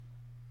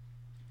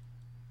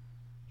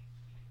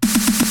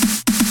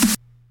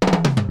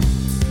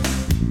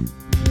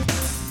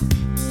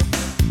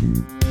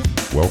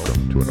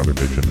welcome to another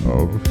edition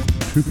of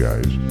Two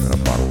Guys and a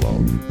Bottle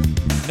of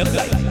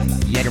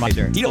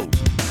Jägermeister, Tito's,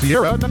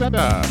 Sierra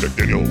Nevada, Jack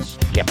Daniels,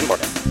 Captain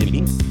Morgan, Jimmy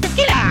Dean,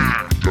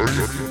 Tequila,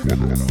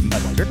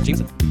 Budweiser,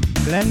 Jameson,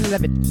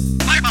 Glenlivet,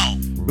 Fireball,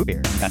 Root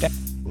Beer, Contact,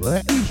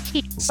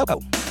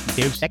 Soko,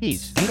 Dos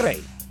Equis,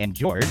 Angray, and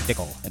George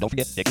Dickel. And don't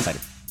forget Dick Insider.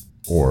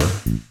 or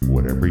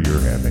whatever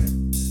you're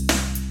having.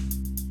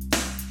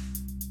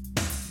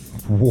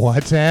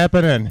 What's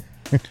happening?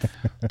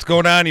 What's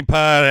going on, you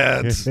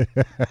potheads?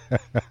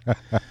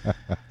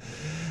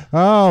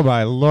 Oh,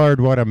 my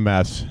Lord, what a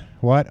mess.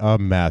 What a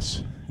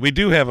mess. We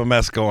do have a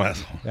mess going on.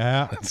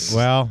 Yeah,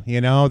 well, you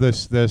know,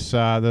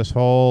 this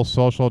whole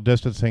social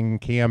distancing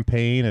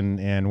campaign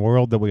and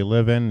world that we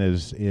live in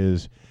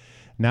is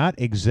not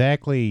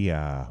exactly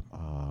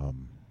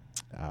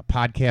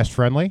podcast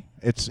friendly.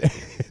 It's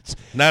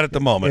Not at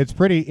the moment. it's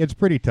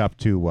pretty tough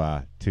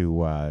to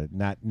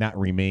not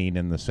remain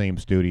in the same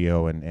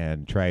studio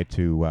and try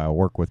to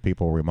work with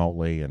people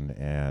remotely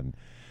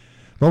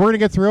but we're gonna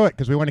get through it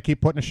because we want to keep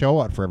putting a show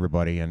out for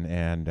everybody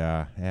and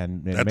That's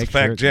make a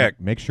fact, sure,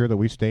 Jack. Make sure that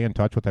we stay in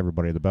touch with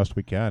everybody the best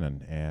we can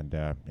and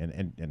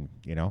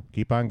you know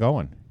keep on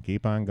going.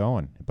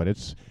 But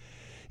it's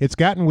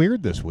gotten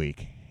weird this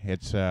week.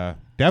 It's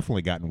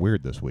definitely gotten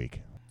weird this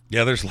week.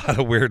 Yeah, there's a lot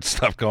of weird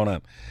stuff going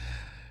on.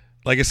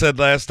 Like I said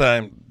last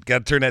time, got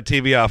to turn that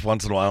TV off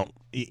once in a while.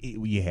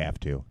 You have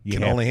to. You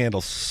can only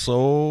handle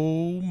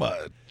so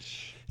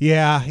much.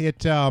 Yeah,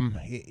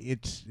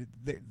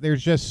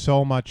 there's just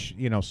so much,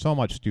 so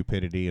much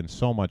stupidity and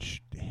so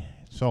much,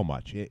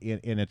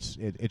 and it's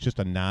just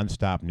a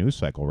nonstop news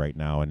cycle right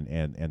now, and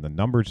the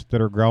numbers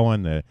that are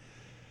growing, it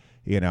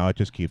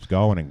just keeps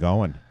going and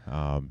going.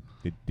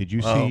 Did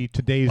you see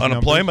today's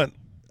unemployment?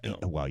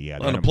 Numbers? Well, yeah,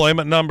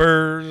 Unemployment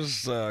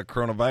numbers,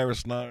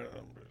 coronavirus.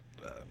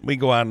 We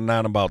go on and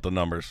on about the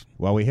numbers.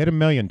 Well, we hit 1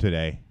 million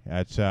today.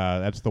 That's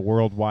the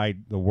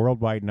worldwide. The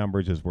worldwide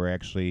numbers is we're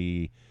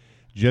actually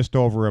just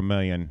over 1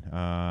 million.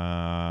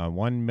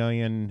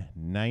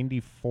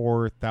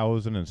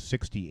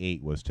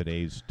 1,094,068 was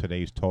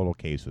today's total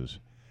cases.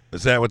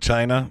 Is that with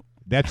China?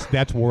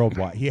 That's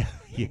worldwide. Yeah.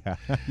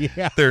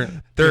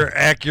 They're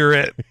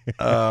accurate,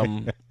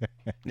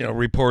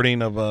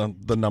 reporting of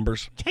the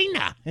numbers.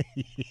 China.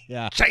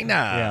 Yeah. China.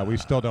 Yeah, we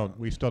still don't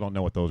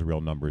know what those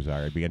real numbers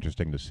are. It'd be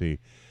interesting to see.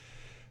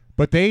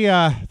 But they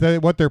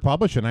what they're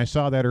publishing, I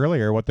saw that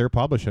earlier. What they're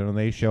publishing, and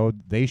they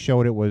showed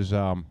it was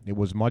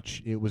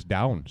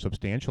down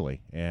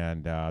substantially,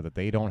 and that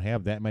they don't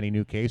have that many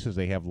new cases.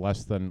 They have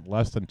less than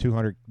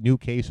 200 new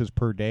cases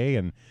per day,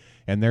 and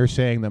they're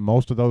saying that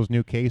most of those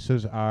new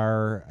cases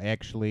are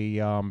actually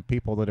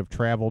people that have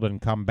traveled and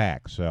come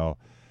back. So,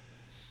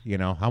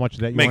 how much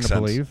of that you want to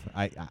believe?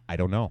 I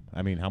don't know.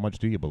 I mean, how much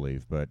do you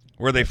believe? But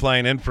were they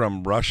flying in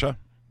from Russia?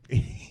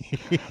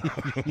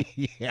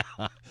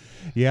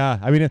 Yeah.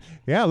 I mean,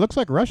 it looks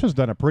like Russia's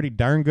done a pretty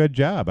darn good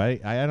job. I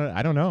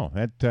don't know.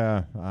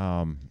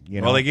 Well,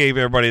 they gave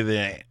everybody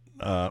the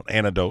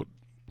antidote.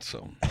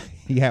 So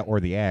yeah, or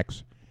the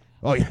axe.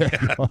 Oh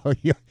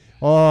yeah.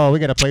 Oh, we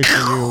got a place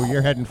for you.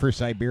 You're heading for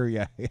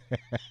Siberia.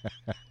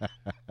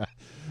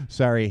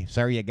 Sorry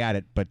you got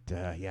it, but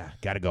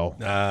gotta go.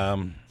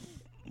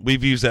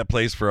 We've used that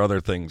place for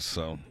other things,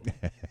 so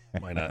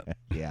why not?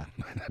 Yeah,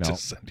 Why not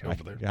just send you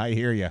over there? I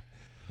hear you.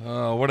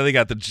 What do they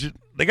got?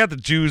 They got the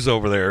Jews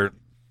over there,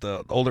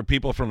 the older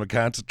people from the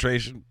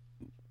concentration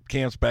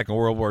camps back in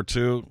World War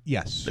II.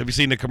 Yes. Have you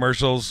seen the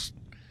commercials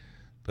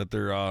that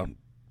they're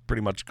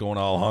pretty much going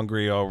all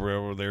hungry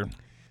over there?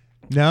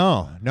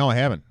 No, I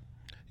haven't.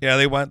 Yeah,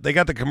 they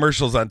got the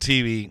commercials on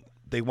TV.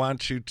 They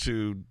want you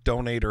to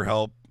donate or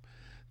help.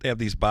 They have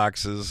these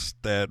boxes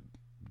that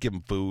give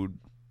them food,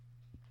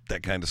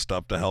 that kind of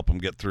stuff to help them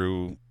get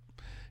through.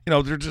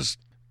 They're just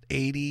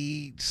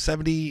 70,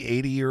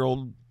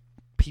 80-year-old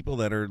people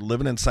that are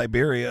living in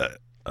Siberia.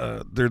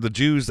 They're the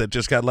Jews that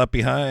just got left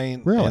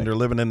behind. Really? And they're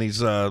living in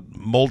these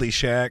moldy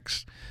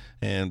shacks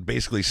and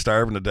basically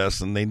starving to death,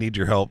 and they need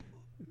your help.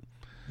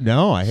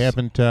 No, I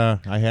haven't.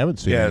 I haven't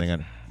seen anything on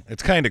it.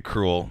 It's kind of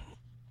cruel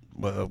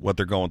what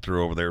they're going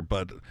through over there,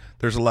 but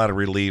there's a lot of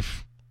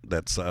relief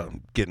that's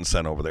getting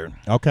sent over there.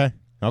 Okay.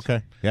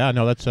 Yeah,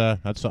 no, that's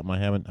something I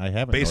haven't.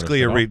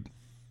 Basically, noticed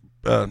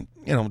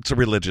it's a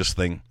religious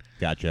thing.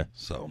 Gotcha.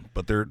 So,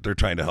 but they're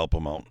trying to help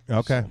them out.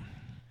 Okay.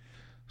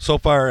 So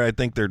far, I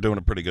think they're doing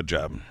a pretty good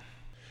job.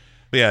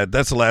 But yeah,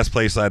 that's the last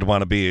place I'd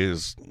want to be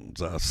is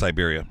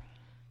Siberia.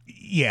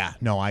 Yeah,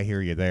 no, I hear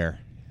you there.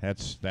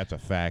 That's a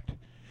fact.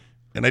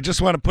 And I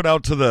just want to put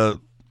out to the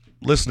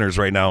listeners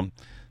right now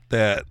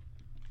that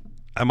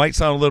I might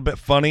sound a little bit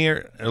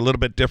funnier, a little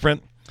bit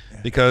different,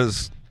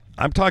 because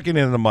I'm talking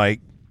into the mic,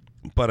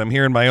 but I'm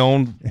hearing my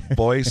own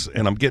voice,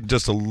 and I'm getting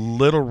just a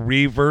little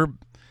reverb,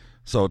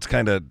 so it's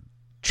kind of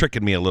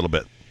tricking me a little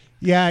bit.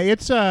 Yeah,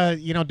 it's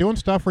doing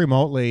stuff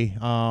remotely.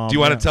 Do you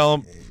want to tell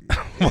them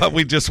what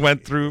we just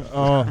went through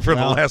for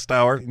the last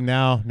hour?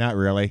 No, not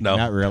really. No,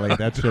 not really.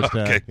 That's just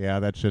okay.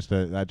 that's just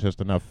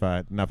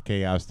enough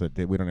chaos that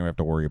we don't even have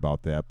to worry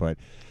about that. But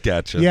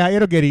gotcha. Yeah,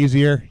 it'll get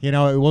easier. It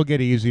will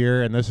get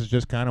easier, and this is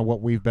just kind of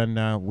what we've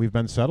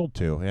been settled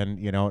to. And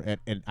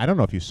and I don't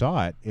know if you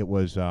saw it. It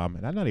was,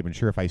 and I'm not even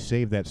sure if I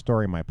saved that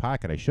story in my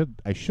pocket.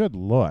 I should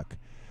look,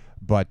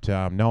 but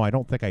no, I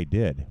don't think I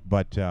did.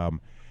 But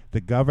the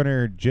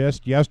governor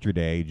just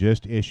yesterday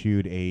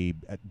issued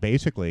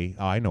basically,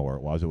 I know where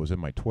it was. It was in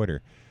my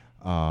Twitter.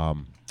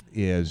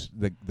 Is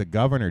the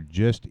governor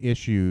just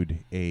issued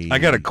a? I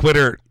got a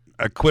Quitter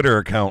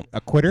account. A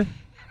quitter?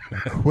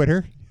 A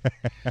quitter?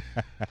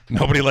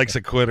 Nobody likes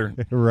a quitter.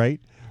 Right.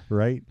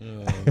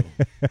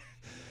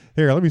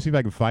 Here, let me see if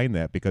I can find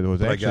that, because it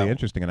was actually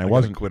interesting, and I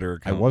wasn't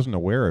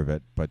aware of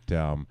it. But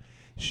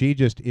she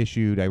just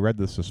issued. I read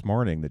this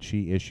morning that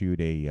she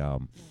issued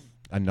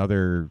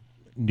another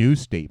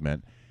news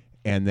statement,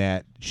 and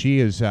that she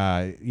is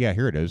here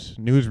it is,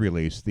 news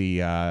release. The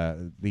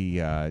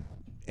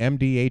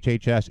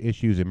MDHHS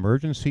issues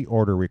emergency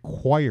order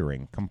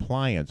requiring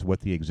compliance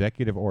with the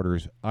executive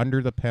orders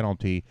under the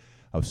penalty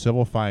of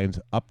civil fines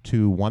up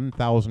to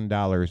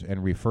 $1,000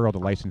 and referral to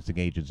licensing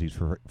agencies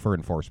for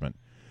enforcement.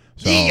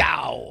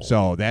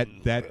 So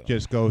that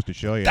just goes to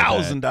show you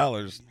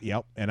 $1,000.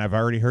 Yep, and I've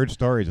already heard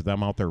stories of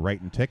them out there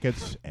writing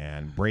tickets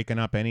and breaking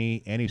up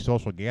any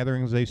social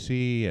gatherings they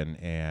see,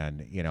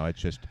 and it's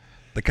just.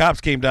 The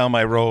cops came down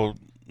my road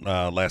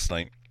last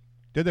night.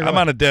 Did they? I'm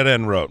on a dead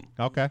end road.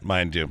 Okay,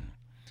 mind you,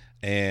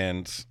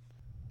 and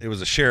it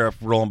was a sheriff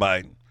rolling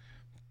by.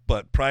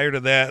 But prior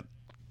to that,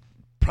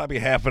 probably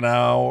half an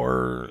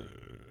hour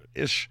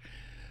ish,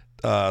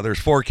 there's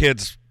 4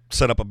 kids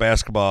set up a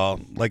basketball,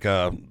 like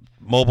a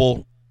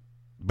mobile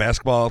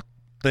basketball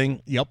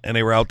thing. Yep. And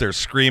they were out there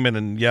screaming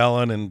and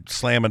yelling and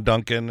slamming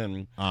dunking,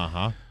 and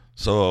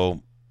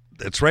so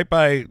it's right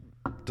by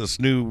this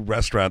new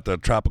restaurant, the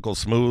Tropical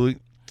Smoothie,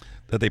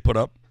 that they put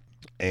up,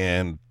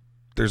 and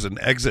there's an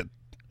exit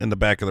in the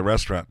back of the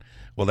restaurant.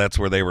 Well, that's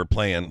where they were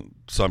playing.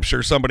 So I'm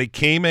sure somebody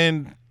came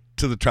in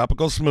to the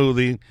Tropical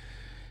Smoothie,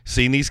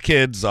 seen these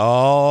kids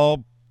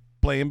all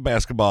playing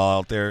basketball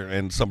out there,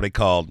 and somebody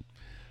called,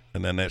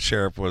 and then that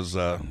sheriff was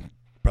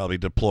probably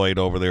deployed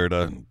over there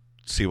to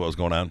see what was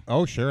going on.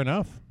 Oh, sure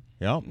enough.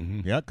 Yeah,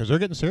 yeah, because they're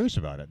getting serious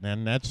about it,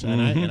 and that's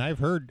and I've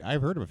heard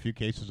of a few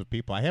cases of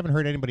people. I haven't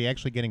heard anybody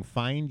actually getting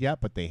fined yet,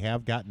 but they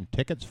have gotten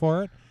tickets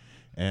for it,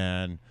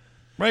 and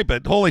right.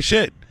 But holy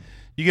shit,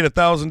 you get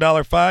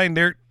 $1,000 fine,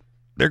 there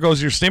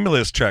goes your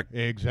stimulus check.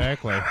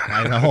 Exactly.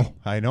 I know.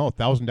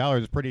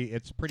 $1,000 is pretty.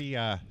 It's pretty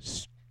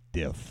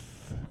stiff.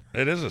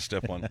 It is a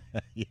stiff one.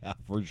 Yeah,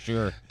 for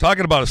sure.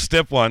 Talking about a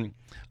stiff one,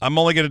 I'm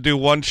only going to do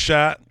one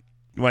shot.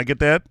 You want to get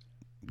that?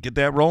 Get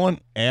that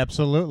rolling?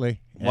 Absolutely.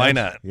 Why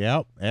not?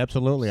 Yep,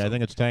 absolutely. I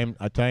think it's time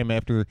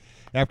after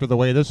the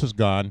way this has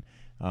gone.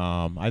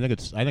 I think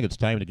it's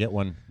time to get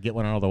one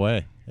out of the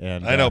way.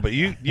 And I know, but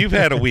you've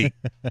had a week,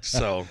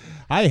 so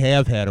I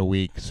have had a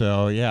week.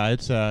 So yeah,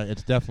 it's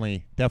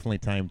definitely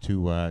time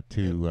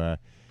to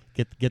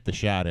get the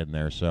shot in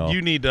there. So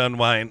you need to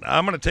unwind.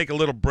 I'm going to take a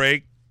little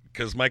break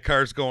because my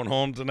car's going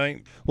home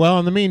tonight. Well,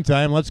 in the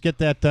meantime, let's get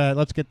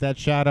that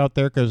shot out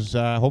there, because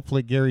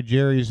hopefully Gary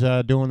Jerry's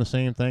doing the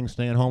same thing,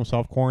 staying home,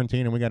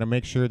 self-quarantine, and we got to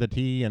make sure that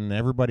he and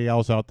everybody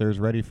else out there is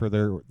ready for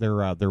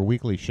their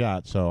weekly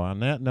shot. So on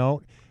that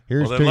note,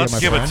 here's well, to then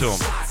let's you, my give friend. it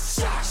to him.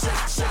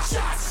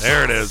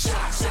 There it is.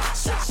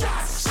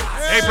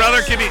 Hey,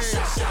 brother,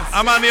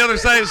 I'm on the other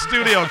side of the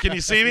studio. Can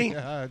you see me?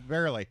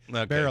 Barely.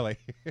 Okay. Barely.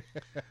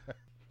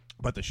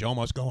 But the show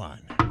must go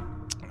on.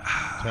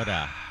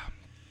 Ta-da.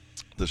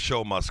 The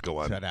show must go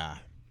on. Ta-da.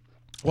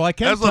 Well, I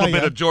can't That's a little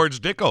bit of George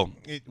Dicko.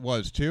 It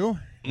was too.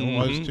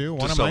 One Just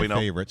of so my we know.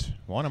 favorites.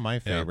 One of my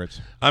favorites.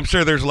 I'm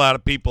sure there's a lot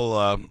of people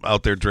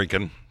out there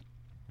drinking.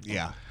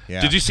 Yeah.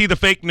 Did you see the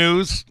fake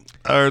news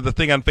or the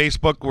thing on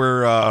Facebook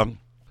where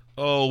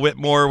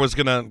Whitmore was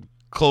going to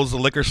close the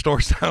liquor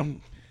stores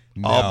down?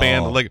 No. All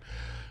banned the liquor.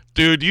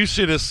 Dude, you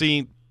should have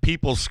seen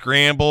people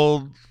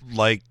scrambled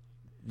like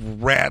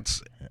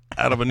rats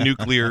out of a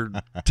nuclear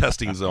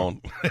testing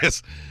zone.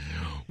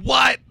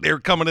 What? They were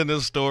coming into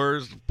the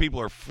stores. People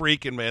are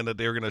freaking, man, that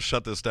they were going to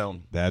shut this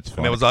down. That's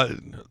funny. And it was,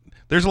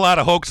 there's a lot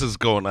of hoaxes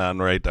going on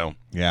right now.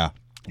 Yeah.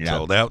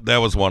 So that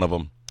was one of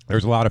them.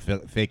 There's a lot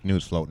of fake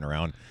news floating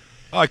around.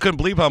 Oh, I couldn't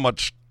believe how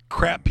much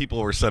crap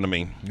people were sending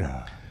me.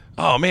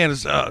 Oh, man,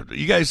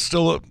 you guys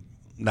still,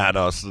 not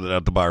us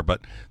at the bar,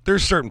 but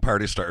there's certain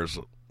party stars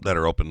that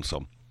are open.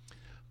 So,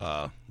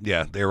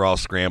 they were all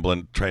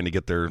scrambling, trying to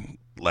get their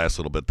last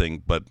little bit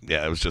thing. But,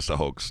 yeah, it was just a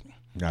hoax.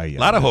 Yeah. A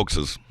lot of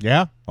hoaxes.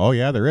 Yeah. Oh,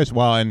 yeah, there is.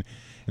 Well, and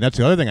that's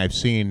the other thing I've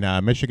seen.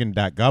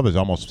 Michigan.gov has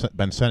almost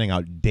been sending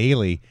out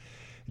daily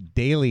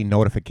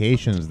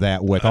notifications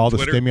that with all the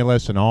Twitter?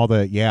 stimulus and all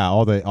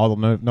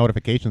the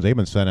notifications they've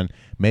been sending,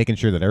 making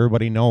sure that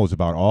everybody knows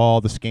about all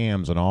the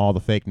scams and all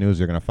the fake news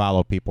they're going to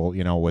follow people,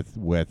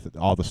 with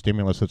all the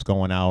stimulus that's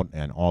going out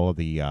and all of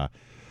the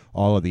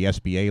all of the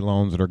SBA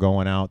loans that are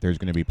going out. There's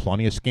going to be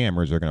plenty of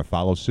scammers that are going to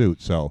follow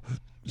suit. So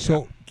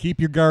keep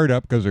your guard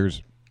up, because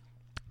there's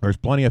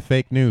plenty of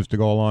fake news to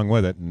go along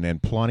with it, and then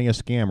plenty of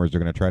scammers are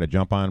going to try to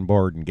jump on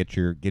board and get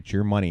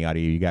your money out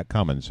of you got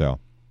coming. So,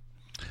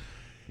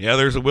 yeah,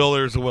 there's a will,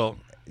 there's a will.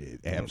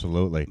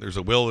 Absolutely. There's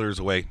a will, there's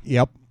a way.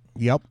 Yep.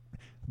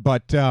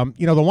 But the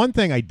one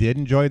thing I did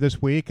enjoy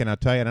this week, and I'll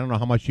tell you, I don't know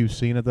how much you've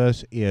seen of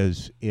this,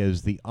 is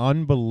the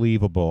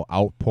unbelievable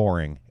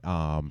outpouring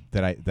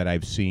that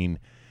I've seen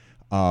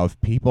of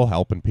people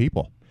helping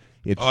people.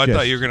 I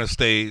thought you were going to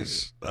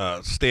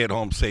stay at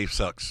home safe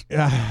sucks.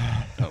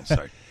 Oh,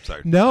 sorry.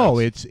 No,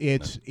 it's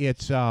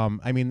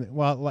I mean,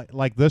 well,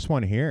 like this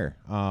one here,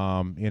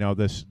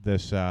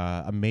 this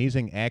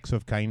amazing acts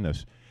of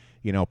kindness,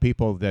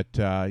 people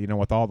that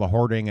with all the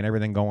hoarding and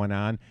everything going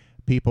on,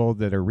 people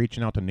that are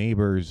reaching out to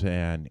neighbors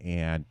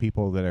and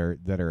people that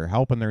are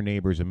helping their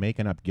neighbors and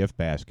making up gift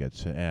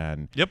baskets,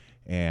 and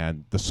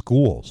the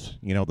schools,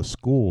 the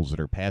schools that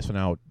are passing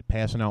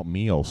out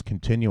meals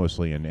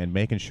continuously and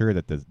making sure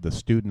that the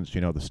students,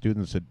 the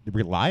students that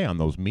rely on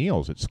those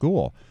meals at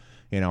school,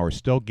 are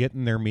still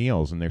getting their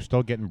meals, and they're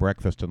still getting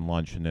breakfast and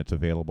lunch, and it's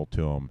available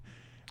to them.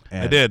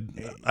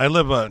 I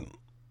live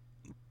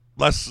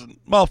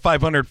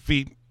 500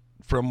 feet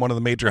from one of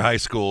the major high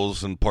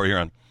schools in Port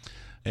Huron,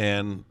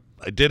 and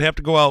I did have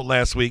to go out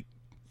last week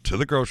to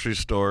the grocery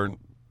store,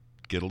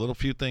 get a little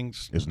few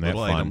things, Isn't that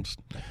little fun? items.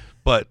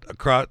 But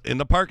across in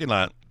the parking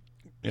lot,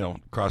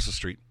 across the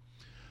street,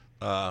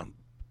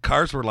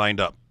 cars were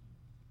lined up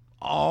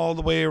all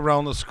the way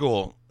around the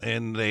school,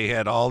 and they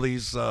had all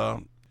these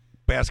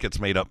baskets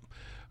made up,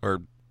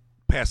 or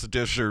pass the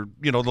dish, or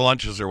the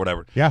lunches or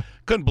whatever. Yeah,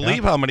 couldn't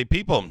believe how many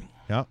people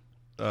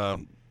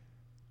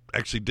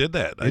actually did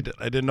that. I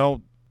didn't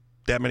know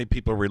that many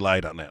people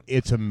relied on that.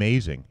 It's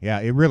amazing. Yeah,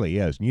 it really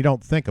is. And you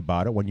don't think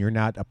about it when you're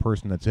not a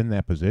person that's in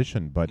that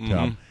position. But,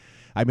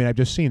 I mean, I've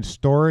just seen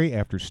story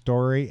after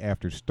story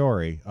after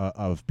story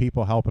of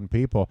people helping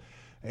people.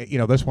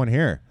 This one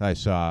here I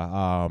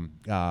saw,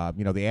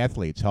 the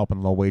athletes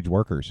helping low-wage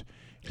workers.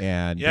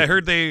 And yeah, I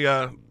heard they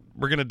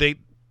were going to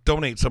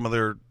donate some of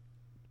their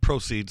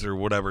proceeds or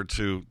whatever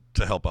to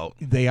help out.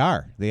 They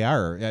are.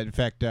 In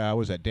fact,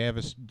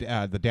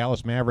 the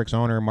Dallas Mavericks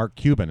owner Mark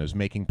Cuban is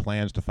making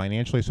plans to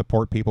financially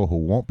support people who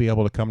won't be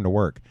able to come to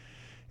work.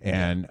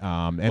 And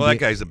that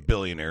guy's a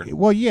billionaire.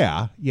 Well,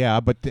 yeah.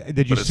 But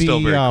did you see? It's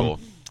still very cool.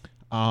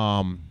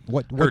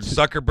 Heard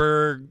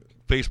Zuckerberg,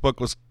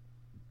 Facebook was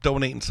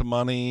donating some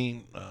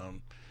money.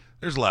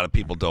 There's a lot of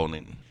people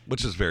donating,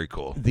 which is very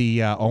cool.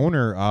 The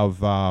owner of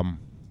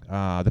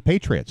the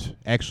Patriots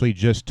actually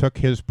just took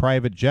his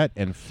private jet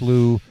and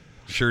flew.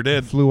 Sure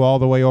did. Flew all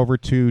the way over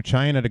to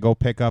China to go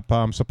pick up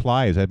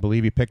supplies. I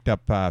believe he picked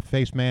up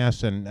face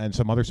masks and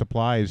some other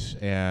supplies,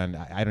 and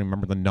I don't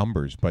remember the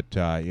numbers, but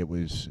it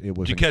was.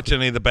 Did you catch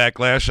any of the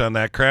backlash on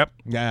that crap?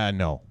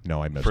 No,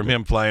 I missed from it.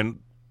 Him flying.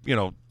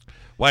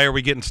 Why are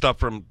we getting stuff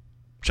from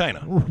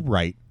China?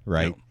 Right.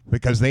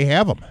 Because they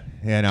have them,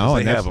 and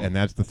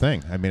that's the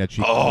thing. I mean,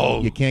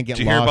 you can't get. Did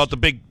you lost. hear about the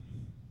big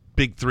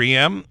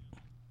 3M?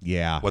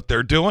 Yeah. What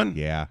they're doing?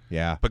 Yeah.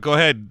 But go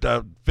ahead,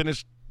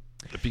 finish.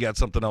 If you got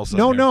something else.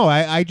 No.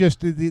 I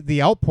just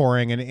the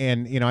outpouring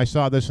and I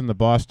saw this in the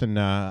Boston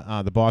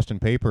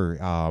paper.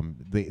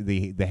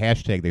 The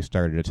hashtag they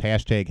started. It's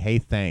hashtag Hey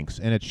Thanks,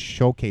 and it's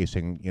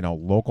showcasing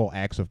local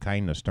acts of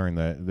kindness during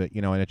the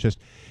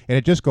and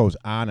it just goes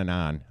on and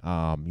on.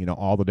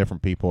 All the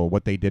different people,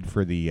 what they did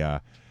for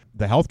the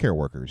healthcare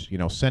workers.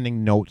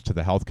 Sending notes to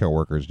the healthcare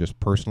workers, just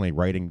personally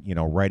writing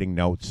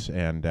notes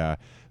and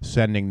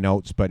sending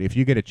notes. But if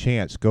you get a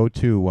chance, go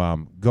to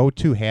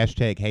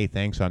hashtag Hey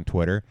Thanks on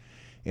Twitter.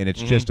 And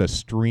it's just a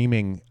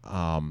streaming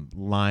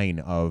line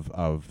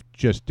of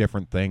just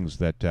different things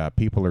that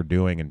people are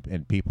doing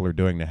and people are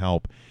doing to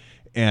help.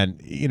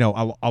 And,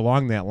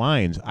 along that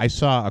lines, I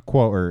saw a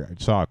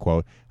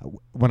quote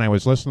when I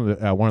was listening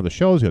to one of the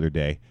shows the other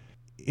day.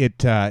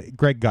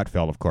 Greg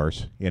Gutfeld, of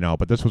course,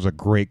 but this was a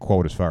great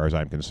quote as far as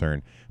I'm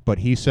concerned. But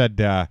he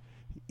said,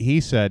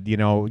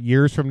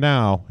 years from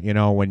now,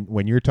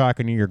 when you're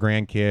talking to your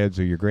grandkids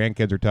or your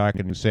grandkids are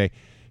talking,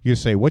 you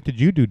say, what did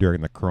you do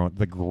during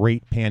the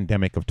great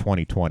pandemic of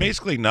 2020?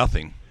 Basically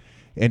nothing.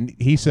 And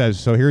he says,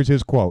 so here's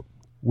his quote: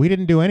 "We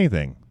didn't do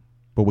anything,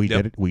 but we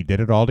did it. We did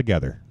it all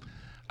together."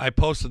 I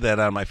posted that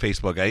on my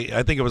Facebook.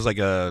 I think it was like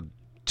a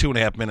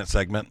 2.5 minute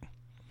segment,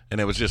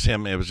 and it was just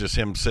him. It was just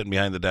him sitting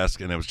behind the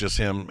desk, and it was just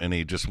him, and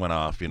he just went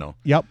off.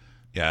 Yep.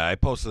 Yeah, I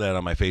posted that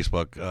on my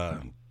Facebook.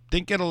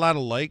 Didn't get a lot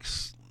of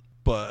likes,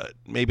 but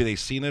maybe they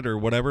seen it or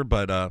whatever.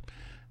 But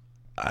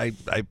I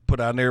put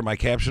on there, my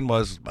caption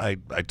was, I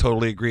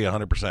totally agree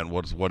 100%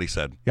 what he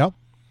said. Yep.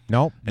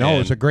 No, it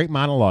was a great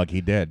monologue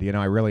he did.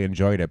 I really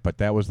enjoyed it, but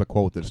that was the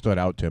quote that stood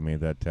out to me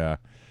that,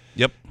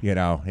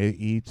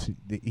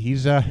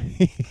 he's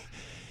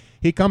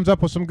he comes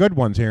up with some good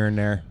ones here and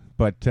there.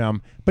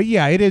 But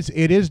yeah, it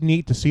is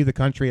neat to see the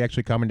country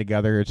actually coming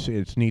together.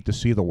 It's neat to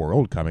see the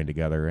world coming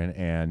together,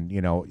 and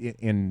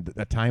in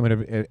a time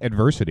of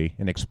adversity,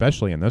 and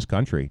especially in this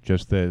country,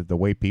 just the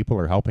way people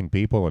are helping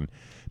people, and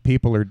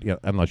people are,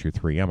 unless you're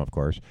 3M, of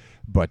course,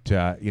 but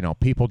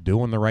people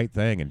doing the right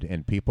thing,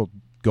 and people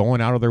going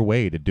out of their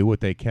way to do what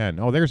they can.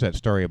 Oh, there's that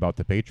story about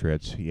the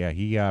Patriots. Yeah,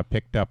 he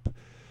picked up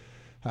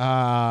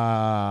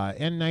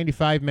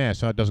N95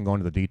 masks. So it doesn't go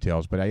into the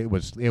details, but it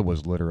was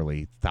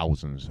literally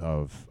thousands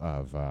of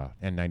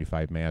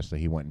N95 masks that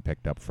he went and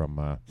picked up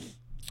from.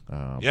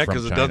 Yeah,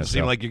 because it doesn't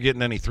seem like you're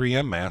getting any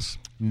 3M masks.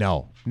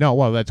 No.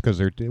 Well, that's because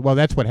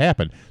that's what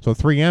happened. So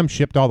 3M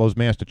shipped all those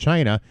masks to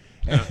China,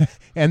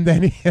 and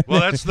then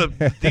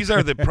these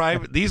are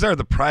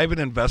the private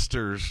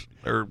investors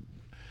or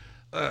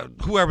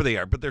whoever they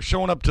are, but they're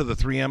showing up to the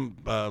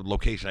 3M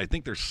location. I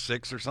think there's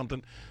 6 or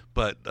something,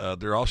 but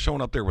they're all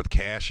showing up there with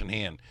cash in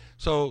hand.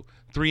 So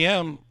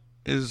 3M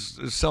is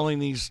selling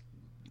these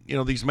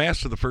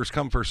masks to the first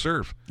come, first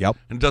serve. Yep.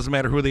 And it doesn't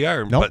matter who they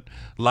are. Nope. But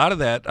a lot of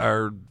that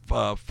are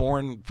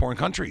foreign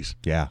countries.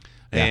 Yeah.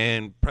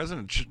 And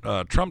President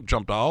Trump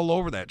jumped all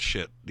over that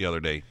shit the other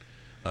day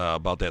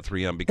about that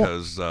 3M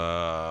because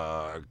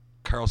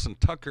Carlson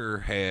Tucker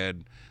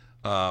had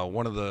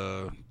one of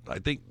the, I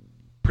think,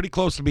 pretty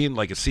close to being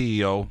like a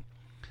CEO,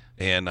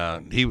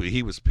 and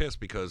he was pissed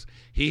because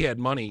he had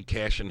money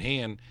cash in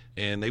hand,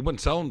 and they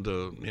wouldn't sell them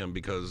to him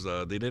because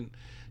they didn't,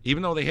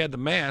 even though they had the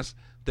mask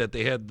that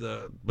they had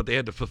but they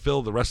had to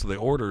fulfill the rest of the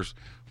orders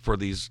for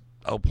these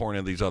outpouring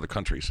of these other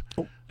countries.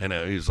 And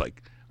he was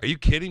like, "Are you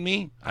kidding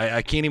me?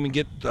 I can't even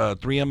get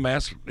 3M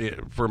masks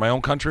for my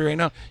own country right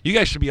now. You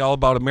guys should be all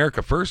about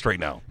America first right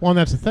now." Well, and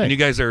that's the thing. And you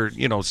guys are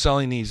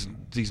selling these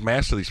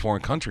masks to these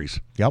foreign countries.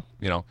 Yep.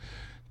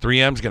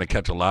 3M's going to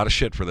catch a lot of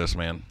shit for this,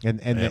 man.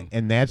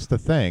 And that's the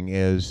thing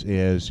is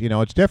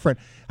it's different.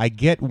 I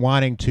get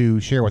wanting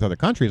to share with other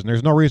countries, and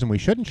there's no reason we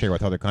shouldn't share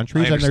with other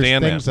countries. I understand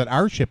and there's things that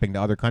are shipping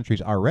to other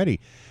countries already,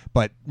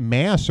 but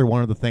masks are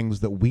one of the things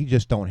that we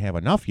just don't have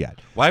enough yet.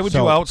 Why would you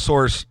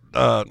outsource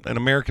an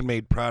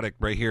American-made product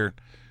right here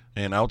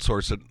and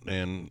outsource it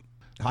and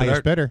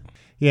highest bidder?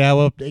 Yeah,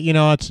 well,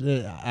 it's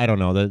I don't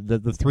know. The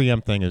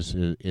 3M thing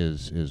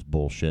is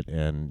bullshit,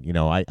 and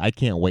I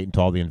can't wait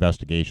until all the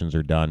investigations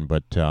are done.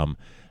 But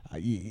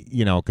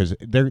because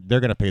they're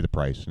going to pay the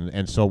price,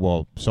 and so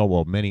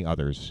will many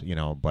others.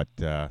 But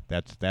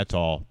that's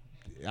all.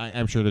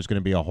 I'm sure there's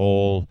going to be a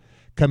whole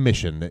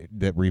commission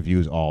that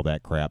reviews all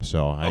that crap.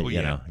 So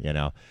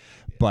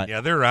But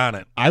yeah, they're on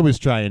it. I was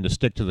trying to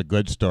stick to the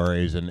good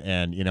stories, and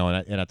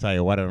I'll tell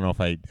you what. I don't know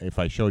if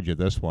I showed you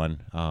this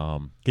one.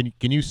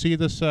 Can you see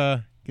this?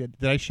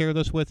 Did I share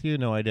this with you?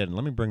 No, I didn't.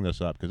 Let me bring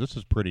this up because this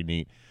is pretty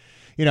neat.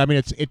 It's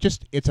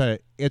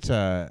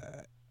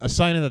a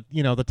sign of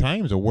the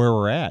times of where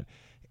we're at,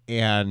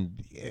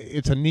 and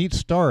it's a neat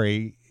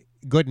story,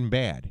 good and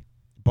bad.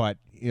 But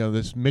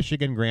this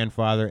Michigan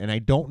grandfather, and I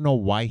don't know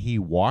why he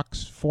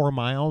walks 4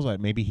 miles.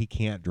 Maybe he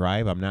can't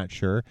drive. I'm not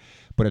sure,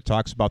 but it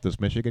talks about this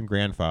Michigan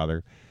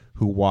grandfather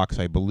who walks,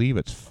 I believe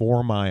it's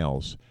 4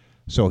 miles,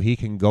 so he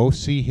can go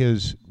see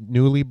his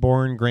newly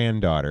born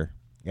granddaughter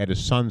at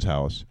his son's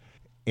house.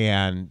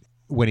 And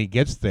when he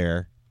gets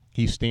there,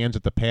 he stands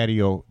at the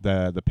patio,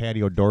 the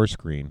patio door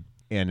screen,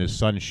 and his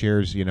son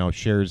shares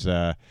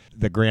the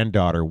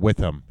granddaughter with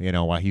him,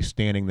 while he's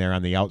standing there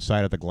on the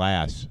outside of the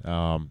glass,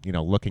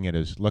 looking at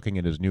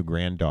his new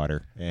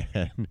granddaughter.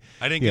 And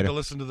I didn't get to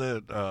listen to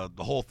the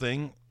whole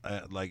thing,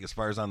 like as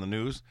far as on the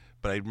news,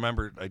 but I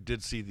remember I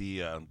did see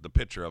the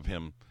picture of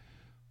him.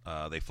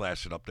 They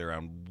flashed it up there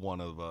on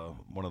one of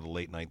the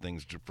late night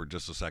things for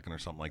just a second or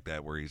something like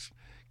that, where he's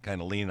kind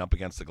of leaning up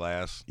against the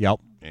glass. Yep.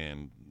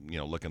 And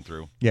looking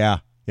through. Yeah.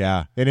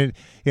 And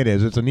it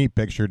is. It's a neat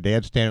picture.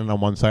 Dad's standing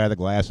on one side of the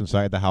glass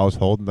inside the house,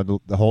 holding the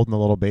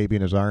little baby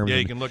in his arms. Yeah,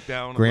 you can look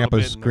down.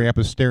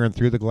 Grandpa's staring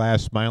through the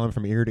glass, smiling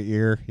from ear to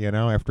ear.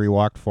 After he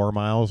walked 4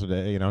 miles,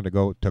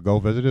 to go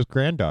visit his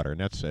granddaughter,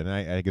 and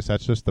I guess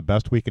that's just the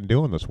best we can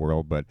do in this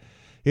world. But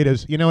it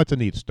is, it's a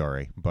neat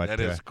story. But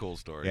that is a cool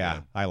story.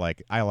 Yeah, I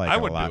like it I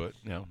would a lot. do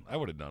it. I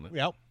would have done it.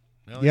 Yep.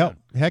 Hell Yep.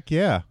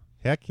 yeah.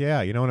 Heck yeah.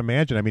 And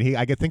imagine. I mean,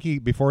 I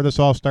think before this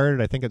all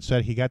started, I think it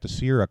said he got to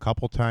see her a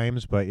couple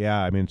times. But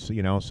yeah, I mean,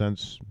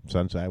 since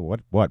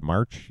what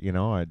March,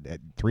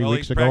 3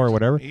 weeks ago or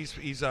whatever.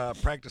 He's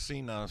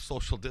practicing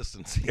social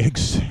distancing.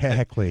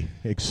 Exactly.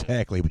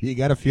 But you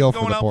got to feel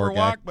for the poor guy. Going out for a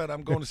walk, but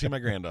I'm going to see my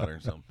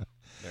granddaughter. So,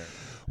 there.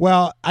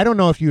 Well, I don't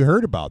know if you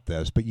heard about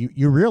this, but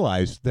you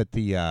realize that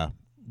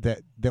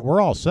that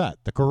we're all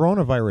set. The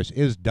coronavirus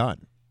is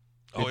done.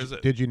 Is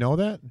it? Did you know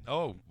that?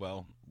 Oh,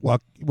 well.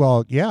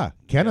 Well, yeah.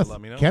 Kenneth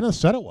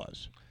said it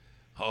was.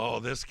 Oh,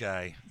 this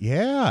guy.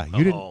 Yeah,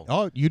 you didn't.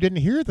 Oh, you didn't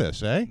hear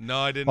this, eh? No,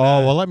 I didn't.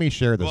 Oh, well, let me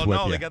share this with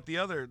you. They got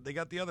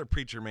the other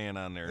preacher man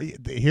on there.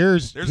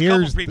 There's a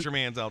couple preacher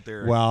mans out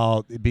there.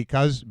 Well,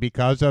 because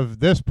of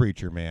this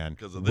preacher man.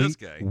 Because of this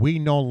guy. We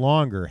no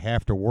longer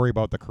have to worry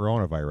about the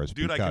coronavirus.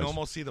 Dude, I can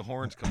almost see the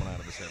horns coming out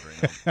of his head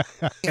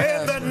right now.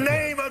 In the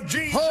name of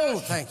Jesus. Oh,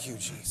 thank you,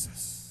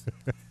 Jesus.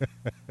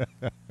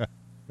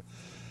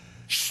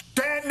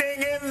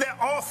 Standing in the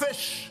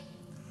office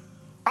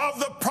of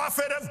the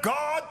prophet of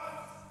God,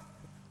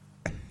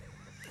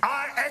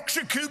 I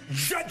execute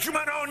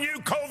judgment on you,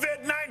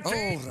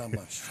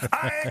 COVID-19.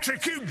 I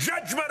execute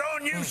judgment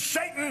on you,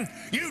 Satan,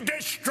 you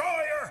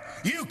destroyer,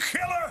 you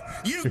killer.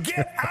 You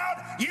get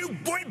out, we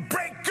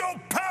break your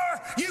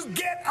power, you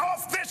get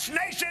off this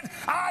nation.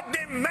 I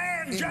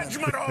demand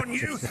judgment on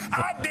you.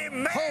 I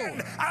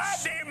demand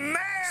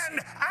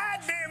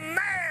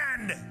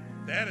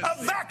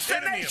a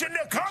vaccination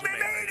to come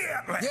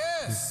immediately.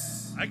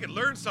 Yes. I could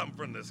learn something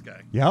from this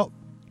guy. Yep.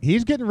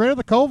 He's getting rid of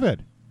the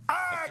COVID.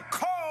 I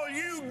call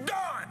you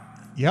done.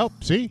 Yep.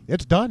 See,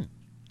 it's done.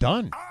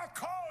 Done. I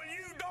call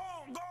you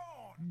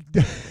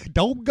gone.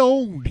 Don't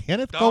go.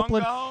 Kenneth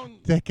Copeland.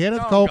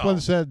 Kenneth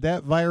Copeland said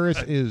that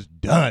virus is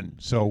done.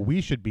 So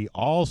we should be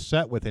all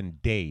set within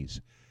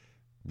days.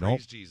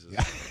 Praise Jesus.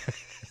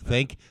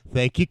 Thank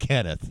you,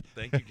 Kenneth.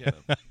 Thank you,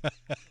 Kenneth.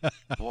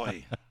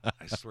 Boy,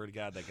 I swear to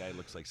God, that guy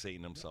looks like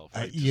Satan himself.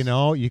 You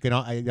know, you can.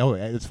 I know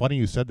it's funny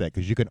you said that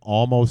because you can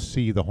almost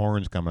see the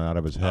horns coming out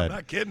of his head. I'm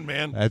not kidding,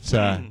 man. That's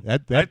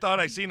I thought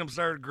I seen him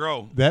start to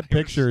grow. That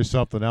picture is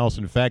something else.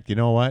 In fact, you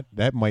know what?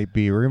 That might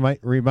be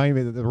remind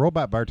me that the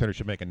robot bartender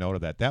should make a note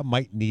of that. That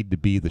might need to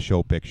be the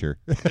show picture.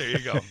 There you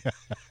go.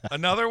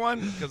 Another one,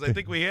 because I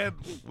think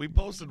we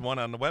posted one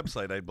on the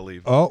website, I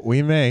believe. Oh,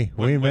 we may,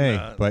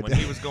 but when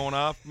he was going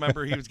off,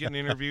 remember he was getting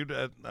interviewed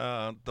at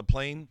the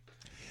plane.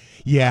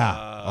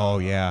 Yeah.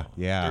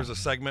 Yeah. There's a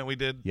segment we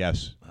did.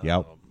 Yes.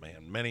 Yep. Oh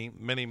man,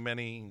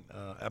 many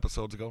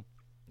episodes ago.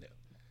 Yeah.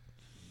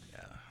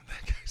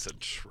 That guy's a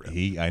trip.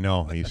 I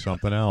know he's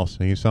something else.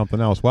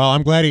 Well,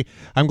 I'm glad he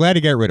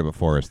got rid of it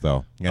for us,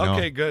 though. You know?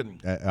 Okay,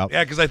 good. Yeah,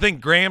 because I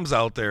think Graham's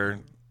out there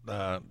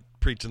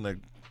preaching the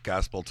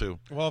gospel too.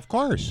 Well, of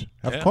course.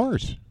 Yeah.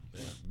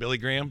 Billy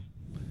Graham.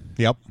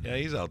 Yep. Yeah,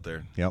 he's out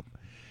there. Yep.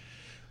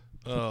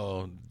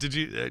 Oh, did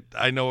you?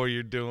 I know what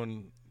you're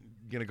doing.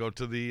 You gonna go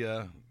to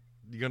the?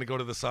 You gonna go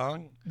to the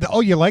song?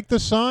 Oh, you like the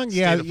song? Stay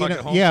Yeah, the fuck at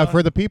home yeah. song?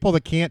 For the people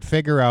that can't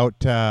figure out,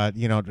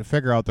 to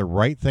figure out the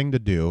right thing to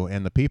do,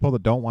 and the people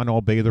that don't want to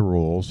obey the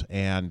rules,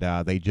 and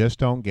they just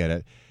don't get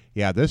it.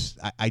 Yeah,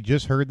 I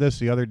just heard this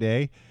the other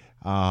day.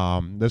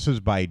 This is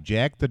by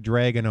Jack the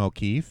Dragon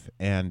O'Keefe,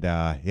 and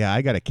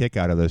I got a kick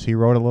out of this. He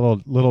wrote a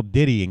little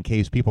ditty in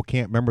case people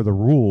can't remember the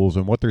rules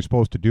and what they're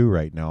supposed to do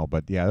right now.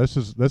 But yeah, this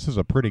is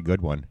a pretty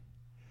good one.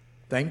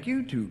 Thank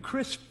you to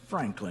Chris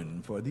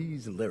Franklin for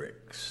these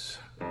lyrics.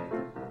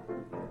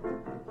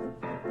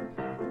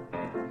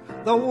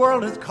 The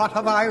world has caught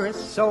a virus,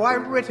 so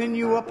I've written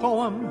you a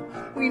poem.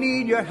 We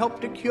need your help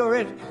to cure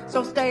it,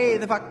 so stay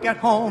the fuck at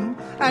home.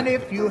 And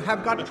if you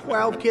have got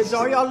 12 kids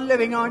or you're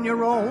living on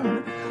your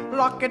own,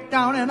 lock it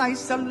down and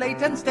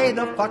isolate and stay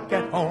the fuck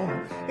at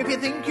home. If you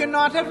think you're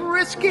not at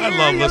risk here, I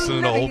love you're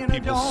listening to living old in a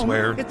people dome.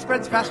 swear. It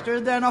spreads faster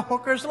than a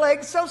hooker's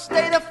leg, so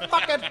stay the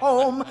fuck at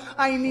home.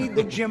 I need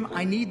the gym,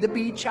 I need the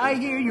beach, I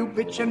hear you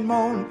bitch and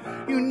moan.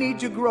 You need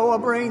to grow a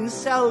brain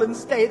cell and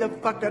stay the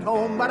fuck at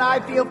home. But I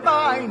feel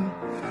fine,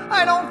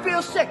 I don't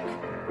feel sick.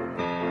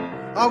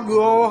 I'll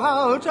go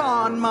out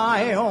on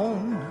my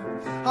own.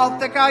 How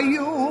thick are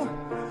you,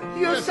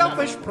 you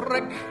selfish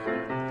prick?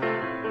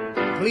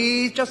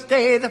 Please just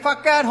stay the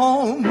fuck at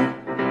home.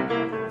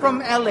 From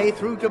LA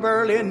through to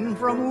Berlin,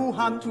 from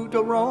Wuhan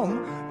to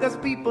Rome, there's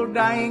people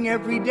dying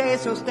every day,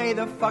 so stay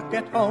the fuck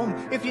at home.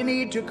 If you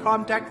need to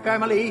contact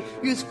family,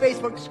 use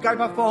Facebook, Skype,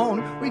 or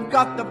phone. We've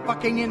got the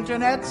fucking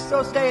internet,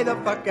 so stay the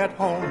fuck at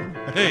home.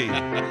 Hey,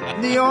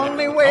 The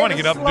only way I wanna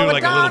to get up and slow do it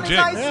like a down little is jig.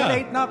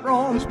 isolate, not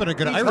roam. It's been a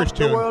good Please Irish help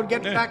tune. the world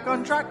get back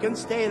on track and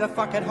stay the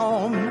fuck at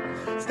home.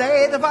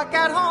 Stay the fuck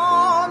at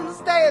home.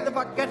 Stay the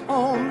fuck at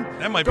home.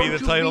 That might be Don't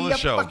the title you of be the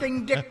show. A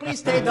fucking dick. Please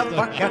stay the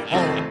fuck at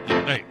home.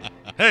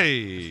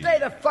 hey, Stay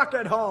the fuck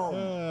at home.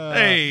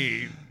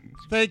 hey.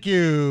 Thank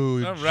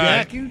you, All right.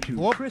 Jack. Thank you to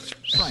Whoop. Chris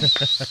Frank.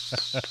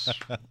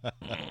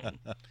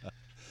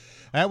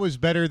 That was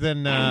better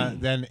than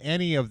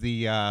any of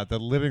the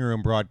living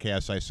room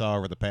broadcasts I saw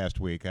over the past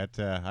week.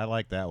 I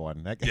like that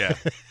one. Yeah.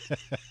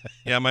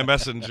 Yeah, my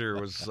messenger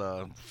was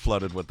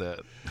flooded with that.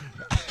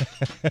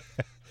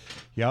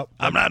 Yep.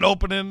 I'm not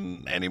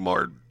opening any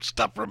more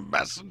stuff from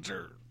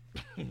Messenger.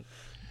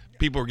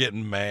 People are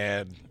getting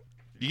mad.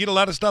 You get a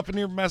lot of stuff in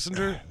your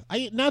Messenger?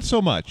 Not so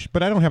much,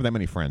 but I don't have that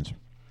many friends.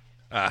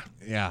 Ah,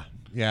 Yeah.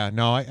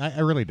 No, I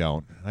really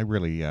don't. I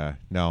really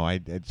no.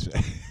 It's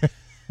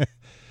a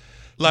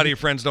lot of your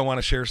friends don't want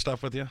to share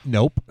stuff with you?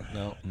 nope.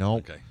 No.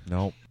 Nope. Okay.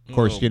 Nope. Of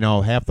course,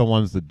 half the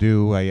ones that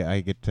do,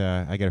 I get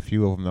a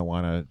few of them that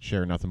want to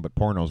share nothing but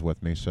pornos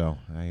with me. So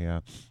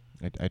I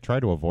try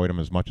to avoid them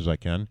as much as I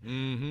can.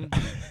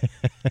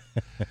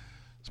 Mm-hmm.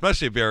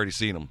 Especially if you already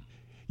seen them.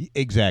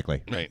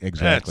 Exactly. Right.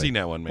 Exactly. I've seen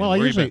that one, man. Well,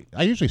 Where you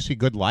I usually see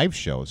good live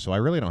shows, so I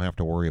really don't have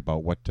to worry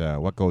about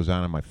what goes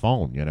on my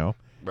phone.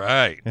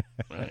 Right.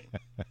 Right.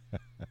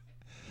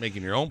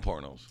 Making your own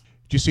pornos.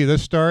 Did you see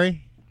this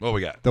story? What we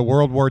got? The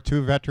World War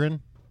II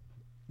veteran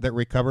that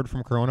recovered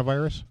from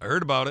coronavirus. I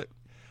heard about it.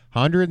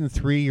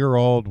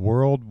 103-year-old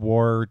World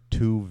War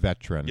II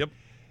veteran. Yep.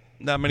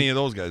 Not many of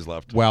those guys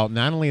left. Well,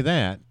 not only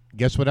that,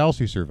 guess what else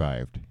he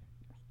survived?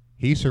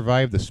 He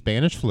survived the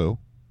Spanish flu.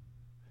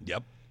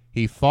 Yep.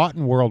 He fought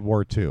in World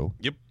War II.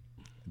 Yep.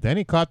 Then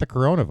he caught the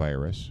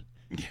coronavirus.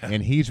 Yeah.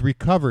 And he's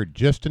recovered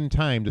just in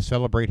time to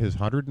celebrate his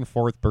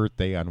 104th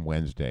birthday on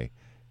Wednesday.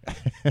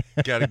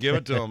 Got to give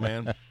it to him,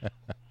 man.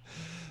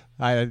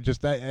 I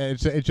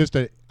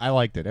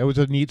liked it. It was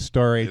a neat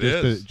story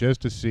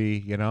just to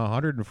see,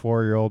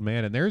 104-year-old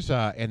man. And there's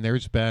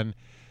been,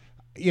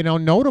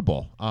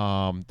 notable.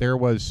 I'm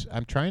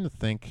trying to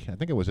think. I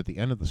think it was at the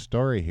end of the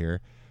story here.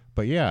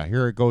 But yeah,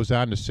 here it goes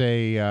on to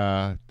say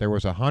there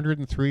was a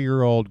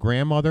 103-year-old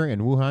grandmother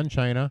in Wuhan,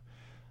 China,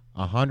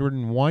 a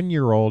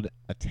 101-year-old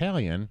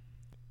Italian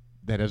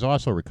that has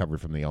also recovered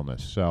from the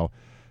illness. So,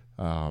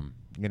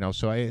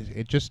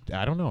 it just,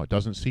 I don't know. It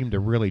doesn't seem to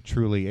really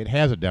truly, it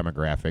has a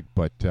demographic,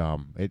 but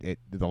the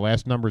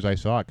last numbers I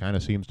saw, it kind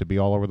of seems to be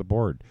all over the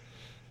board.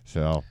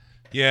 So.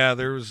 Yeah,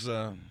 there's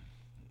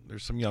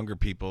some younger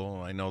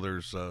people. I know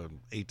there's a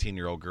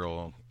 18-year-old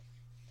girl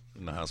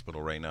in the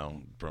hospital right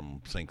now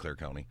from St. Clair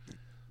County.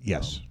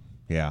 Yes.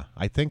 Yeah.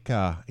 I think,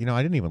 I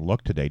didn't even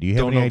look today. Do you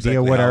have Don't any know idea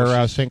exactly what how our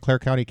she's- St. Clair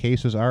County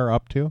cases are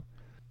up to?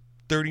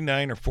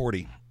 39 or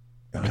 40.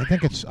 I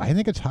think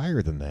it's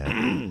higher than that.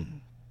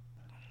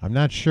 I'm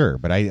not sure,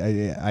 but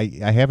I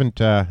haven't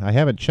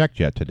checked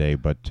yet today.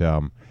 But I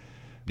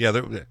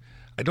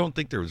don't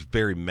think there was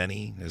very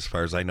many, as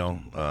far as I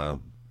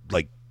know.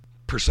 Like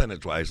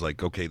percentage-wise,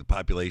 like okay, the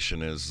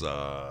population is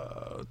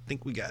I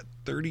think we got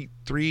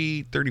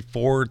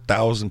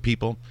 34,000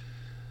 people,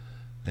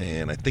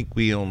 and I think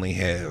we only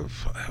have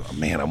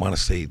I want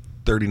to say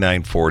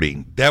 39,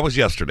 40. That was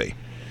yesterday,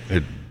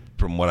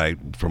 from what I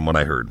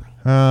heard.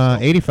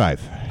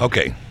 85.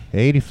 Okay.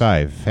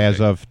 85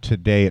 as of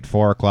today at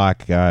 4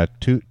 o'clock.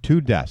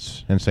 Two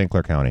deaths in St.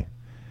 Clair County.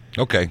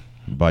 Okay.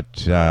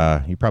 But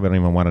you probably don't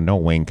even want to know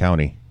Wayne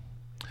County.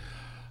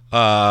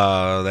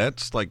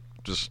 That's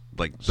just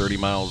 30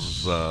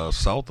 miles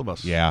south of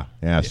us. Yeah.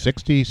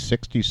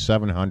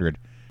 6,700.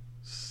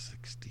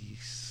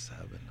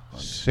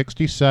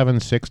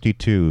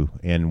 6762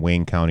 in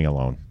Wayne County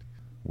alone,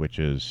 which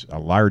is a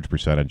large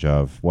percentage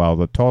of,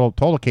 the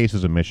total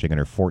cases in Michigan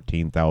are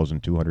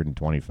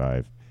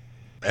 14,225.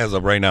 As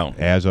of right now.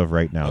 As of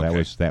right now.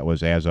 Okay. That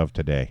was as of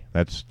today.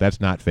 That's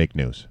not fake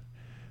news.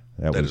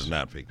 That is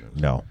not fake news.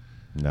 No.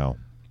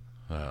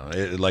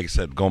 Like I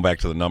said, going back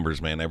to the numbers,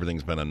 man,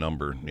 everything's been a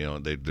number.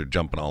 They're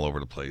jumping all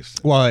over the place.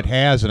 Well, it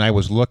has, and I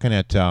was looking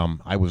at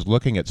some of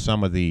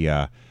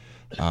the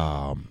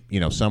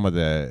some of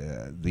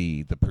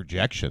the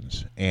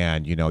projections,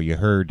 and you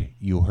heard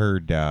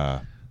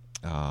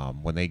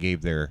when they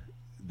gave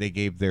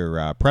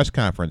their press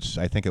conference.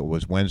 I think it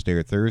was Wednesday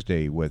or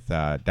Thursday with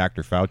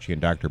Dr. Fauci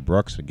and Dr.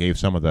 Brooks, and gave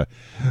some of the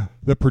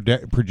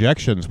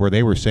projections where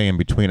they were saying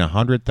between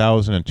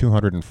 100,000 and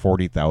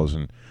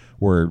 240,000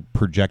 were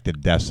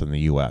projected deaths in the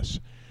U.S.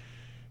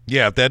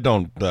 Yeah, if that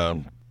don't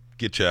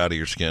get you out of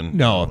your skin.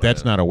 No,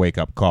 that's not a wake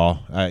up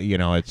call. But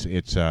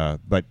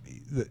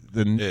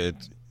the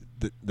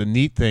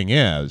neat thing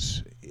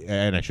is,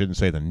 and I shouldn't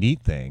say the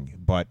neat thing,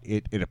 but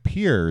it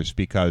appears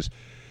because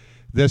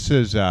this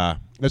is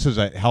a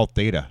health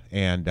data,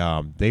 and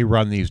they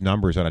run these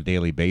numbers on a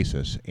daily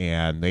basis,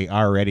 and they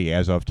already,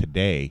 as of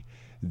today,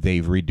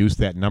 they've reduced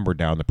that number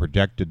down. The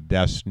projected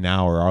deaths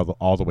now are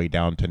all the way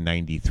down to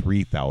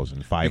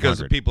 93,500. Because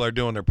the people are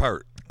doing their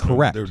part.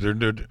 Correct.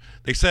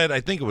 They said,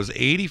 I think it was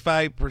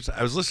 85%.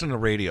 I was listening to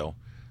radio,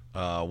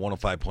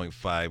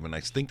 105.5, and I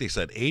think they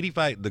said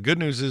 85. The good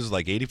news is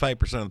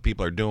 85% of the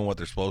people are doing what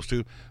they're supposed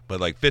to, but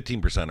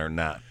 15% are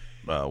not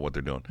what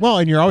they're doing. Well,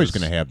 and you're always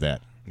going to have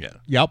that. Yeah.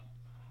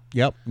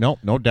 Yep. No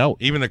doubt.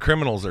 Even the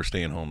criminals are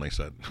staying home, they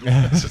said.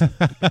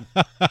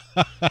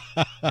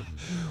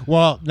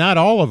 Well, not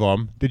all of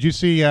them. Did you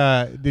see?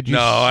 No,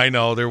 I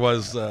know. There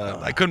was.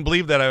 I couldn't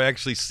believe that I've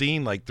actually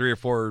seen 3 or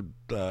 4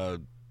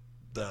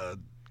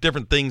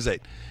 different things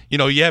that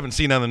you haven't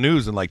seen on the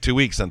news in 2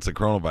 weeks since the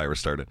coronavirus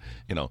started.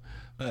 You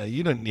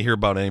didn't hear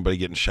about anybody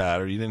getting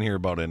shot, or you didn't hear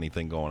about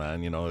anything going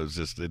on.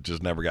 It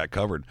just never got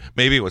covered.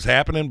 Maybe it was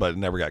happening, but it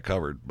never got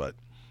covered. But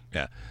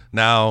yeah,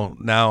 now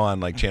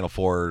on Channel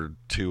or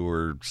 2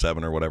 or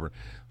 7 or whatever,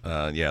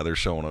 they're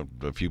showing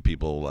a few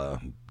people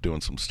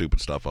doing some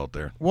stupid stuff out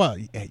there. Well,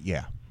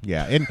 yeah,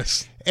 and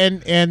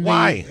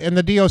Why?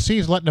 The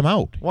DOC's letting them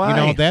out.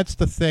 Why? That's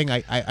the thing.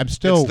 I'm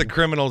still. It's the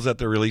criminals that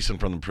they're releasing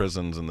from the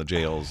prisons and the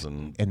jails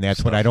and that's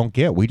stuff. what I don't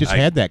get. We just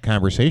had that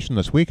conversation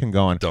this week and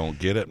going. Don't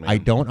get it, man. I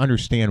don't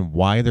understand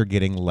why they're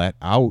getting let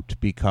out,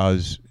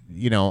 because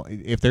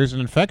if there's an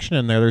infection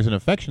in there, there's an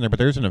infection there, but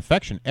there's an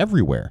infection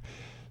everywhere.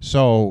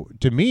 So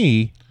to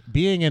me,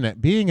 being in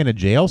a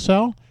jail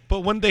cell.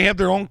 But wouldn't they have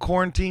their own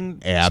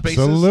quarantine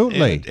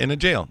Absolutely. spaces in a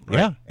jail? Right?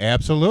 Yeah,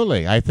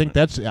 absolutely. I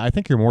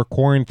think you're more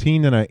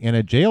quarantined in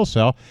a jail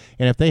cell,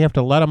 and if they have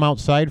to let them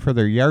outside for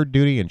their yard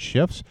duty and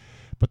shifts,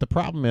 but the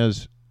problem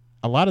is,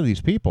 a lot of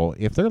these people,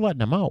 if they're letting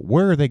them out,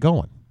 where are they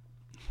going?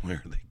 Where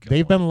are they going?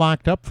 They've been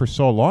locked up for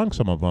so long,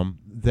 some of them,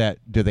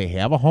 that do they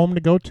have a home to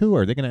go to?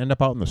 Are they going to end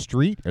up out in the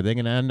street? Are they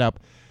going to end up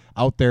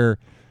out there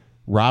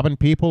robbing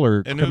people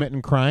or And who-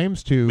 committing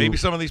crimes to Maybe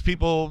some of these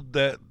people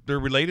that they're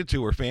related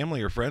to or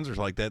family or friends or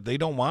like that, they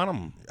don't want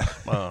them.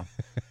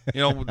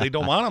 They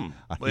don't want them.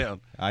 Yeah.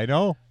 I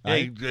know.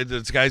 Hey,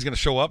 this guy's going to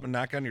show up and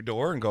knock on your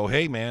door and go,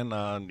 hey, man,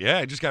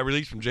 I just got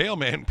released from jail,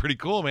 man. Pretty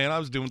cool, man. I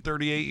was doing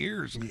 38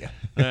 years. Yeah.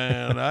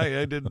 And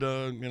I did,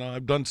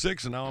 I've done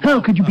 6 and now I'm How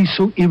out. could you be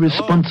so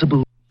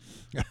irresponsible?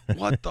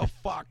 What the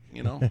fuck,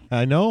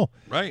 I know.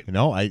 Right.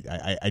 No, I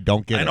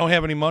don't get I it. don't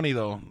have any money,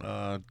 though.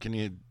 Can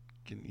you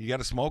got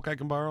a smoke I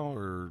can borrow?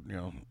 Or,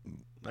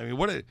 I mean,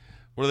 what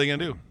are they going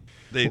to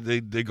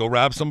do? They go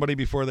rob somebody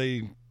before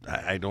they,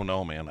 I don't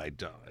know, man.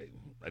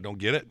 I don't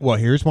get it. Well,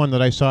 here's one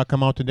that I saw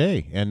come out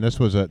today, and this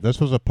was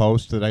a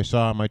post that I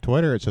saw on my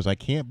Twitter. It says, "I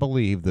can't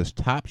believe this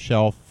top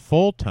shelf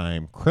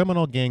full-time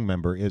criminal gang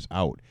member is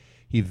out.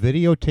 He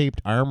videotaped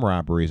armed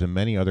robberies and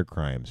many other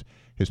crimes.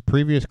 His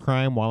previous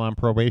crime while on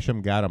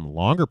probation got him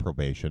longer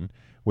probation,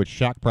 which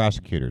shocked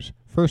prosecutors.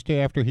 First day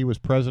after he was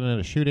present in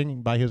a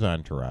shooting by his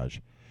entourage."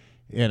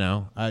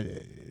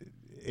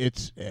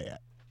 It's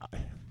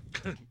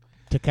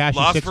Tekashi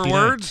Lost 69. for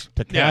words?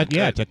 Yeah,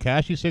 good.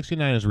 Tekashi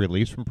 69 is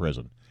released from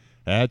prison.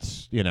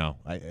 That's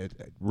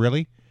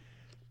really.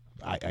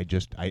 I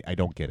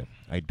don't get it.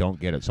 I don't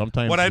get it.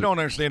 Sometimes What I don't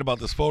understand about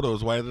this photo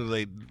is why do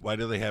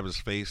they have his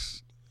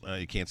face?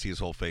 You can't see his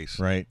whole face.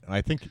 Right.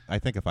 I think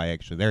if I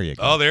actually there you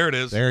go. Oh, there it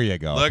is. There you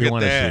go. Look if you at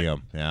want to that. see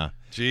him, yeah.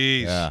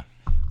 Jeez. Yeah.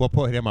 We'll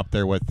put him up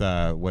there with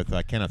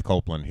Kenneth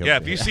Copeland. Yeah,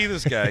 if you see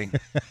this guy.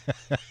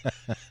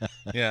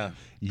 Yeah.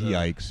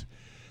 Yikes.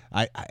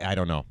 I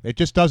don't know. It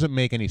just doesn't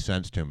make any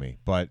sense to me.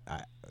 But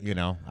You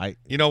know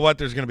what?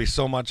 There's going to be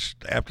so much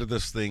after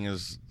this thing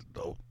is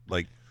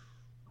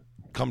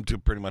come to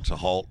pretty much a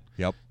halt.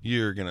 Yep.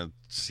 You're going to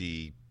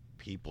see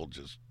people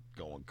just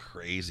going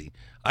crazy.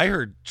 I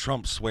heard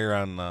Trump swear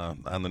on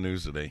the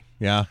news today.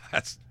 Yeah.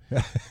 That's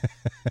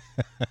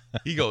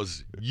he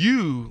goes,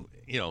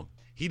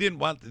 he didn't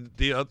want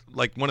the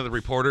one of the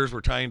reporters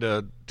were trying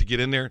to get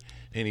in there,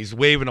 and he's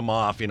waving them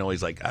off.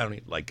 He's like, I don't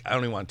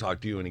even want to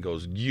talk to you. And he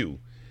goes, you.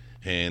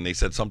 And they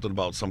said something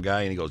about some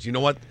guy, and he goes, you know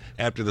what?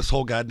 After this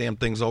whole goddamn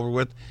thing's over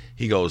with,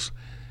 he goes,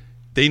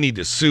 they need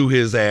to sue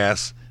his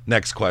ass.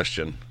 Next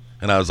question.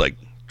 And I was like,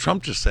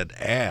 Trump just said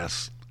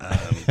ass.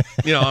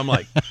 I'm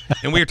like,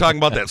 and we were talking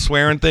about that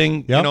swearing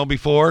thing, Yep.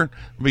 Before,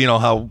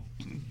 how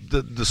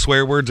the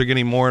swear words are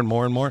getting more and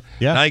more and more.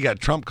 Yeah. Now you got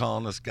Trump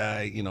calling this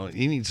guy,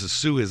 he needs to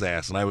sue his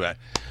ass. And I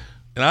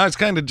was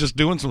kind of just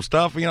doing some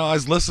stuff, I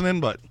was listening,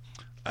 but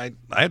I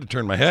had to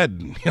turn my head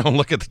and,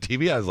 look at the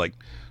TV. I was like,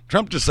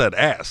 Trump just said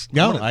ass.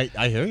 No,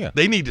 I hear you.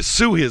 They need to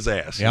sue his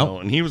ass, Yep.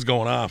 and he was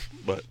going off.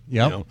 But,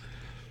 Yep.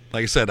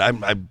 like I said,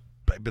 I've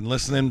been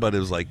listening, but it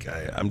was like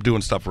I'm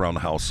doing stuff around the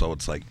house, so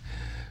it's like,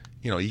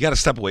 you got to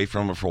step away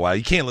from it for a while.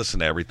 You can't listen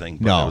to everything.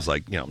 But No. it was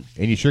like, And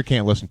you sure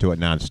can't listen to it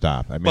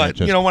nonstop. I mean, but it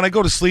just, when I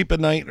go to sleep at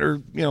night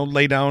or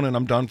lay down and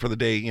I'm done for the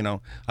day,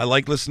 I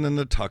like listening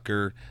to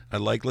Tucker. I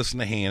like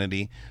listening to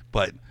Hannity,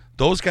 but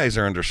those guys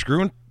are under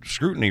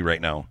scrutiny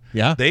right now.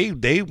 Yeah.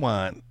 They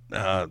want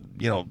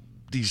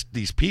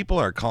these people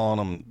are calling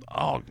them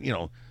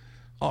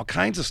all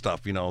kinds of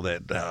stuff,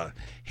 that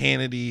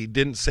Hannity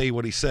didn't say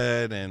what he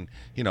said, and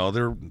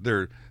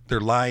they're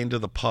lying to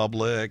the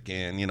public,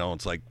 and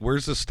it's like,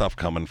 where's this stuff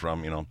coming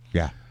from?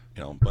 yeah.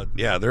 But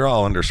yeah, they're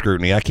all under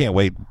scrutiny. I can't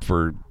wait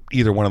for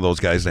either one of those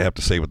guys to have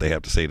to say what they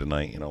have to say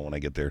tonight, when I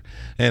get there.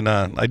 And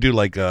I do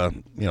like the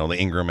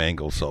Ingram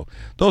angle. So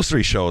those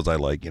 3 shows I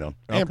like, and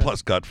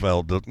plus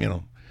Gutfeld,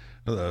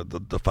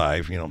 the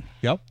 5,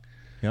 Yep.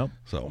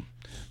 So,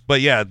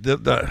 but yeah,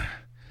 the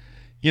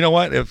you know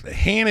what? If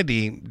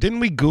Hannity, didn't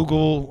we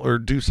Google or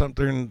do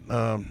something?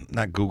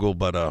 Not Google,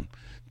 but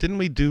didn't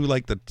we do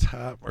like the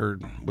top, or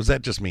was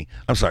that just me?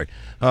 I'm sorry.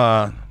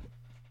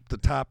 The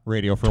top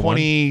Radio for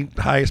 20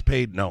 highest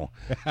paid. No,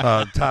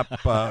 top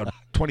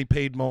 20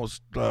 paid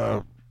most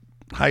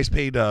highest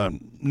paid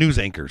news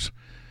anchors,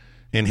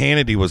 and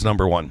Hannity was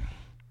number 1.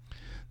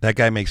 That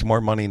guy makes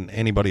more money than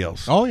anybody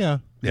else. Oh yeah.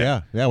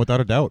 Yeah. Yeah.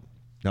 Without a doubt.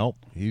 No,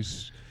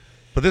 he's.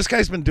 But this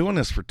guy's been doing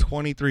this for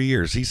 23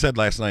 years. He said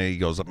last night, he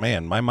goes,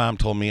 man, my mom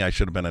told me I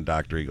should have been a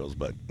doctor. He goes,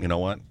 but you know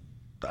what?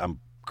 I'm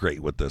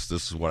great with this.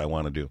 This is what I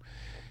want to do.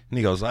 And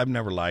he goes, I've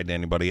never lied to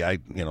anybody. I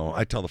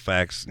tell the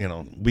facts.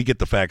 We get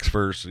the facts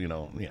first.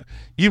 Yeah.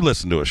 You've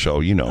listened to a show,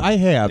 I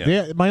have.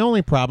 Yeah. Yeah, my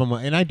only problem,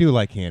 and I do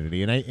like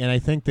Hannity, and I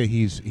think that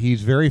he's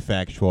very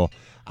factual.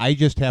 I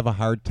just have a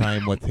hard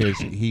time with his.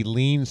 He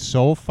leans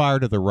so far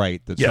to the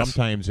right that Yes.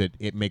 sometimes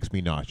it makes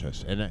me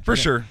nauseous.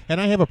 Sure.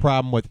 And I have a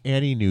problem with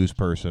any news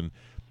person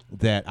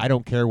that I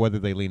don't care whether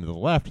they lean to the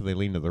left or they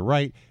lean to the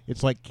right.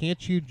 It's like,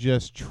 can't you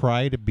just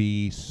try to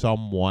be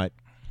somewhat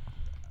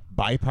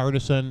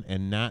bipartisan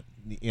and not,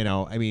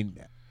 I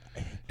mean.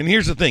 And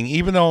here's the thing.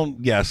 Even though,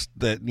 yes,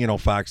 that,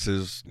 Fox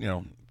is,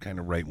 kind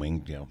of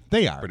right-wing,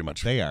 They are. Pretty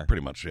much. They are.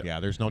 Pretty much, yeah. Yeah,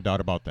 there's no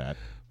doubt about that.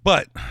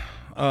 But,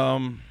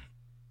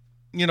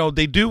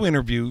 they do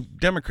interview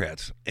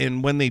Democrats.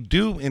 And when they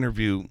do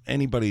interview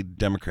anybody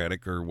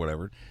Democratic or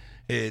whatever,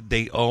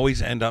 they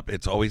always end up,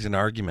 it's always an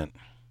argument.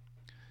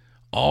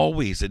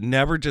 Always. It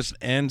never just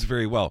ends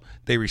very well.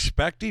 They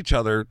respect each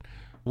other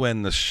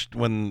when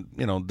when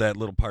that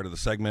little part of the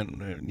segment,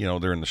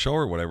 they're in the show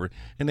or whatever,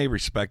 and they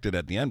respect it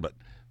at the end. But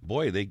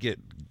boy, they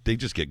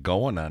just get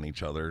going on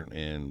each other,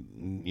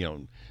 and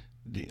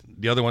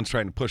the other one's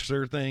trying to push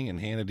their thing, and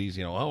Hannity's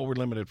we're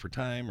limited for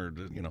time, or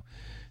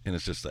and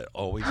it's just that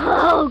always.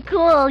 Oh,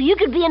 cool! You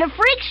could be in a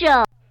freak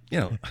show.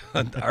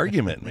 An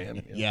argument,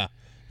 man. Yeah.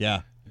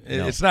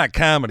 It's not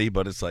comedy,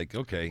 but it's like,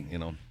 okay,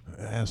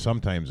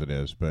 Sometimes it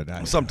is,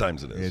 but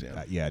sometimes it is.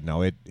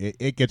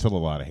 It gets a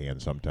little out of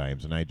hand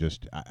sometimes, and I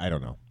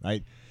don't know.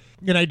 I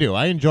do.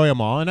 I enjoy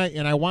them all,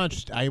 and I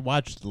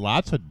watched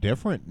lots of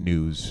different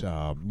news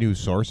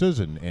sources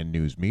and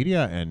news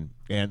media, and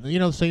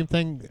the same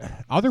thing,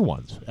 other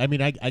ones. I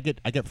mean, I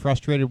get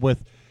frustrated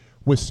with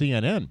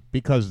CNN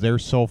because they're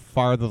so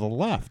far to the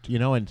left,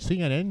 and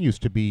CNN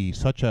used to be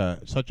such a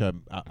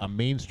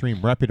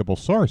mainstream reputable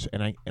source,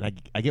 and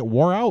I get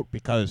wore out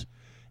because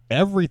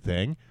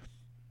everything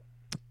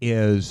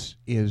is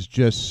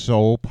just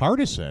so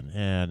partisan,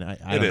 and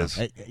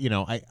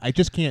I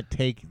just can't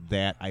take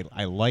that.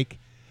 I like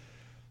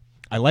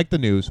the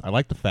news, I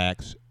like the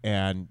facts,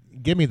 and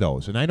give me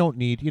those. And I don't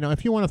need,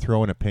 if you want to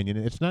throw an opinion,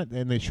 it's not,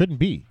 and it shouldn't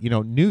be,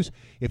 news.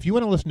 If you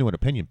want to listen to an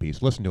opinion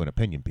piece, listen to an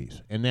opinion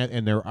piece, and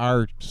there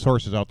are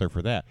sources out there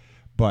for that.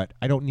 But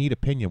I don't need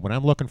opinion. When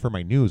I'm looking for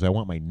my news, I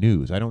want my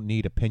news. I don't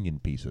need opinion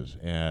pieces,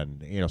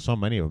 and so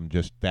many of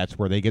them that's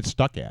where they get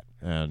stuck at.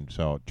 And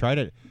so try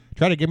to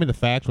give me the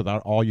facts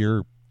without all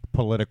your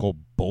political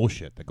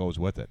bullshit that goes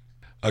with it.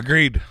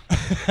 Agreed.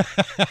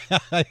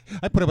 I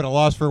put him at a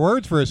loss for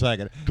words for a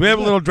second. Do we have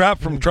a little drop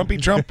from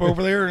Trumpy Trump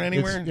over there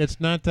anywhere? It's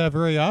not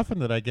very often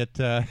that I get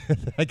I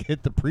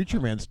get the preacher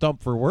man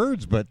stumped for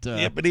words, but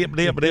Yep.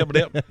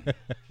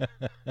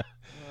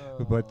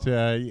 But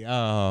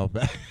Run,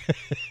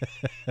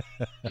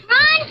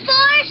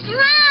 Forrest,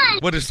 run!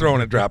 We're just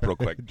throwing a drop real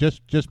quick.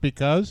 just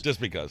because.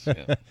 Just because.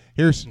 Yeah.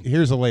 Here's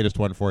the latest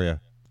one for you.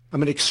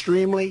 I'm an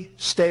extremely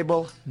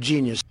stable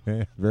genius.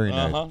 Very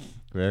nice.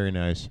 Very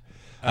nice.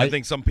 I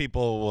think some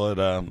people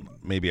would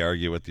maybe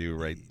argue with you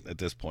right at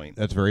this point.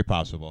 That's very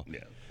possible. Yeah.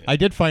 I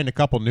did find a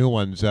couple new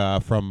ones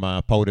from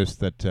POTUS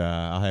that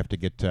I'll have to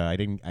get. I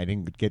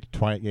didn't get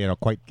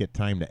quite get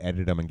time to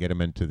edit them and get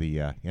them into the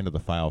end of the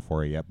file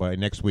for you yet. But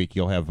next week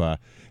you'll have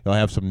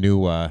some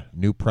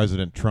new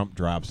President Trump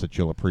drops that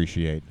you'll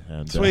appreciate.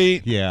 And,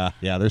 Sweet. Yeah.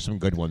 There's some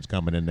good ones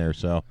coming in there.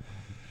 So,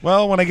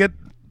 well, when I get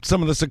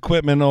some of this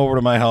equipment over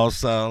to my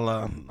house,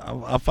 I'll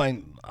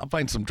find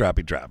some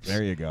droppy drops.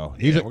 There you go.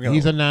 He's a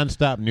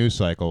nonstop news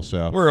cycle.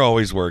 So we're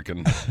always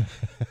working.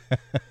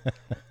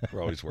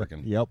 We're always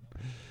working. Yep.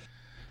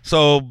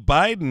 So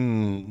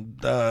Biden,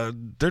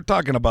 they're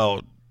talking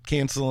about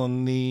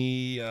canceling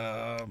the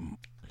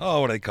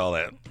what do they call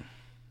that?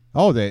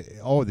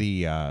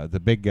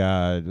 The big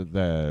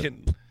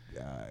campaign.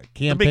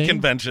 The big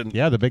convention.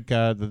 Yeah,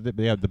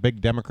 the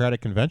big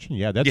Democratic convention.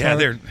 Yeah,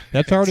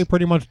 that's already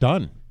pretty much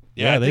done.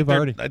 Yeah,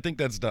 I think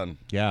that's done.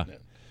 Yeah.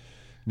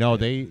 No,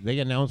 they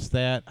announced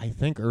that I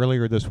think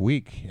earlier this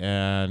week,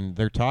 and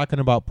they're talking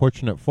about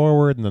pushing it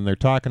forward, and then they're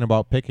talking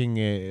about picking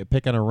a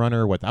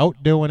runner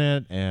without doing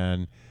it,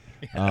 and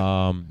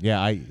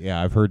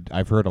I've heard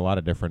a lot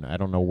of different. I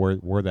don't know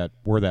where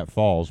that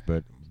falls,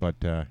 but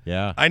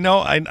yeah. I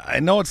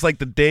know it's like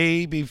the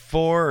day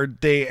before or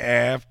day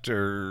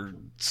after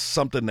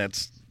something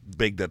that's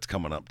big that's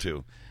coming up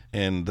too.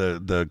 And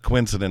the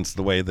coincidence,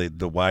 why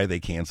they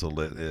canceled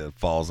it,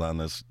 falls on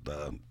this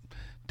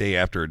day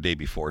after or day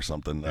before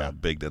something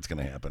big that's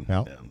going to happen.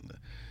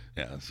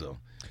 Yeah. So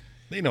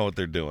they know what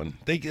they're doing.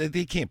 They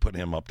can't put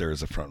him up there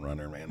as a front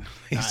runner, man.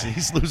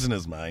 He's losing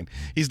his mind.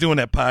 He's doing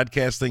that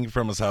podcast thing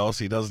from his house.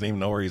 He doesn't even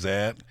know where he's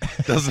at.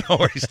 Doesn't know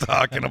what he's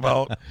talking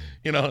about.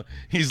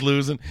 He's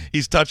losing.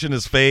 He's touching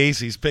his face.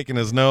 He's picking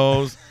his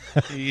nose.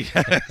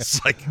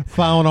 It's like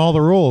following all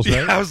the rules,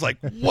 right? I was like,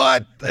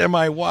 what am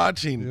I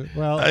watching?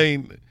 Well, I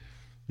mean,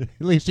 at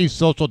least he's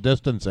social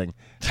distancing.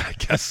 I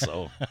guess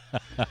so.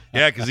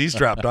 Yeah, because he's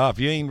dropped off.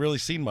 You ain't really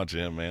seen much of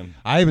him, man.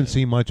 I haven't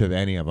seen much of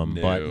any of them,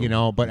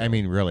 No. but I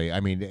mean, really,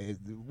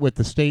 with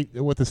the state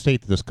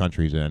that this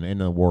country's in and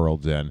the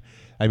world's in,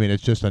 I mean,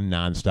 it's just a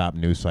nonstop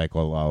news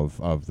cycle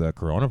of the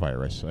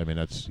coronavirus. I mean,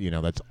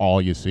 that's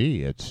all you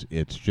see.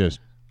 It's just.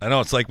 I know,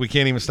 it's like we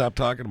can't even stop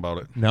talking about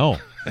it. No.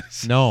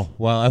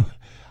 Well,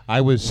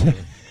 I was.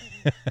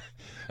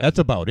 That's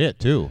about it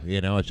too.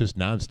 It's just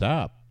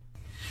nonstop.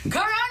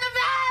 Coronavirus!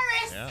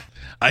 Yeah.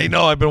 I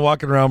know. I've been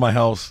walking around my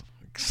house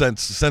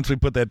since we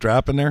put that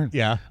drop in there.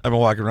 Yeah. I've been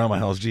walking around my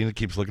house. Gina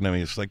keeps looking at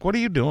me. It's like, what are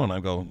you doing? I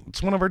go,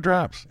 it's one of our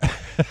drops.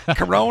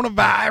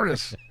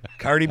 Coronavirus.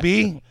 Cardi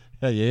B?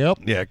 Yep.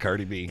 Yeah,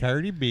 Cardi B.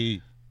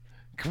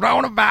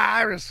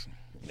 Coronavirus.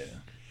 Yeah.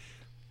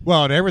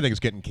 Well, and everything's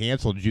getting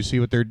canceled. Did you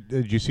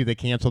see they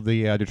canceled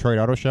the Detroit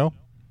Auto Show?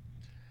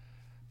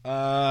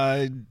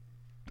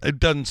 It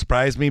doesn't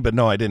surprise me, but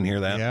no, I didn't hear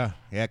that.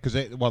 Yeah, because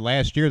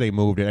last year they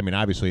moved it. I mean,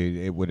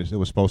 obviously it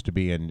was supposed to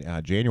be in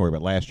January,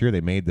 but last year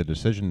they made the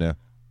decision to,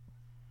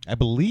 I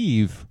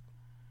believe,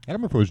 I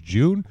don't remember if it was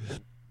June.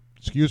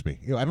 excuse me.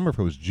 I don't remember if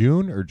it was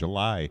June or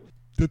July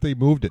that they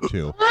moved it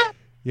to.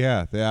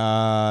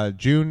 Yeah,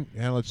 June.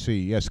 Let's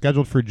see. Yeah,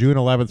 scheduled for June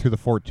 11th through the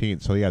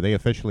 14th. So yeah, they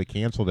officially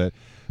canceled it.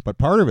 But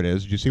part of it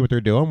is, did you see what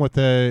they're doing with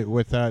the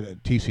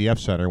TCF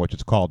Center, which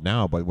it's called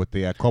now, but with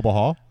the Cobo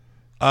Hall?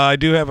 I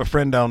do have a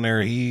friend down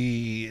there.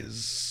 He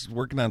is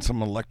working on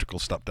some electrical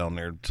stuff down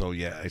there. So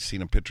yeah, I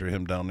seen a picture of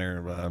him down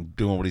there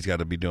doing what he's got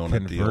to be doing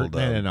at the old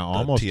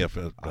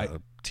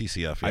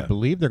TCF. Yeah. I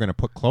believe they're going to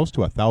put close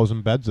to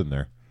 1,000 beds in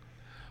there.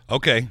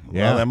 Okay,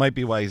 yeah, well, that might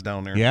be why he's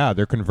down there. Yeah,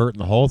 they're converting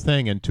the whole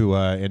thing into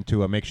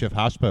a makeshift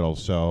hospital.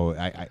 So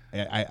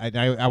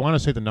I want to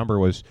say the number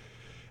was,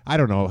 I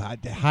don't know,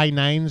 high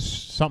nines,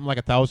 something like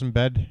 1,000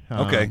 bed.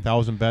 Okay,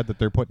 1,000 bed that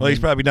they're putting. Well, he's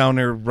probably down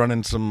there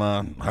running some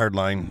hard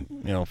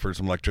line, for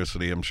some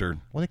electricity. I'm sure.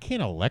 Well, they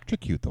can't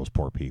electrocute those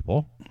poor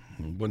people.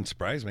 Wouldn't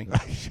surprise me.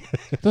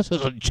 This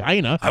isn't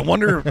China. I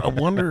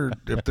wonder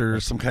if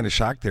there's some kind of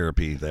shock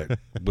therapy that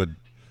would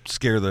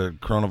scare the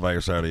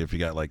coronavirus out of you if you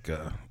got like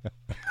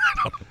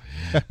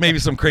maybe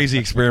some crazy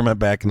experiment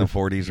back in the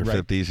 40s or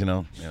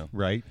 50s, Yeah.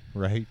 Right.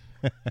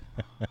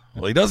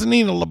 Well, he doesn't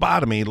need a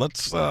lobotomy.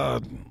 Let's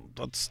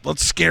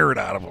scare it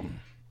out of him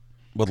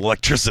with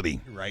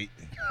electricity. Right.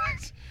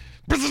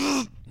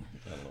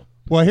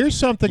 Well, here's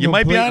something you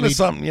might be onto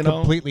something,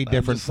 completely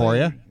different for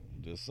you.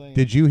 Just saying.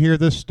 Did you hear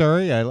this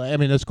story? I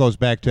mean, this goes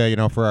back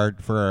to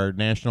for our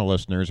national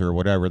listeners or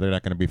whatever. They're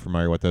not going to be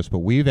familiar with this, but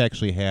we've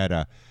actually had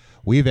a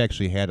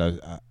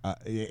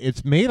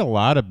it's made a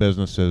lot of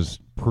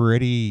businesses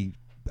pretty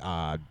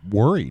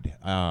worried.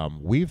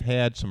 We've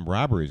had some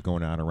robberies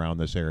going on around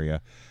this area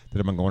that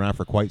have been going on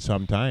for quite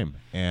some time,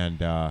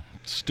 and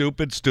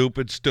stupid.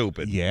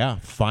 Yeah,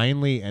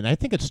 finally, and I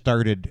think it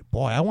started.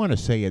 Boy, I want to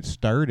say it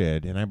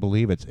started, and I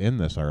believe it's in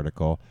this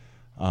article.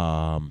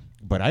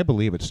 But I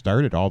believe it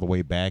started all the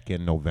way back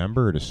in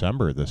November or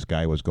December. This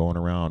guy was going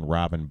around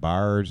robbing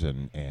bars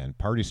and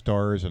party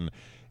stores, and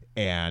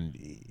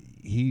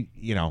he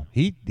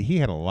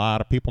had a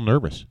lot of people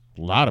nervous.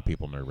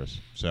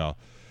 So,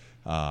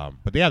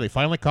 but yeah, they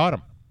finally caught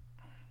him.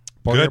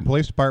 Port Huron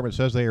Police Department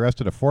says they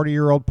arrested a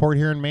 40-year-old Port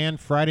Huron man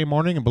Friday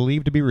morning and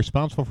believed to be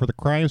responsible for the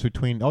crimes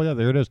between,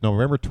 there it is,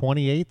 November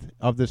 28th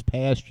of this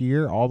past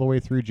year all the way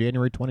through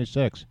January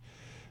 26th.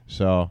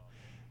 So,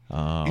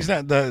 he's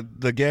not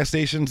the gas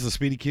stations, the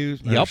Speedy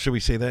Qs? Yep. Should we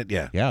say that?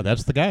 Yeah. Yeah,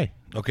 that's the guy.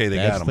 Okay, got him.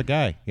 That's the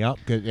guy. Yep.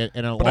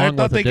 And but I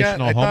thought they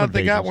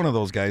they got one of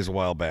those guys a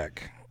while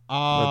back.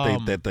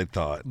 That they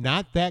thought.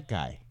 Not that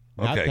guy.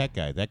 Not that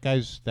guy. That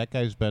guy's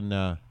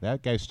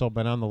still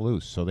been on the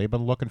loose. So they've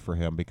been looking for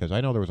him because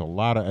I know there was a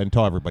lot of,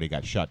 until everybody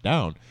got shut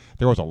down,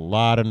 there was a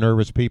lot of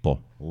nervous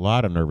people. A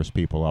lot of nervous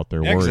people out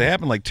there. Yeah, because it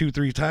happened like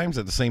 2-3 times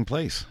at the same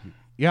place.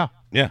 Yeah.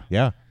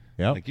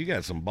 Like you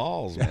got some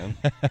balls, man.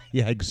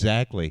 Yeah,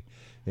 exactly.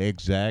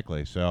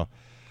 So.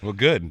 Well,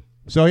 good.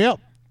 So yep.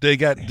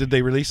 Did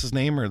they release his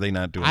name, or are they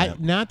not doing that?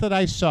 Not that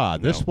I saw.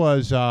 This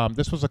was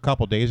a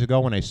couple days ago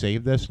when I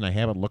saved this, and I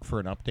haven't looked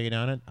for an update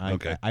on it.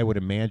 I would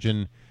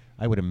imagine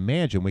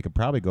we could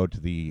probably go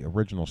to the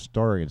original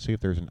story and see if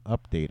there's an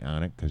update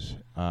on it. Because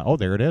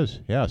there it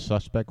is. Yeah,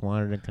 suspect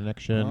wanted in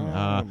connection.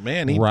 Oh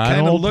man, he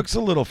kind of looks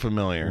a little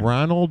familiar.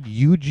 Ronald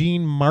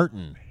Eugene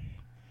Martin.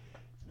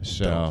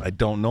 So I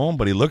don't know him,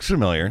 but he looks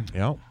familiar.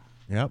 Yeah.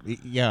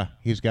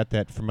 He's got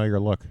that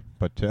familiar look.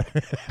 But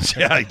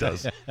yeah, he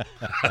does.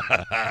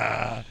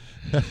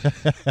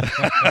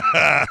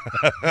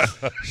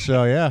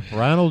 So yeah,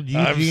 Ronald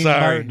Eugene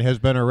Martin has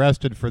been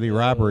arrested for the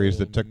robberies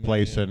that took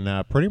place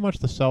in pretty much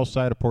the south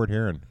side of Port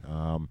Huron.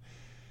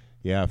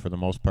 Yeah, for the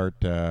most part,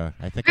 I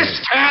think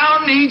this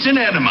town needs an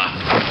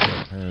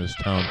enema. This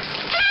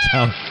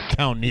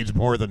town needs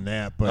more than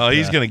that. But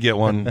he's gonna get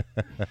one.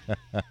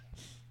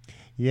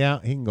 Yeah,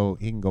 he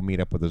can go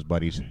meet up with his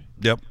buddies.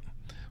 Yep.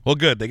 Well,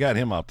 good. They got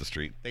him off the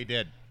street. They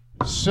did.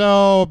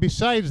 So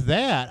besides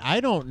that, I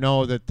don't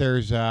know that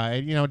there's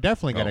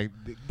definitely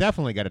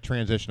got to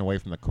transition away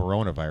from the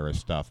coronavirus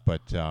stuff.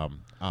 But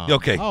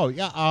okay. Oh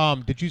yeah.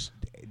 Did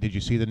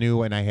you see the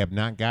new? And I have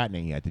not gotten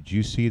it yet. Did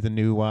you see the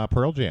new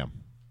Pearl Jam?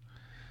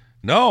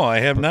 No, I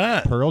have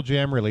not. Pearl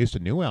Jam released a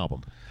new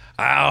album.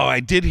 Oh, I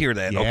did hear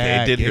that. Yeah, okay,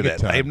 I did hear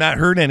that. I have not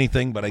heard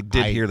anything, but I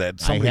did hear that.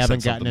 Somebody I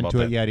haven't said gotten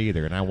into it yet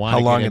either, and I want. How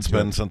long it's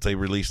been since they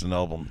released an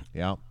album?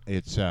 Yeah,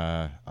 it's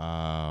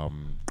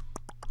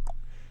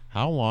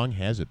how long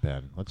has it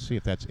been? Let's see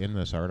if that's in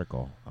this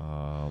article.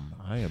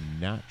 I am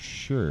not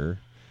sure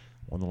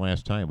when the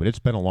last time, but it's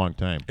been a long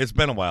time. It's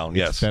been a while,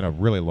 yes. It's been a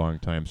really long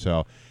time.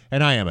 So,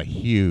 and I am a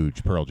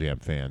huge Pearl Jam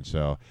fan.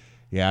 So,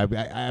 yeah,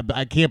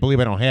 I can't believe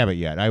I don't have it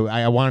yet.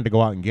 I wanted to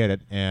go out and get it,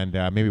 and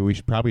maybe we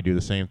should probably do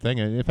the same thing.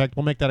 And in fact,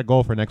 we'll make that a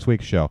goal for next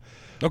week's show.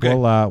 Okay.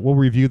 We'll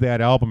review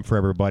that album for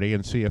everybody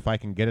and see if I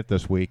can get it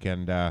this week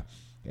and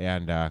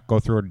go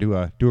through and do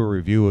a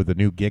review of the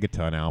new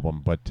Gigaton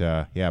album. But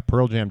yeah,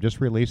 Pearl Jam just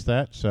released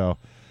that, so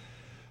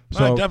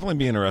I'd definitely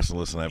be interested to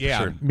listen to that. Yeah,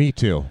 for sure.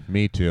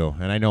 Me too.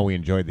 And I know we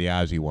enjoyed the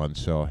Ozzy one,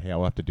 so yeah,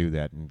 we'll have to do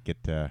that and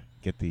get the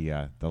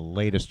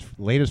latest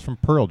from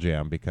Pearl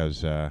Jam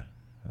because.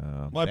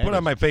 Well, I put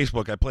on my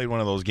Facebook. I played one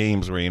of those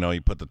games where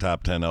you put the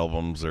top 10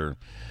 albums or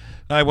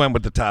I went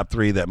with the top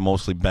 3 that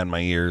mostly bent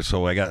my ears,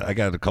 so I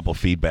got a couple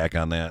feedback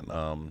on that.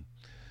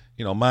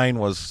 Mine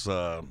was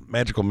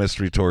Magical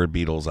Mystery Tour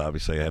Beatles.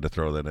 Obviously, I had to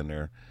throw that in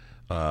there.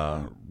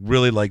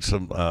 Really like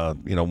some,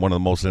 one of the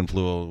most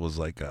influential was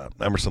like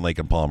Emerson, Lake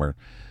and Palmer.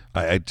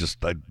 I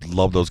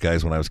loved those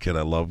guys when I was a kid.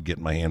 I loved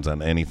getting my hands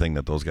on anything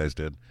that those guys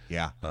did.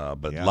 Yeah.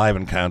 But live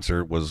in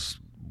concert was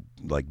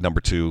like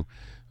number 2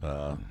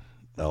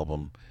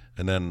 album,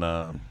 and then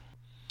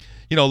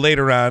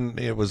later on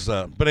it was.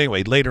 But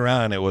anyway, later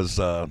on it was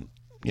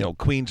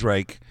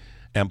Queensryche,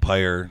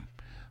 Empire,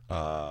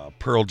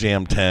 Pearl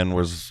Jam 10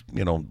 was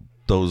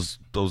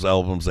those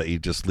albums that you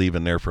just leave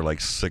in there for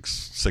like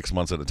six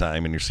months at a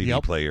time in your CD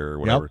player or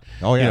whatever.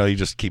 Yep. Oh yeah. You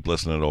just keep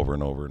listening to it over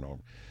and over and over.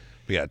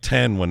 But yeah,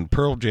 10 when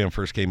Pearl Jam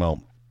first came out,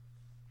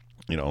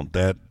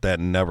 that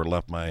never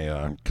left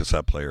my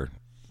cassette player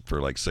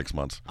for like 6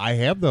 months. I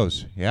have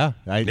those. Yeah,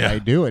 I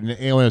do. And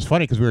it's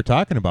funny because we were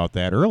talking about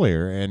that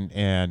earlier,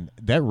 and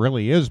that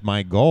really is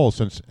my goal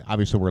since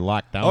obviously we're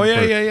locked down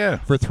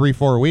for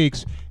 3-4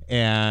 weeks.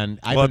 And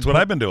that's what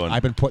I've been doing.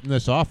 I've been putting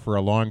this off for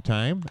a long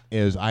time.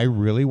 Is I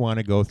really want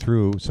to go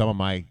through some of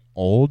my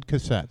old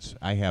cassettes.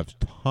 I have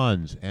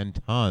tons and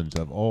tons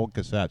of old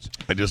cassettes.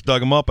 I just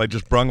dug them up. I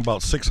just brung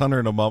about 600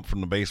 of them up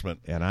from the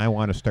basement. And I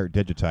want to start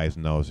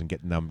digitizing those and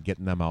getting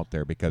them out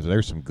there because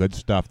there's some good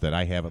stuff that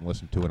I haven't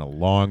listened to in a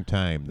long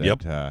time.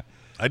 That,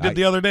 I did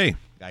the other day.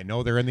 I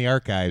know they're in the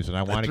archives, and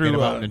I want to get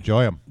them out and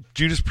enjoy them.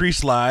 Judas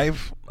Priest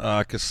Live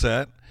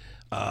cassette.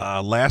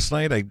 Last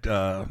night,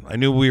 I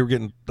knew we were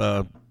getting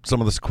some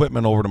of this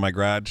equipment over to my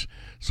garage,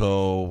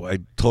 so I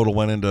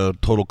went into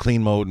total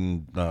clean mode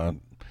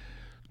and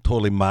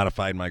totally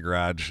modified my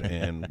garage.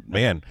 And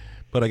man,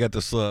 but I got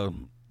this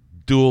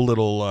dual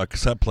little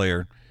cassette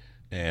player,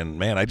 and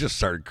man, I just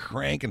started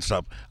cranking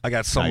stuff. I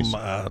got some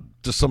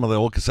just some of the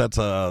old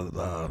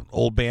cassettes,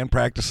 old band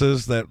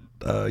practices that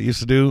used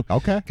to do.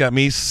 Okay, got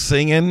me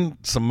singing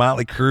some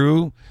Motley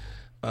Crue.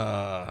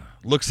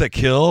 Looks That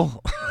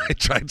Kill. I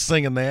tried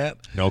singing that.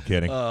 No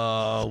kidding.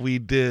 We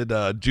did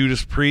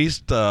Judas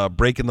Priest,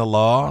 Breaking the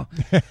Law.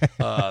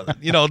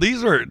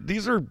 These are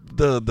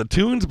the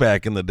tunes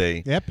back in the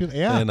day. Yep.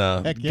 Yeah.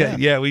 And Heck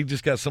yeah. We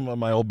just got some of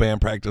my old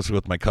band practice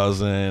with my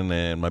cousin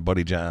and my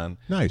buddy John.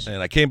 Nice.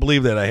 And I can't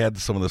believe that I had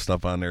some of this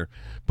stuff on there.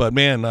 But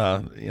man,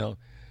 well,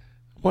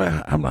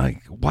 I'm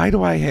like, why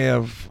do I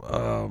have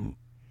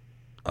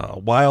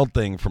Wild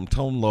Thing from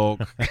Tone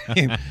Loc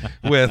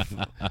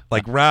with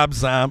like Rob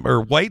Zombie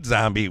or White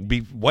Zombie?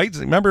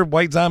 Remember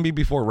White Zombie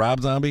before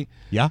Rob Zombie?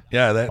 Yeah.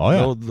 Yeah.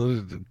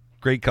 Those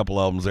great couple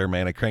albums there,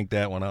 man. I cranked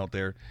that one out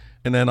there.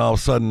 And then all of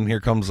a sudden, here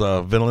comes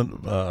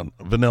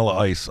Vanilla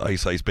Ice,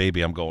 Ice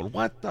Baby. I'm going,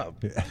 what the?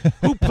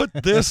 Who put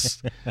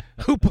this?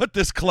 Who put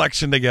this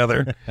collection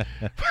together?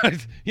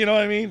 You know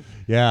what I mean?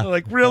 Yeah.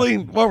 Like, really?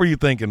 What were you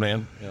thinking,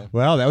 man? Yeah.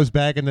 Well, that was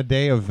back in the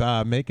day of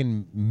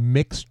making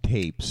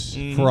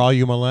mixtapes. For all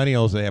you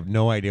millennials, they have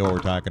no idea what we're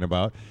talking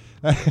about.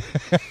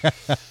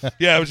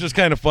 Yeah, it was just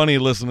kind of funny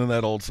listening to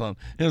that old song.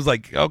 It was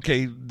like,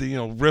 okay,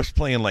 riffs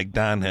playing like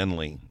Don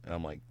Henley.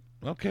 I'm like,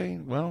 okay,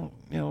 well,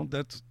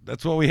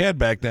 that's what we had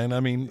back then. I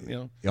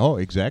mean, Oh,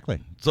 exactly.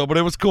 So, but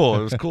it was cool.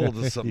 It was cool.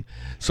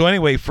 So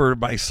anyway, for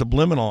my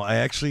Subliminal, I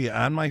actually,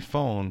 on my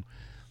phone,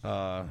 do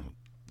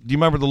you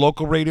remember the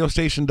local radio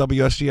station,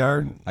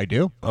 WSGR? I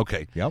do.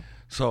 Okay. Yep.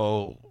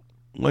 So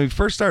when we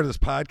first started this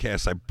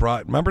podcast,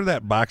 remember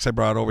that box I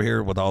brought over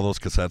here with all those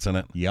cassettes in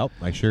it? Yep,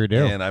 I sure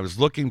do. And I was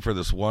looking for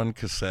this one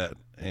cassette,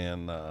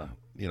 and,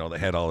 they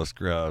had all this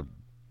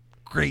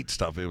great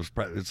stuff.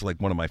 It's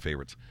like one of my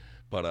favorites.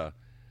 But,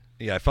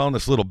 yeah, I found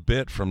this little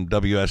bit from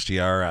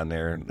WSGR on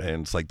there, and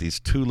it's like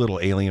these two little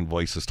alien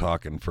voices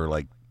talking for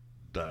like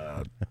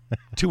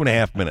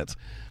 2.5 minutes.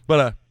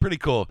 But pretty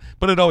cool.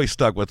 But it always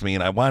stuck with me,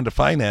 and I wanted to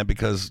find that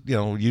because,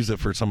 use it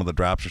for some of the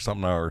drops or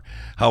something, or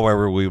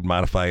however we would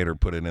modify it or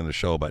put it in the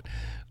show. But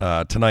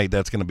tonight,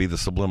 that's going to be the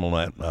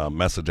subliminal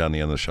message on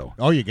the end of the show.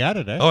 Oh, you got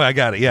it, eh? Oh, I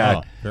got it,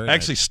 yeah. Oh, I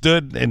actually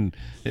stood and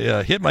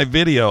hit my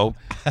video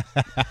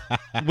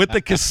with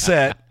the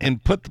cassette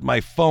and put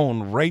my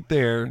phone right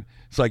there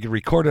so I could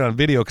record it on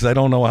video because I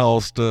don't know how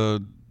else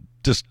to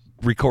just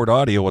record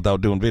audio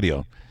without doing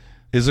video.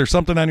 Is there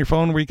something on your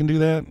phone where you can do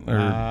that?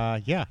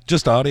 Or yeah.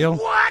 Just audio?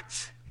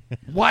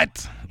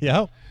 What?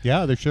 Yeah,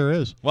 there sure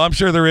is. Well, I'm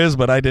sure there is,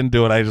 but I didn't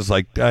do it. I just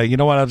like, you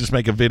know what? I'll just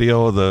make a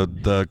video of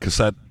the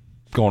cassette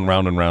going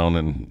round and round,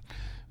 and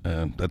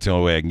that's the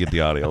only way I can get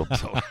the audio.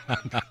 So.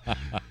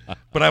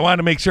 But I wanted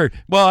to make sure.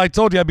 Well, I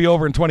told you I'd be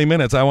over in 20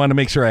 minutes. I wanted to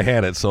make sure I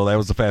had it, so that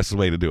was the fastest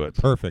way to do it.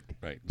 Perfect.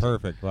 Right.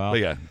 Perfect. Well, but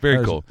yeah,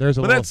 very cool.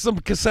 But that's some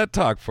cassette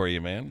talk for you,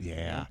 man.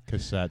 Yeah,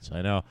 cassettes.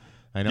 I know.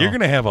 You're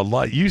going to have a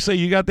lot. You say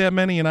you got that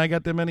many and I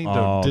got that many to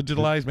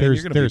digitalize, man. You're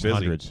going to be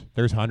busy.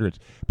 There's hundreds.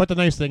 But the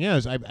nice thing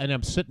is,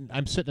 I'm sitting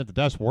at the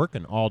desk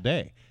working all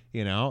day,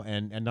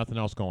 and nothing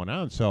else going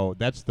on. So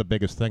that's the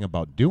biggest thing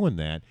about doing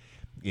that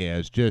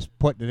is just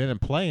putting it in and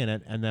playing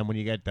it, and then when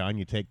you get done,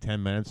 you take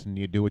 10 minutes and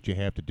you do what you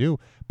have to do.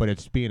 But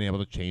it's being able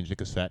to change the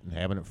cassette and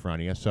having it in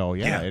front of you. So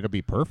yeah. It'll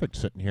be perfect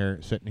sitting here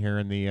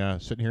in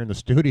the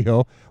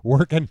studio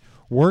working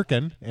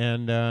working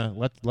and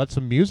let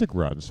some music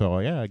run. So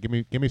yeah, give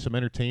me some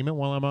entertainment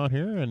while I'm out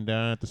here, and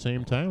at the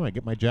same time I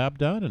get my job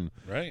done. And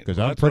Right. because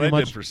Well, I'm that's pretty what I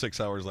much did for 6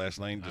 hours last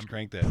night and just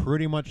cranked that.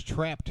 pretty much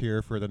trapped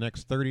here for the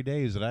next 30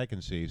 days that I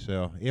can see.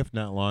 So if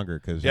not longer,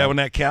 because Yeah, when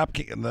that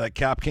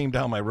cop came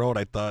down my road,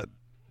 I thought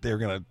they were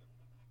gonna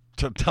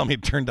tell me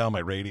to turn down my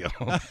radio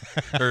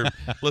or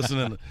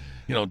listening,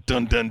 dun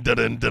dun dun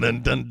dun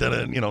dun dun dun,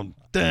 dun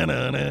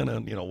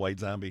dun dun, White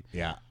Zombie.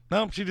 yeah.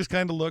 No, she just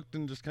kind of looked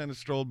and just kind of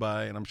strolled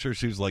by, and I'm sure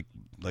she was like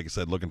I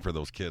said, looking for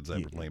those kids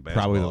that were playing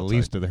basketball. Probably the outside.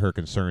 least of her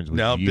concerns was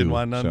No, you. didn't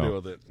want nothing to so, do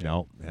with it.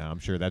 No, yeah, I'm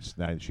sure that's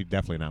she's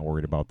definitely not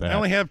worried about that. I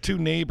only have 2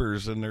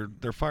 neighbors, and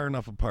they're far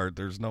enough apart.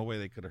 There's no way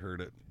they could have heard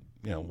it.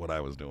 What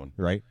I was doing.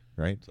 Right.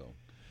 So,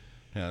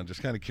 yeah, I'm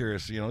just kind of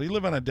curious. You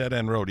live on a dead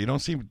end road. You don't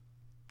see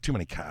too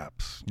many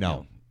cops.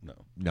 No. No.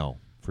 No,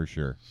 for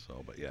sure.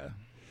 So, but yeah.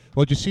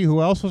 Well, did you see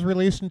who else was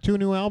releasing 2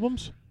 new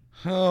albums?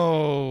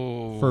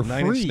 Oh, For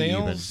Nine free, Inch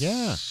Nails?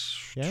 even.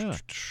 Yeah.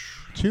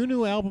 2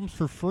 new albums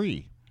for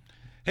free.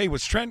 Hey,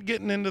 was Trent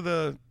getting into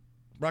the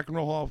Rock and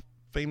Roll Hall of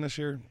Fame this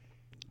year?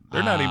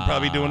 They're not even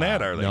probably doing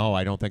that, are they? No,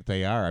 I don't think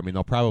they are. I mean,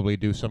 they'll probably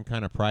do some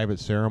kind of private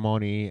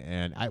ceremony,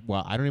 and I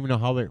don't even know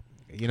how they're.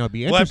 It'd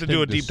be interesting. We'll have to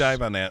do a deep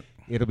dive on that.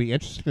 It'll be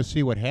interesting to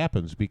see what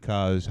happens,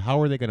 because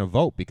how are they going to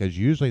vote? Because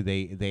usually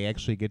they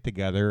actually get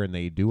together and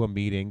they do a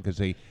meeting, because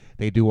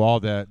they do all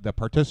the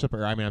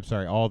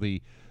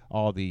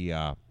all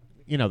the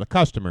the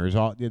customers,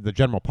 all the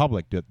general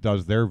public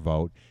does their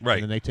vote, right?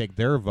 And then they take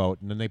their vote,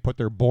 and then they put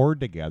their board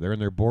together,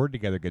 and their board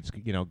together gets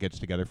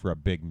together for a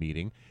big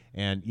meeting.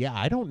 And yeah,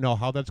 I don't know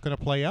how that's going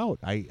to play out.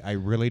 I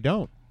really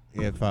don't.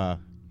 If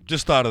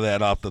just thought of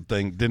that off the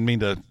thing, didn't mean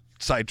to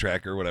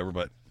sidetrack or whatever,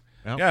 but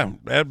yeah,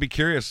 I'd be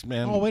curious,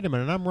 man. Oh, wait a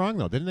minute, I'm wrong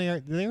though. Didn't they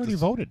already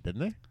voted? Didn't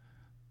they?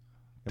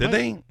 Did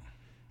they?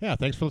 Yeah.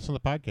 Thanks for listening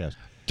to the podcast,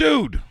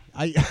 dude.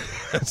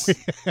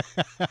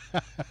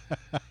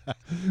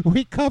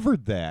 We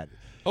covered that.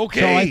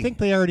 Okay. So I think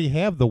they already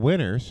have the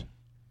winners,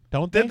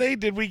 don't they? Did they?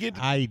 Did we get?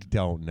 I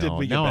don't know. Did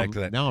we get back to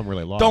that? Now I'm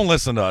really lost. Don't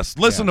listen to us.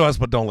 Listen to us,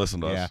 but don't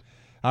listen to Yeah. us.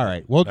 All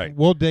right.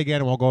 We'll dig in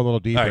and we'll go a little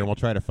deeper and we'll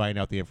try to find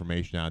out the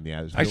information on the.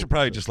 I should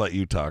probably just let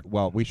you talk.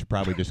 Well, we should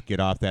probably just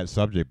get off that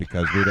subject,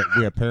 because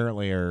we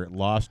apparently are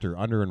lost or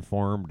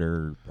underinformed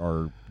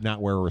or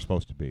not where we're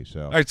supposed to be.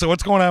 So. All right. So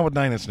what's going on with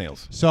Nine Inch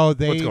Nails? So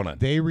what's going on?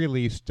 They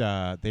released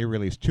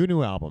 2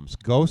 new albums,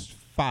 Ghost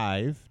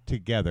 5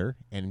 Together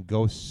and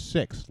Ghost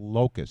 6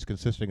 Locust,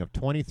 consisting of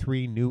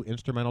 23 new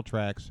instrumental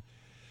tracks.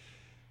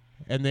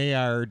 And they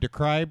are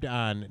described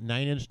on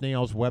Nine Inch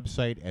Nails'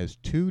 website as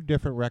 2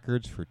 different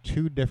records for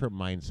 2 different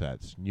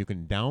mindsets. You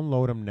can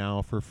download them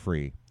now for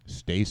free.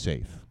 Stay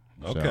safe.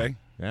 Okay.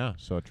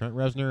 So Trent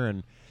Reznor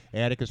and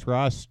Atticus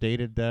Ross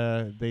stated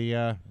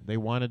they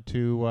wanted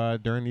to,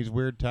 during these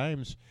weird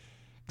times,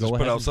 just go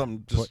put ahead out and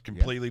something just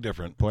completely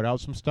different. Put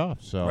out some stuff.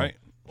 So right.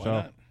 Why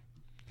not?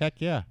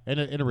 Heck yeah.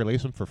 And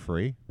release them for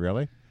free,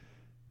 really?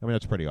 I mean,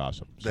 that's pretty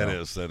awesome. That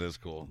is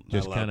cool.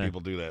 Just not a lot of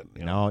people do that.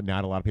 No,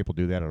 not a lot of people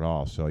do that at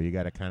all. So you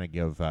got to kind of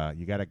give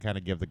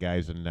the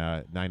guys in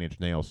 9 Inch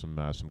Nails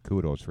some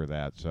kudos for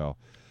that. So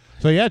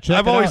yeah, check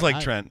I've it always out.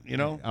 liked Trent.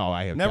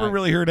 I have never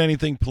really heard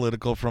anything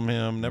political from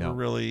him. Never No.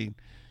 really,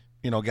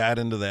 got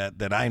into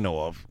that I know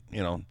of.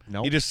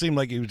 Nope. He just seemed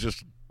like he was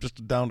just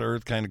a down to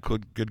earth kind of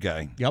good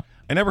guy. Yep.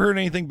 I never heard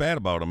anything bad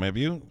about him. Have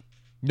you?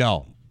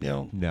 No.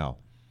 No.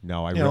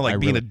 I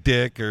being a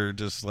dick or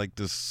just like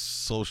this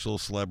social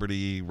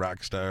celebrity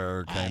rock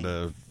star kind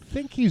of. I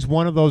think he's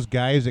one of those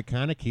guys that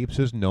kind of keeps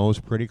his nose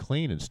pretty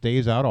clean and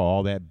stays out of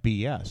all that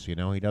BS.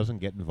 He doesn't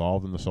get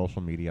involved in the social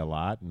media a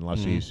lot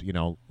unless he's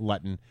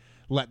letting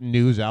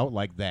news out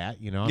like that.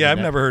 I've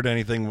never heard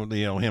anything with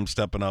him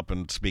stepping up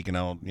and speaking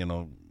out.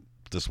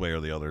 This way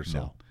or the other.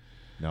 So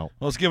no. Well,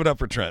 let's give it up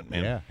for Trent,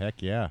 man. Yeah,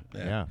 heck yeah,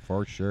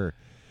 for sure.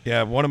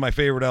 Yeah, one of my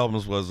favorite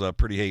albums was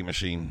Pretty Hate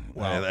Machine.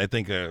 Wow. I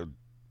think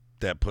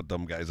that put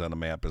them guys on the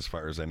map as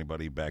far as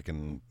anybody back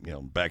in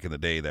the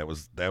day. That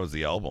was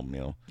the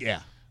album. Yeah.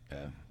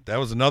 That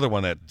was another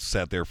one that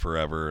sat there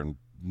forever and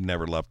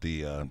never left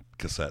the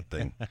cassette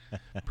thing.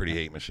 Pretty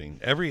Hate Machine.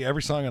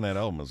 Every song on that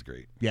album was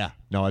great. Yeah.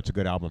 No, it's a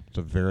good album. It's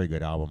a very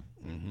good album.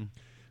 Mm-hmm.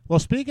 Well,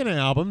 speaking of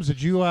albums,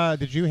 did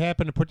you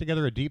happen to put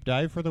together a deep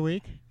dive for the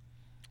week?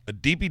 A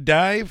deepy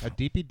dive? A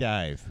deepy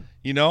dive.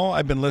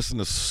 I've been listening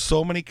to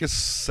so many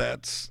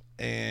cassettes,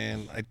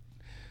 and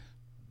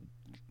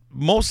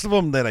most of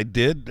them that I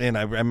did, and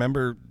I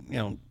remember,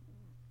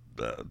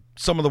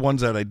 some of the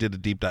ones that I did a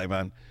deep dive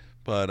on,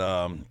 but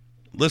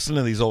listening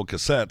to these old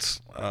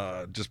cassettes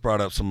just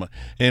brought up some,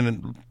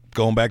 and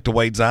going back to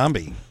White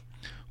Zombie,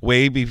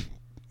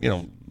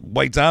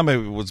 White Zombie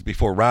was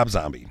before Rob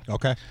Zombie.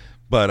 Okay.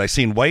 But I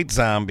seen White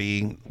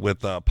Zombie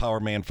with Power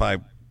Man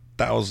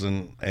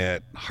 5000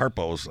 at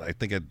Harpo's. I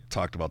think I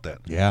talked about that.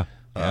 Yeah.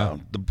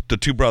 The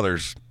 2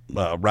 brothers,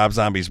 Rob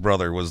Zombie's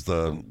brother was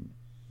the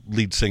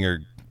lead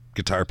singer,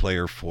 guitar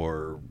player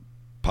for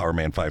Power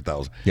Man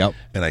 5000. Yep.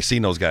 And I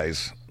seen those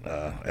guys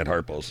at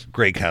Harpo's.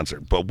 Great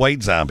concert. But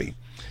White Zombie.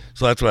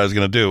 So that's what I was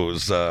going to do,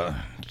 was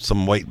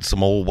some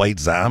old White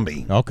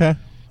Zombie. Okay.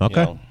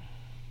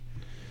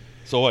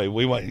 So wait,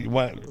 you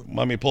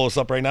want me to pull this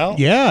up right now?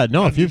 Yeah,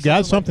 no. If do you've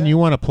got something something like you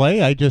want to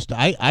play,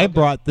 I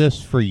brought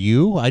this for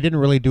you. I didn't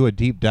really do a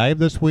deep dive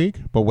this week,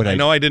 but I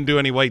know I didn't do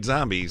any White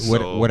Zombies.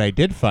 So. what I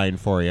did find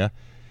for you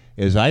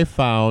is I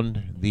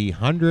found the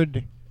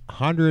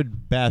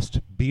 100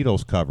 best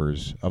Beatles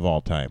covers of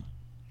all time.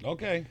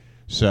 Okay.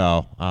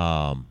 So,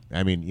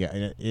 I mean,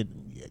 yeah,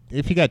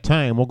 if you got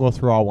time, we'll go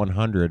through all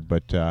 100,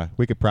 but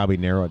we could probably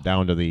narrow it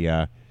down to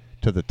the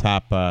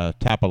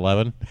top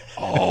 11.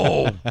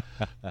 Oh,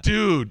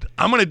 dude,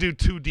 I'm gonna do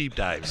 2 deep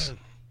dives.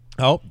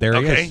 Oh, there he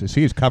Okay. is.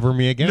 See, he's covering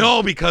me again.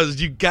 No,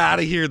 because you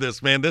gotta hear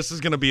this, man. This is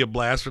gonna be a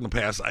blast from the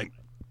past.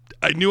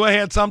 I knew I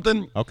had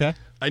something. Okay.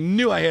 I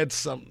knew I had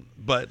something,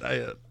 but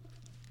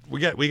we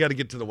got to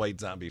get to the White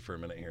Zombie for a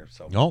minute here.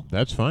 So. No,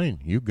 that's fine.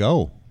 You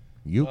go,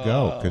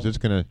 because it's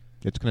gonna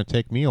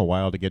take me a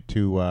while to get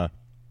to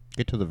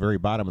the very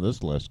bottom of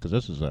this list, because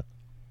this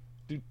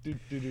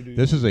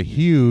is a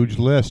huge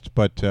list.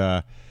 But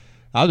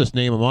I'll just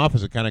name them off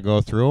as I kind of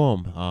go through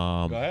them.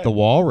 Go ahead. The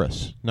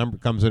Walrus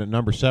comes in at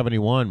number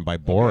 71 by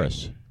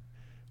Boris,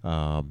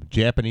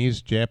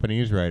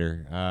 Japanese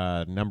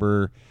writer.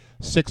 Number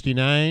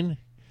 69,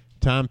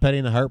 Tom Petty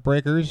and the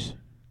Heartbreakers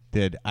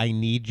did "I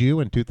Need You"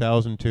 in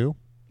 2002.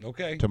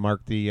 Okay. To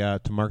mark the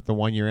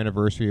 1-year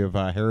anniversary of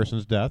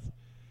Harrison's death.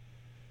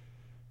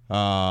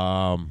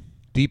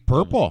 Deep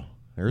Purple,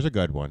 there's a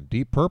good one.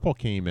 Deep Purple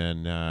came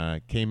in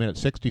at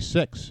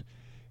 66,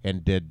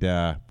 and did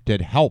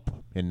 "Help"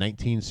 in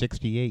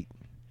 1968,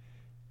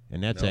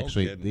 and that's No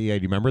actually kidding. do you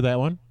remember that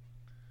one?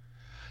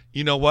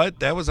 You know what?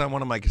 That was on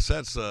one of my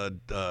cassettes.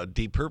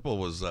 Deep Purple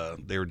was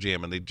they were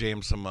jamming. They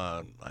jammed some.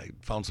 I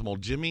found some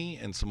old Jimmy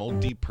and some old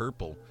Deep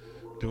Purple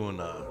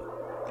doing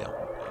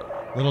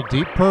Little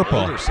Deep Purple,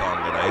 older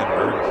song that I hadn't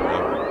heard in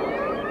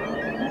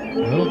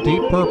forever. Little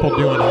Deep Purple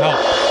doing "Help."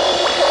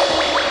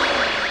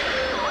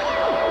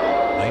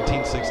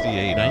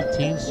 1968.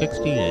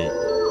 1968.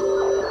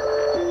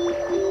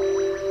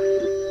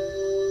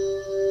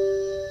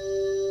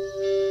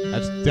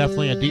 That's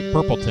definitely a Deep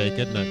Purple take,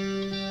 isn't it?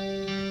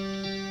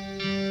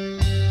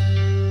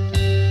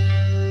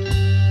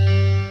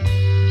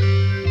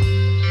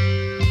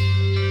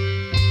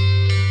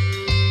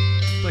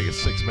 It's like a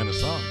 6-minute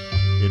song.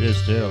 It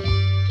is too. I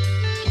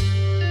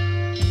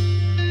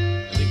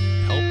think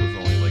 "Help" was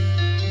only like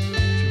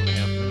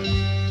 2.5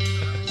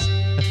 minutes.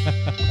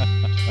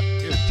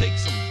 Here, take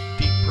some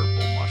Deep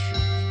Purple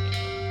mushrooms, man.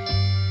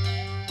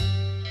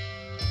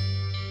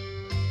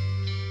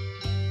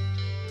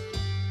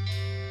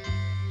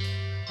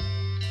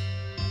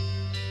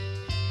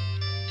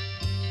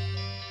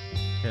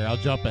 Here, I'll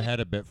jump ahead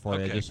a bit for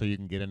you Okay. just so you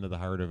can get into the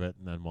heart of it,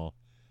 and then we'll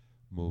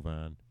move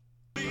on.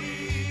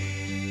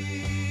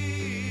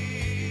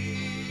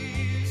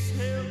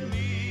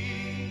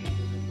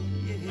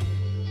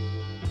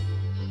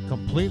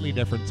 Completely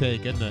different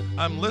take, isn't it?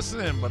 I'm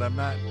listening, but I'm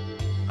not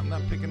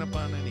picking up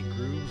on any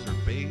grooves or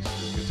bass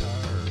or guitar.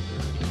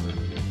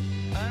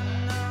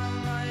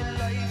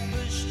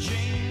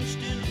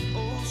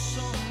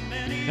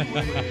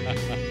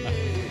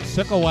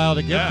 Took a while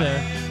to get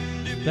there.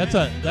 That's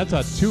a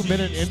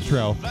 2-minute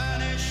intro.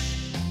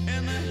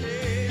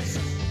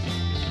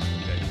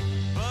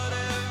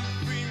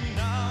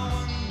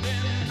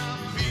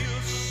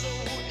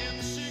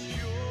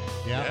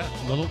 Yeah,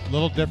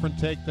 little different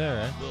take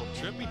there, eh? Little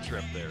trippy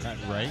trip there.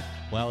 Right.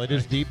 Well, it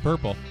is Deep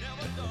Purple.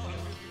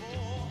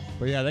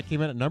 But yeah, that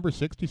came in at number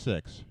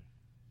 66.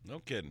 No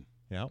kidding.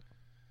 Yeah.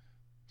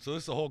 So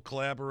this is a whole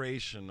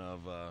collaboration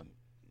of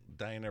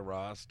Diana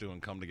Ross doing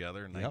 "Come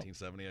Together" in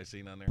 1970. I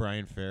seen on there.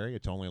 Brian Ferry,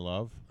 "It's Only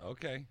Love."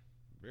 Okay,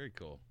 very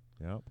cool.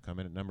 Yep, come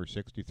in at number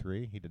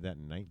 63. He did that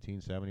in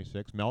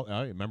 1976.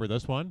 Remember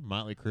this one?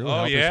 Motley Crue,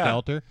 Oh, Helter yeah.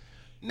 Skelter.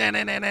 Yep.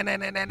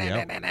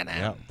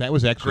 Yep. That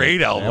was actually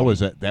Great album.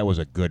 That was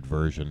a good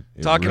version.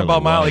 It Talking really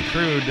about Motley was.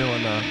 Crue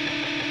doing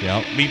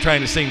Yep. me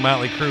trying to sing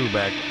Motley Crue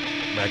back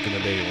in the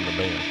day when the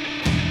band.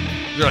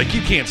 They're like,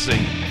 you can't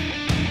sing.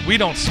 We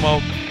don't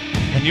smoke.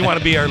 And you want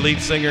to be our lead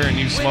singer and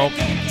you smoke?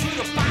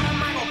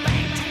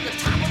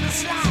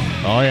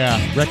 Oh yeah,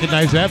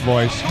 recognize that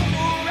voice.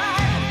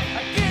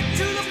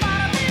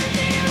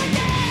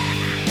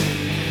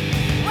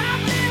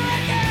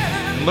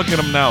 Look at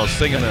him now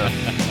singing the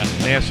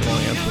national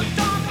anthem.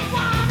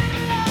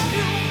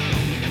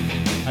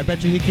 I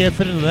bet you he can't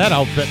fit into that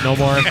outfit no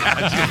more.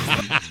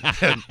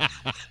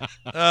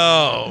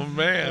 Oh,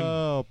 man.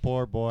 Oh,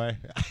 poor boy.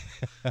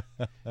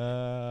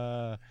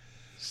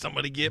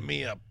 Somebody get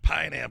me a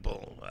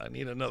pineapple. I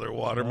need another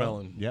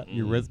watermelon. Yeah,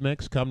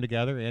 Eurythmics come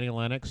together. Annie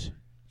Lennox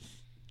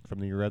from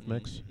the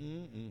Eurythmics.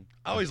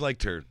 I always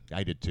liked her.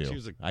 I did too. She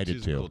was a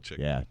cool chick.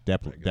 Yeah,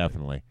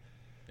 definitely.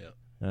 Yeah.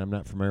 And I'm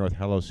not familiar with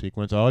Hello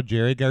Sequence. Oh,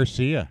 Jerry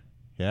Garcia.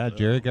 Yeah,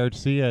 Jerry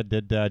Garcia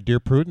did Dear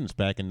Prudence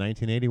back in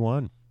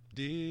 1981.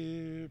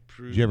 Dear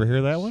Prudence. Did you ever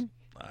hear that one?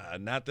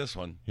 Not this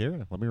one.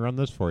 Here, let me run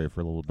this for you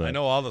for a little bit. I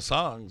know all the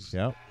songs.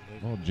 Yep.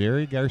 Oh,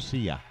 Jerry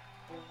Garcia.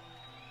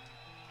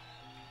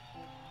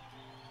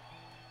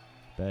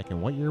 Back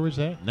in what year was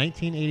that?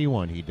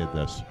 1981 he did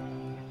this.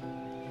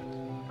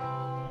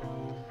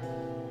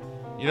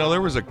 You know,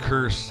 there was a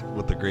curse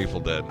with the Grateful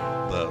Dead.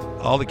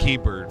 All the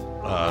keyboard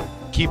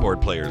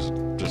players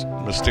just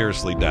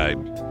mysteriously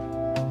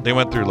died. They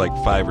went through like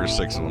 5 or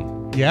 6 of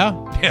them. Yeah?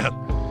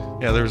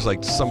 Yeah, there was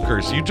like some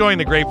curse. You join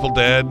the Grateful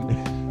Dead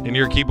and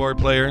you're a keyboard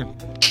player.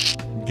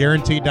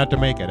 Guaranteed not to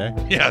make it, eh?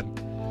 Yeah.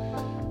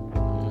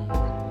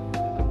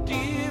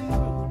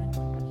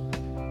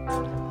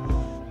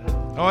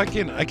 Oh, I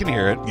can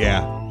hear it.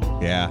 Yeah.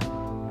 Yeah.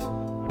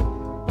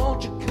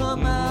 Won't you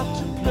come out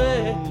to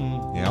play?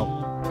 Yep.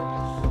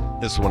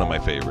 This is one of my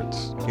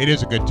favorites. It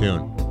is a good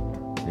tune.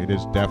 It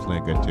is definitely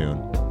a good tune.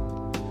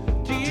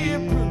 Dear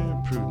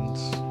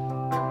Prudence.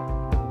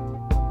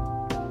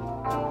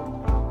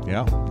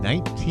 Yeah.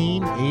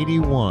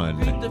 1981.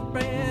 The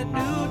brand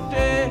new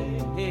day.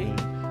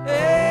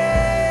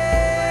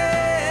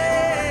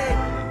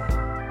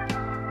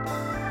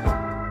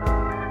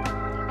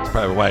 That's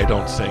probably why I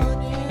don't sing.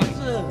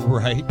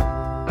 Right.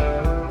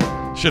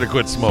 Should have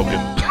quit smoking.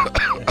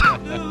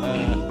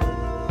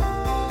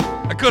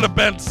 I could have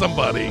bent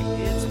somebody.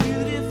 It's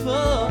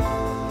beautiful.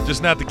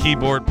 Just not the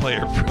keyboard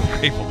player for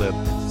Grateful Dead.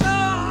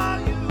 Saw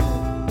you,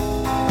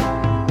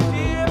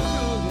 dear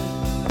Prudence.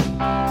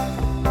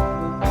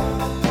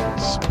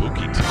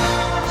 Spooky too.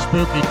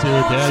 Spooky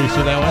Tooth. Yeah, you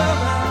see that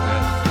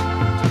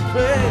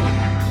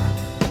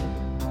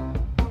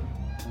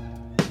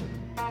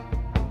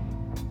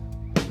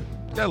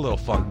Got a little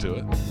funk to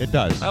it. one? It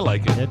does. I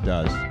like it. It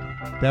does.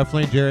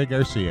 Definitely Jerry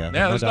Garcia.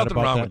 Yeah, there's doubt nothing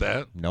about wrong with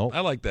that. Nope.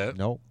 I like that.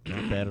 Nope.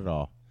 Not bad at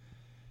all.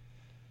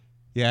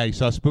 Yeah, you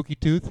saw Spooky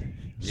Tooth?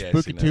 Yeah, I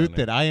Spooky seen that Tooth on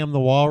there. did I Am the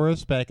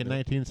Walrus back in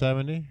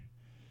 1970.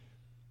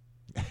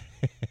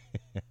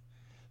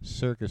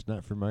 Circus,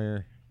 not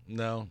familiar.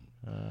 No.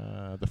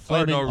 The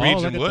flaming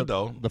Norwegian look at Wood, the,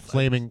 though. The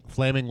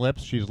flaming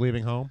lips. She's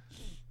leaving home.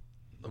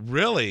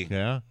 Really?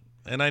 Yeah.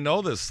 And I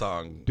know this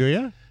song. Do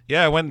you?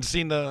 Yeah, I went and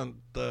seen that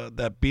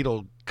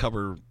Beatle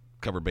cover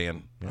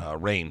band,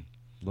 Rain.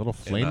 Little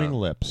flaming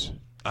lips.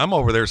 I'm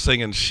over there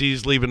singing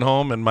She's Leaving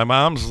Home, and my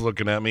mom's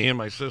looking at me, and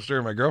my sister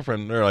and my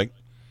girlfriend, they're like,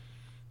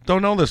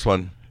 don't know this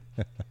one.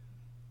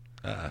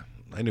 I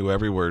knew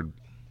every word.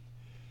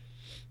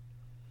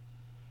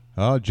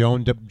 Oh,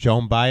 Joan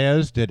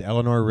Baez did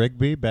Eleanor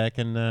Rigby back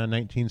in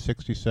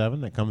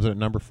 1967. That comes in at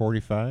number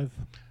 45.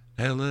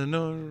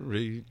 Eleanor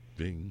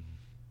Rigby.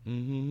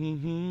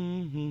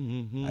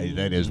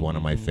 That is one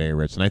of my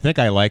favorites, and I think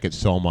I like it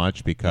so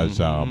much because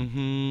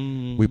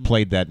we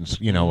played that,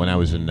 when I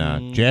was in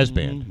jazz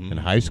band in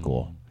high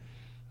school.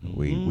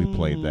 We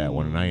played that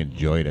one, and I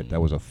enjoyed it.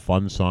 That was a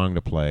fun song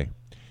to play.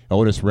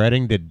 Otis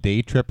Redding did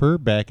Day Tripper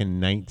back in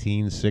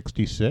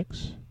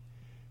 1966.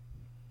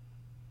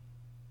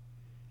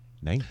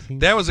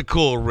 That was a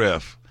cool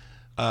riff.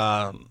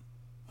 My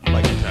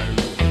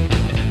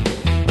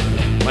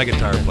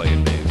guitar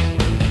playing days.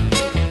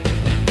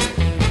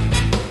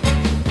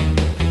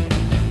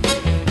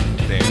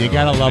 You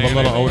gotta love a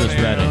little Otis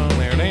Redding.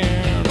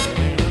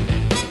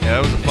 Yeah, that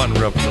was a fun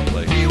riff to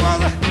play. She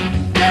was a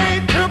day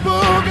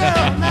triple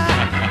girl.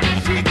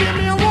 She gave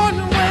me a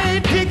one-way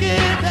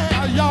ticket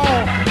there,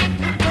 y'all.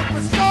 It took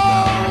me so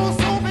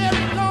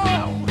very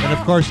long. And of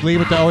course,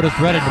 leave it to Otis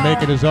Redding to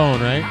make it his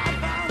own, right?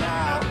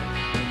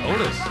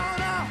 Otis.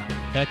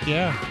 Heck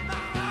yeah.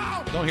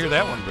 Don't hear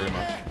that one very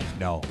much.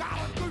 No.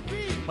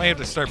 Might have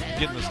to start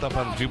getting the stuff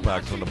out of the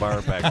jukebox when the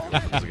bar back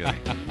opens again.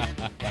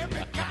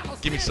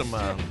 Give me some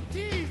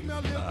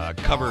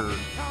cover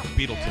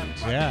Beatle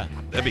tunes. Yeah.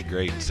 That'd be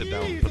great. Sit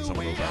down and put some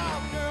of those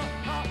on.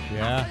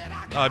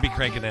 Yeah. Oh, I'd be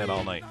cranking that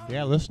all night.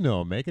 Yeah, listen to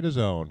him. Make it his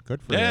own.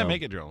 Good for him. Yeah,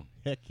 make it your own.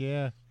 Heck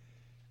yeah.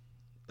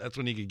 That's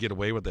when you could get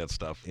away with that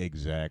stuff.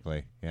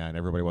 Exactly. Yeah, and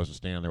everybody wasn't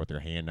standing there with their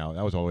hand out.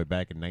 That was all the way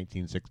back in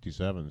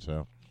 1967.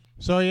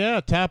 So yeah,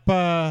 top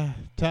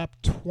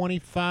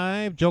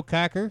 25. Joe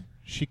Cocker.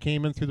 She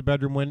came in through the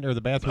bedroom window or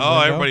the bathroom window.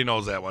 Oh, everybody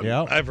knows that one.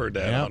 Yep. I've heard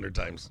that Yep. 100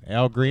 times.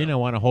 Al Green, I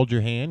Want to Hold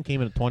Your Hand,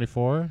 came in at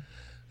 24.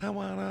 I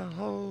want to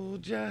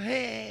hold your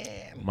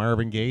hand.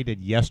 Marvin Gaye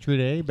did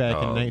Yesterday back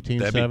in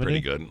 1970. That'd be pretty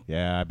good.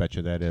 Yeah, I bet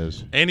you that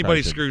is. Anybody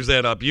Impressive. screws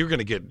that up, you're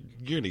gonna get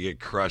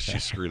crushed. You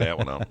screw that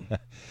one up. Yeah.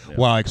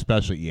 Well,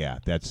 especially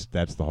that's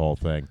the whole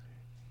thing.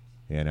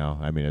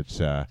 I mean it's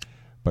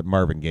but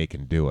Marvin Gaye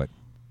can do it.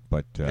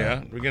 But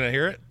yeah, we're gonna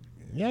hear it.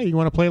 Yeah, you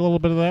want to play a little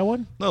bit of that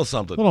one? Little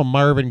something. Little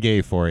Marvin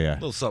Gaye for you.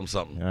 Little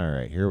something. All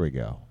right, here we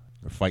go.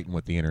 We're fighting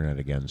with the internet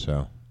again,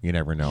 so you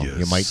never know. You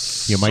You might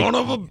son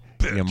of a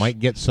bitch. You might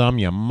get some,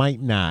 you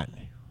might not.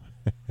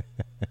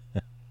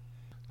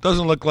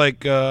 Doesn't look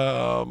like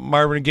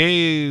Marvin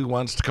Gaye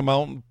wants to come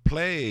out and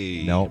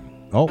play. Nope.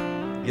 Oh,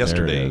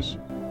 Yesterday. There it is.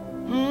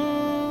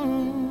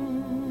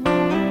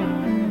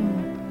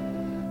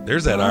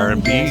 There's that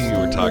R&B you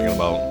were talking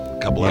about a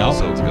couple Yep.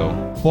 episodes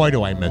ago. Boy,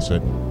 do I miss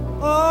it.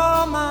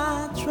 All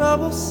my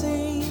troubles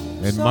seem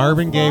And so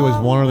Marvin Gaye was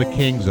far one of the away.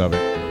 kings of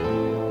it.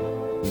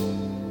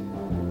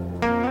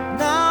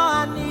 Now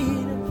I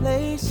need a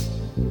place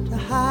to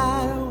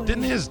hide away.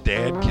 Didn't his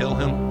dad kill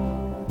him?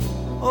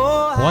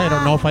 Oh, Boy, I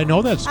don't know if I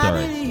know that I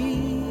story.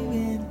 believe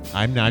in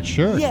I'm not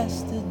sure.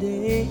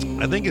 yesterday.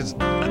 I think his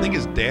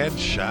dad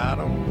shot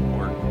him,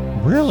 or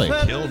Really?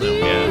 Killed him.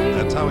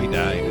 Yeah, that's how he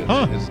died.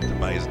 Huh.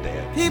 By his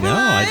dad. People No,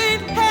 I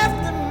ain't half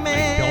the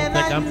man.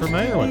 don't think I'm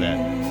familiar with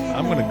that.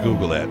 I'm gonna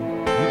Google that.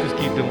 You just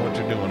keep doing what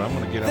you're doing. I'm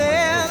gonna get on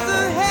There's my a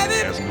phone. heavy,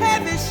 Ask Google.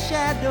 heavy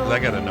shadow. 'Cause I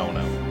gotta know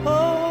now.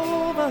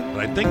 Over But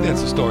I think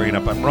that's the story, and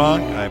if I'm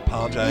wrong, I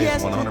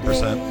apologize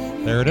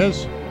 100%. There it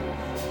is.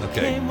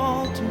 Okay. came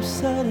all too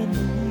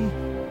suddenly.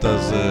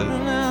 Does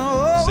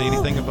say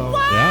anything about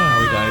Yeah, how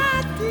he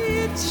died? Why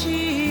did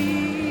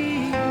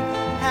she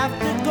have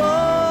to go?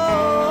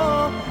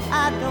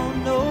 I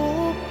don't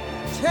know.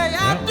 Say I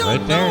Yeah, don't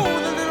right there. know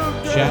the little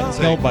girl. Shot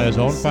and killed by his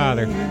own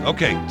father.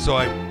 Okay, so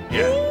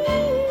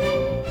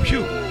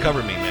Phew,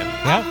 cover me, man.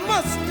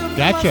 Yep.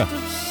 Gotcha.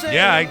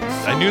 Yeah,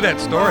 I knew that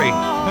story.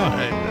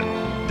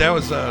 Huh. That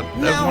was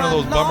one of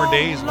those bummer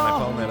days when I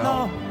found that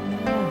out.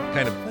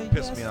 Kind of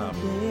pissed me off.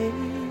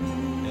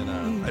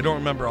 And I don't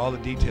remember all the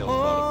details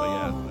about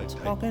it,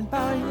 but yeah, I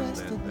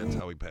remember that's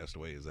how he passed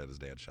away. Is that his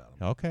dad shot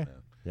him? Okay.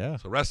 Yeah.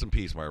 So rest in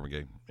peace, Marvin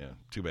Gaye. Yeah,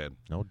 too bad.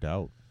 No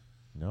doubt.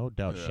 No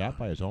doubt. Yeah. Shot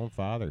by his own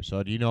father.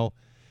 So do you know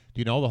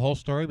the whole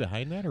story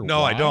behind that, or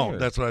No, why, I don't. or-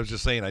 That's what I was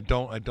just saying. I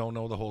don't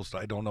know the whole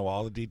story. I don't know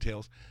all the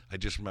details. I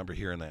just remember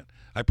hearing that.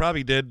 I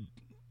probably did,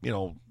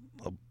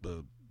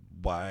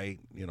 why,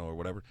 or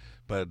whatever.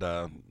 But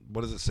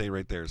what does it say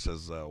right there? It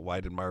says, why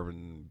did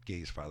Marvin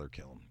Gaye's father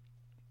kill him?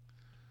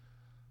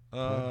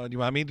 Do you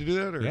want me to do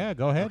that? Or? Yeah,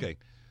 go ahead. Okay.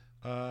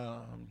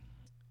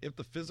 If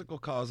the physical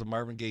cause of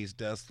Marvin Gaye's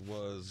death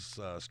was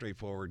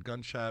straightforward,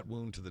 gunshot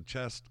wound to the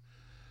chest,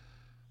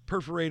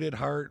 perforated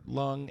heart,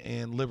 lung,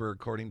 and liver,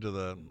 according to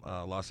the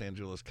Los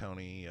Angeles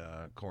County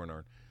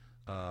coroner.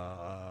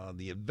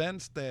 The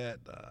events that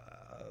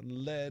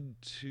led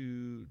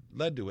to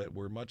it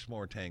were much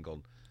more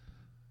tangled.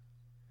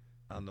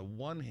 On the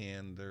one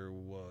hand, there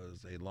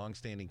was a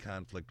long-standing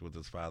conflict with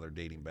his father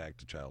dating back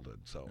to childhood.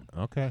 So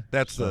Okay.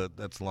 that's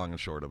that's the long and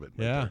short of it.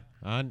 right Yeah.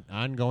 there.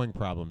 Ongoing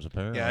problems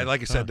apparently. Yeah,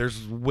 like I said,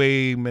 there's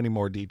way many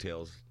more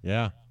details.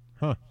 Yeah.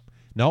 Huh.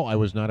 No, I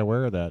was not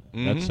aware of that.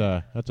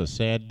 Mhm. That's a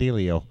sad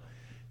dealio,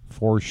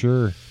 for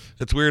sure.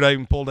 It's weird. I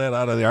even pulled that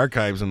out of the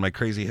archives in my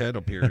crazy head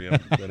up here.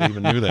 That I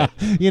even knew that.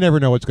 You never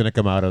know what's going to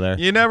come out of there.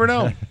 You never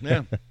know.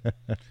 Yeah.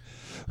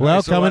 Well,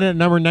 right, so coming what- in at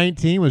number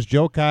 19 was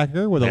Joe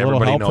Cocker with a little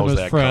Everybody help from knows his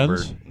that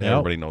friends. cover. Yep.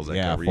 Everybody knows that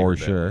yeah, cover. for You heard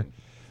that. sure.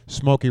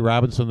 Smokey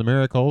Robinson, The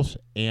Miracles,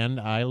 and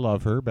I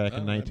Love Her back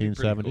in That'd be pretty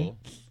 1970.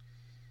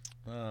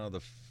 cool.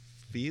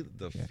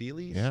 The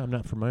Feelies? Yeah, I'm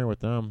not familiar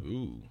with them.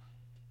 Ooh.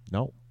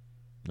 Nope.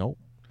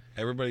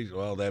 Everybody's,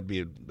 well, that'd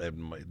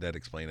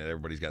explain it.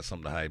 Everybody's got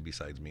something to hide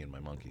besides me and my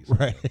monkeys.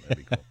 Right. That'd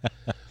be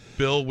cool.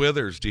 Bill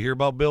Withers. Do you hear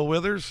about Bill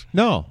Withers?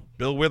 No.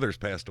 Bill Withers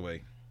passed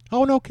away.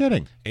 Oh, no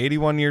kidding.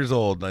 81 years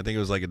old. I think it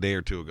was like a day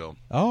or two ago.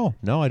 Oh,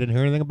 no, I didn't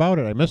hear anything about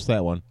it. I missed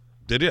that one.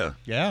 Did you?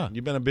 Yeah.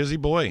 You've been a busy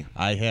boy.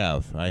 I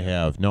have.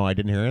 No, I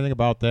didn't hear anything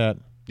about that.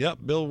 Yep,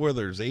 Bill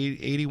Withers,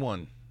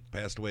 81,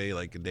 passed away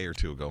like a day or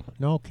two ago.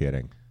 No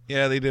kidding.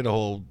 Yeah, they did a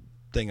whole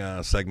thing,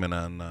 segment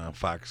on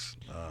Fox.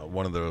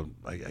 One of the,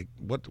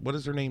 what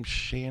is her name?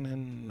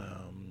 Shannon.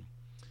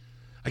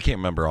 I can't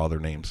remember all their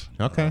names.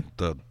 Okay.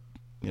 The,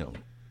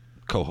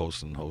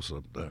 co-host and host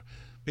of.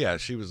 Yeah,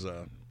 she was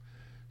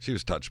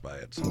touched by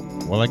it. So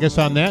Well, I guess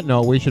on that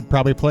note, we should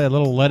probably play a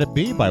little "Let It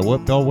Be" by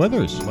Bill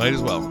Withers. might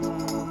as well.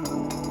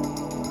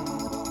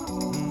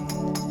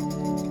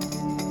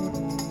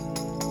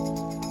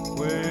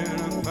 When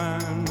I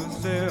find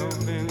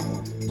myself in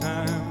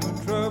time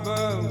of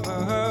trouble,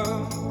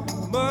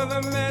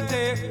 Mother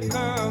Mary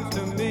comes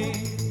to me,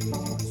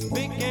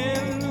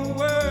 speaking the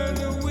word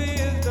of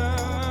wisdom.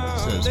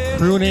 It says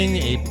crooning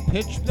a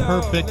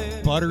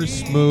pitch-perfect,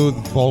 butter-smooth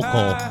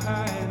vocal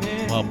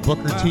while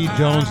Booker T.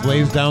 Jones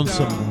lays down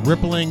some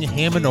rippling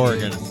Hammond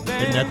organ. Isn't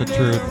that the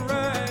truth?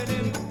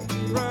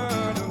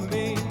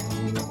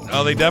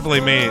 Oh, they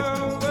definitely made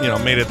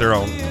it their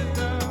own.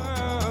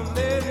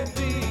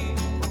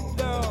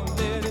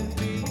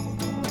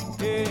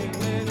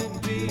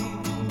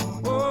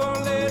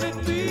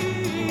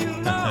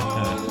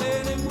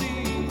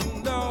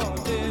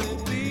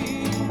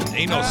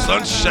 Ain't no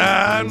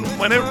sunshine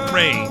when it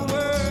rains.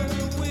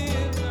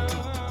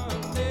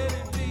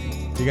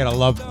 You gotta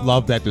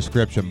love that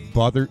description.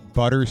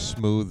 Butter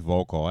smooth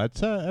vocal.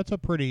 That's a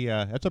pretty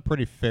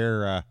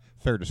fair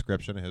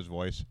description of his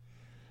voice.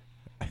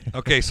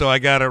 Okay, so I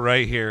got it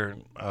right here.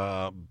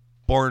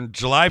 Born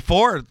July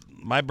 4th,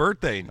 my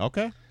birthday.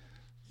 Okay.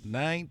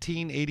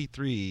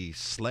 1983,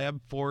 Slab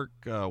Fork,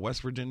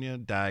 West Virginia.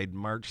 Died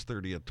March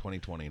 30th,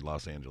 2020,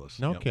 Los Angeles.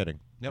 No Yep. kidding.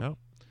 Yep.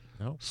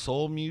 No.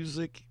 Soul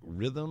music,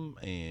 rhythm,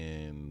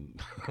 and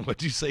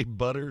what'd you say?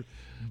 Butter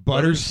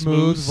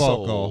smooth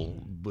soul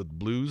vocal with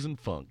blues and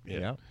funk. Yeah.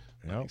 Yep.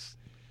 Nice.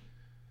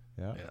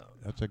 Yeah. Yeah.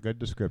 That's a good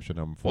description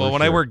of him. Well,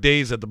 when I worked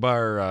days at the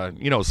bar,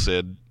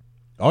 Sid.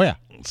 Oh yeah.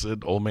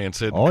 Sid, old man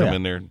Sid, Oh, come yeah.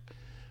 in there.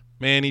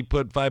 Man, he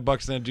put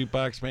 $5 in that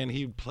jukebox. Man,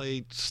 he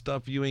play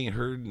stuff you ain't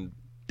heard in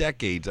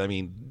decades. I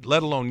mean,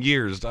 let alone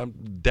years,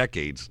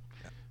 decades.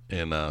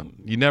 And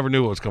you never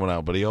knew what was coming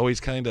out. But he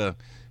always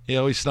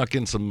snuck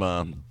in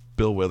some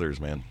Bill Withers,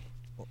 man.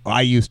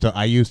 I used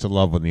to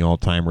love when the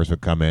old timers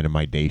would come in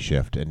my day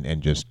shift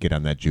and just get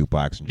on that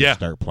jukebox and just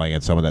start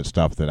playing some of that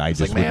stuff that I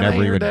just like, would man, I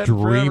never hear even that dream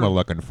forever. of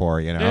looking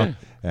for, Yeah.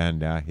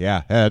 And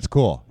it's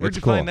cool. Where'd it's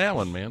you cool. find that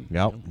one, man?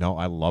 Yep. No,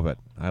 I love it.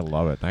 I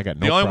love it. I got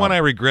no The only one problem. I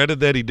regretted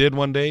that he did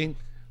one day,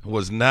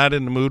 was not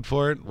in the mood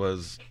for it,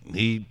 was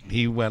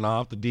he went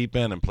off the deep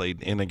end and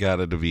played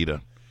Inagata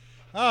Davida.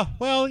 Oh,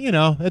 well,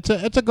 it's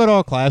a good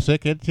old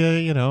classic. It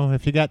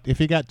if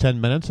you got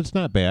 10 minutes, it's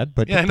not bad.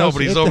 But Yeah, I it know, does-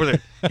 but he's it- over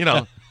there.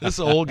 This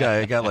old guy,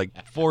 I got like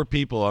 4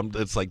 people.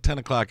 It's like 10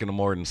 o'clock in the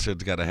morning.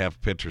 Sid's got a half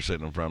pitcher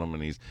sitting in front of him,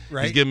 and he's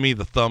giving me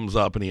the thumbs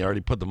up, and he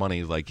already put the money.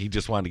 He's like, he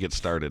just wanted to get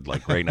started,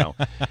 like right now.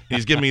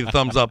 He's giving me the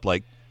thumbs up,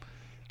 like,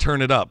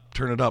 turn it up.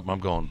 I'm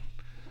going,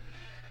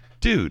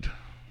 dude,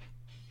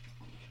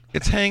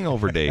 it's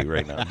hangover day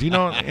right now. Do you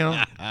know?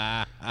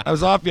 I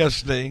was off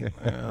yesterday.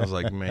 I was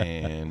like,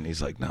 man.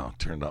 He's like, no,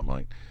 turn it up. I'm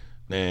like,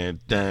 dun,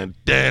 dun,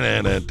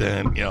 dun, dun,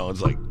 dun.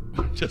 It's like,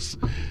 just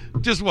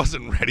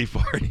wasn't ready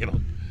for it.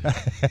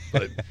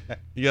 But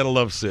you gotta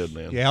love Sid,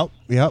 man.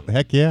 Yep.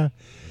 Heck yeah.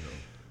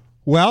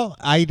 Well,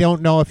 I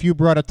don't know if you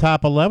brought a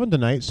top 11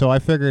 tonight, so I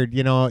figured,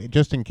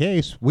 just in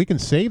case, we can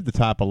save the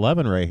top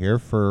 11 right here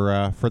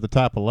for the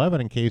top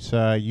 11 in case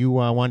you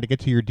wanted to get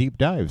to your deep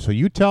dive. So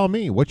you tell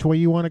me which way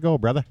you want to go,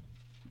 brother.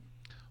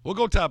 We'll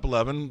go top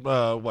 11.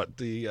 What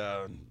the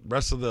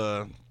rest of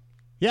the?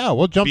 Yeah,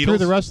 we'll jump through Beatles?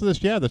 the rest of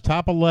this. Yeah, the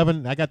top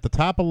 11. I got the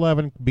top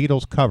 11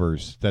 Beatles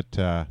covers that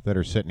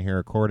are sitting here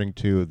according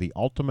to the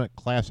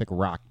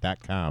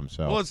ultimateclassicrock.com.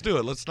 So Well, let's do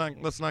it. Let's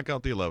knock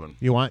out the 11.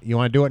 you want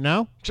to do it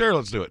now? Sure,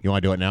 let's do it. You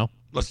want to do it now?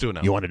 Let's do it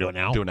now. You want to do it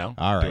now? Do it now.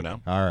 All right. Do it now.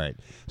 All right.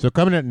 So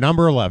coming at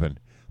number 11,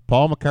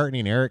 Paul McCartney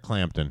and Eric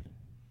Clapton.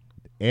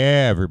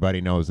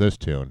 Everybody knows this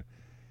tune.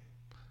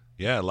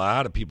 Yeah, a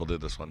lot of people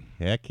did this one.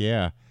 Heck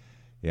yeah.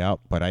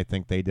 Yep, but I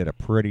think they did a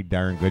pretty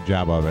darn good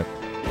job of it.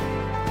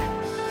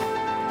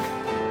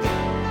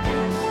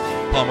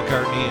 Paul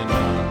McCartney and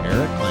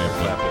Eric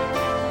Clapton.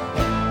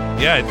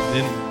 Yeah, and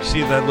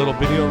see that little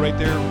video right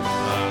there?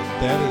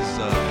 That is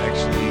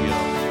actually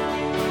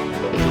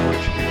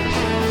George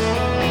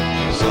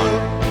Harrison's son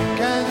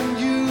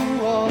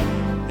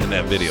in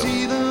that video. I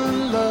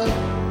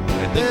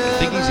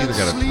think he's either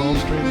got a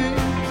 12-string.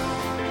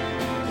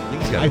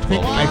 I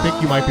think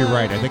you might be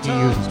right. I think he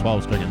uses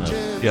 12 string in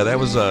this. Yeah, that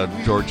was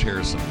George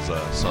Harrison's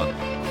son.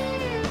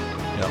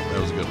 Yeah,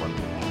 that was a good one.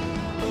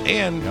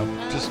 And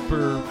just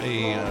for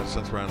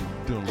since we're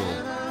doing a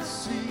little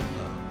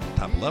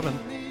top 11,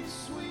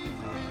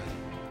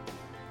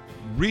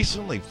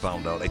 recently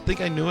found out, I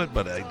think I knew it,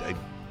 but I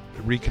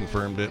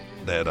reconfirmed it,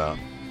 that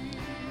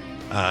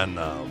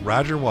on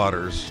Roger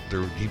Waters,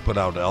 he put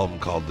out an album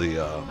called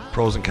The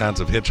Pros and Cons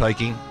of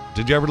Hitchhiking.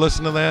 Did you ever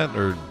listen to that?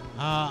 Or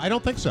I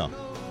don't think so.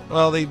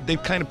 Well, they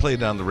kind of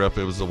played down the riff.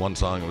 It was the one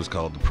song. It was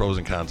called "The Pros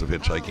and Cons of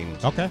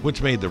Hitchhiking." Okay.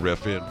 Which made the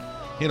riff.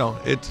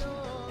 It's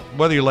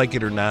whether you like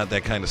it or not,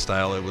 that kind of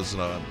style. It was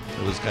kind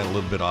of a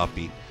little bit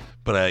offbeat.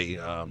 But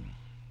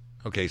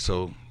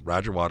so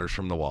Roger Waters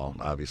from The Wall,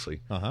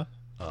 obviously.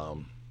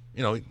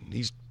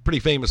 He's pretty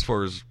famous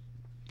for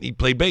he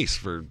played bass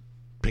for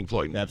Pink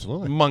Floyd.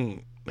 Absolutely.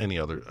 Among many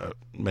other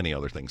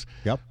things.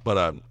 Yep.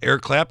 But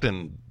Eric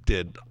Clapton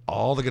did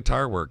all the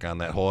guitar work on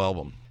that whole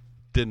album.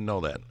 Didn't know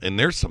that. And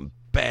there's some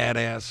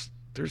badass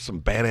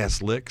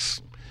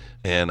licks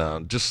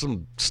and just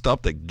some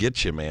stuff that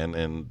gets you, man.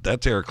 And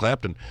that's Eric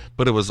Clapton.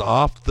 But it was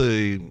off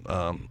the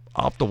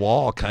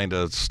wall kind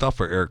of stuff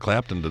for Eric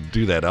Clapton to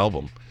do that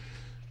album.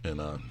 And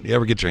you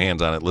ever get your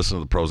hands on it, listen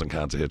to The Pros and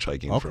Cons of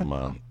Hitchhiking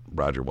from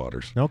Roger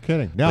Waters. No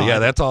kidding. No, But yeah,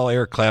 that's all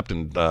Eric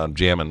Clapton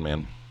jamming,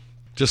 man.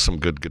 Just some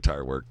good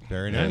guitar work.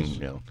 Very nice.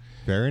 And,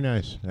 very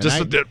nice. And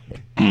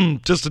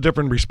just a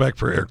different respect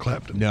for Eric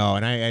Clapton. No,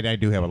 and I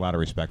do have a lot of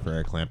respect for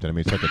Eric Clapton. I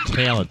mean, he's such a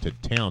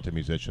talented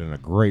musician and a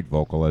great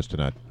vocalist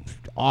and a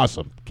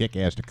awesome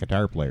kick-ass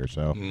guitar player.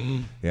 So,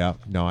 yeah,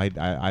 no,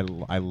 I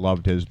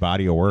loved his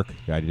body of work.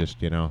 I just,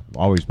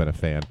 always been a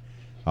fan.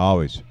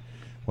 Always.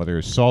 Whether it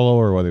was solo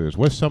or whether it was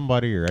with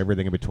somebody or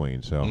everything in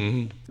between.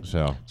 So,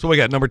 So we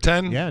got number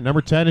 10? Yeah,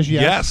 number 10 is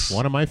Yes. Yes.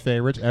 One of my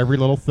favorites. Every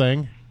Little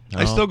Thing.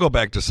 I still go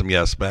back to some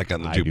Yes back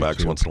on the I do jukebox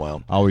too. once in a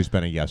while. Always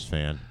been a Yes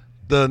fan.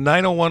 The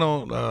 901,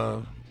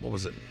 what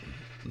was it?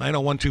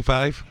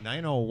 90125?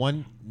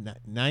 901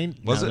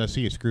 Was it? Let's see,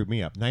 you screwed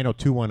me up.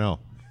 90210.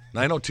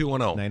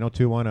 90210.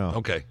 90210.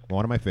 Okay.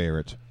 One of my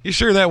favorites. You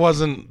sure that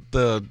wasn't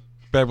the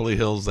Beverly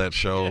Hills, that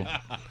show?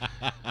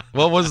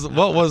 What was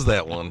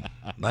that one?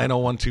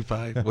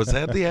 90125? Was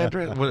that the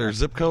address or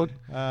zip code?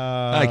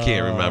 I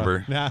can't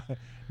remember.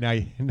 Now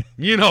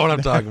you know what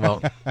I'm talking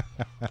about.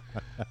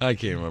 I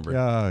can't remember.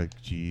 Oh,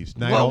 jeez.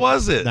 What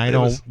was it?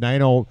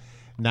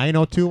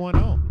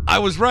 90210. I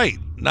was right.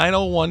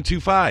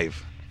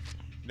 90125.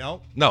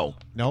 No. No.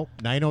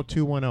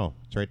 90210.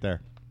 It's right there.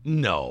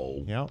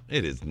 No. Yep.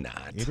 It is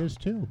not. It is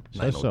too.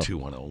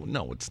 90210.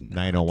 No, it's not.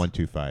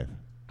 90125.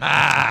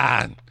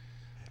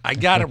 I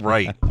got it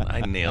right.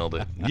 I nailed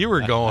it. You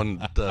were going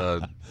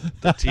the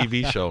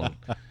TV show.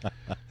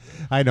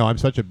 I know. I'm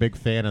such a big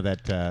fan of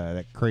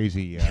that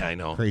crazy, I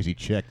know. crazy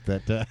chick.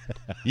 That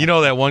You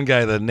know that one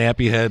guy, the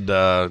nappy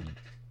head.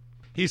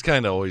 He's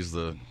kind of always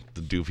the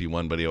doofy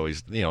one, but he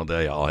always, they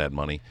all had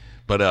money.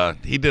 But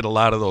he did a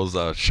lot of those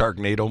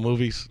Sharknado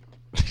movies.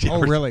 Oh,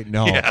 really?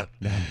 No. Yeah.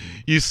 No.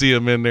 You see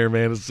them in there,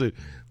 man. It's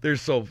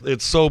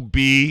so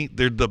B.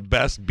 They're the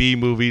best B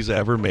movies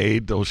ever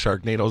made. Those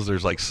Sharknadoes.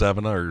 There's like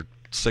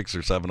 6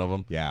 or 7 of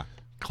them. Yeah.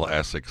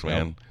 Classics,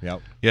 man.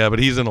 Yep. Yeah, but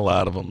he's in a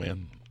lot of them,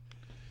 man.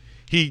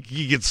 He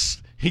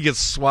gets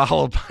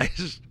swallowed by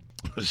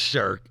a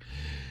shark.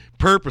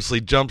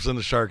 Purposely jumps in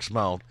the shark's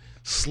mouth,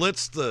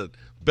 slits the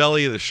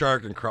belly of the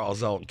shark, and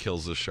crawls out and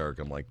kills the shark.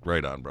 I'm like,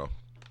 right on, bro.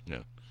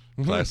 Yeah.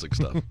 Classic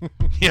stuff.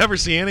 You ever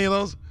see any of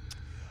those?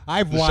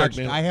 I've The watched.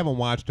 Sharknado? I haven't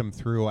watched them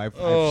through. I've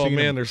Oh, seen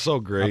man, them they're so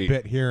great. A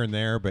bit here and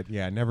there, but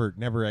yeah,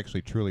 never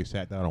actually truly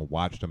sat down and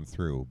watched them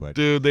through. But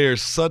Dude, they are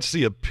such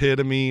the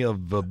epitome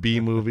of a B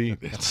movie.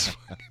 It's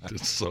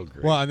so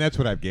great. well, and that's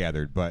what I've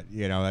gathered. But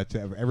that's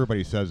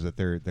everybody says that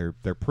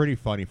they're pretty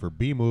funny for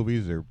B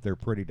movies. They're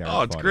pretty darn.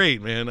 Oh, it's funny.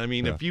 great, man. I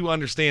mean, Yeah. if you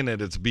understand that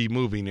it's a B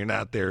movie and you're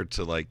not there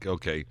to like,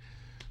 okay,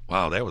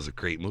 wow, that was a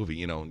great movie.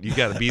 You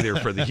got to be there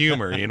for the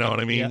humor. You know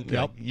what I mean?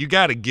 Yep. You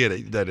got to get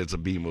it that it's a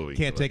B movie.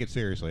 Can't take it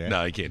seriously. Eh?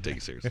 No, you can't take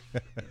it seriously.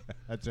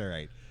 That's all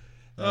right.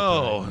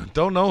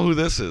 Don't know who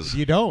this is.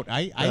 You don't.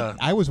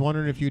 I was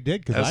wondering if you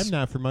did because I'm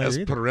not familiar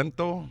either.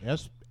 Esperanto?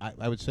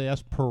 I would say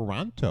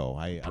Esperanto.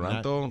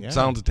 Esperanto?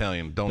 Sounds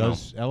Italian. Don't know.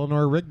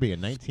 Eleanor Rigby in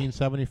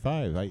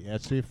 1975.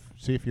 Let's see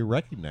if you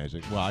recognize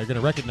it. Well, you're going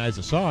to recognize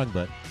the song,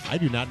 but I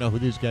do not know who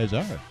these guys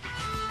are.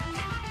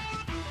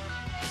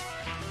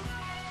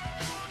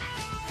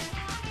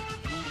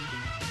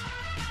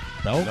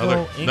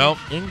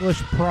 Belgo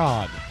English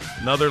Prague.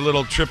 Another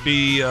little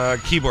trippy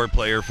keyboard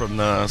player from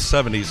the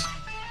 70s.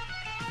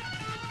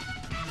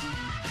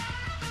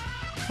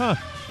 Huh.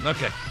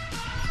 Okay.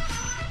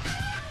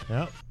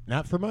 Yep.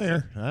 Not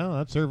familiar. Well,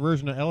 that's their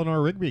version of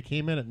Eleanor Rigby.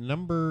 Came in at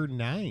number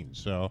 9.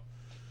 So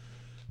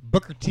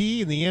Booker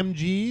T and the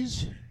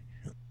MGs.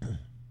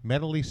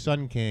 Medley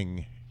Sun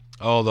King.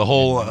 Oh, the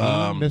whole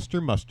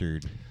Mr.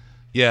 Mustard.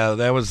 Yeah,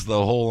 that was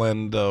the whole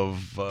end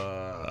of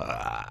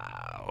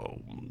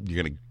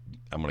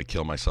I'm gonna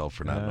kill myself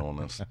for not knowing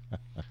this.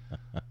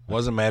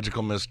 Wasn't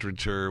Magical Mystery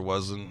Tour,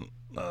 wasn't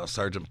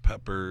Sgt.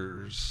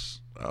 Pepper's.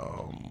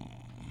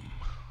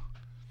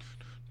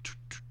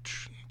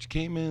 She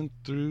came in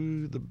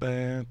through the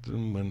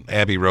bathroom when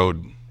Abbey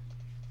Road.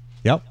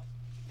 Yep.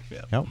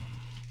 Yeah. Yep.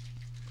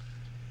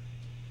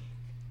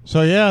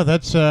 So yeah,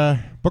 that's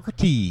Booker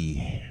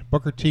T.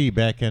 Booker T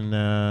back in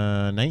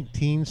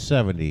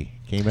 1970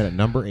 came in at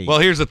number 8. Well,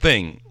 here's the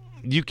thing: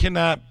 you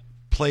cannot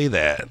play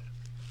that.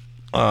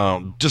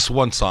 Just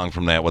one song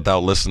from that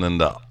without listening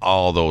to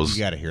all those.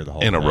 You got to hear the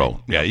whole in thing. a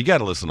row. Yeah, you got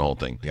to listen to the whole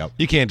thing. Yep.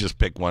 You can't just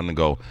pick one and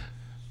go,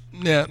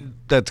 yeah,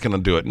 that's going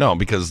to do it. No,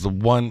 because the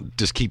one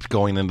just keeps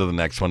going into the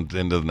next one,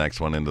 into the next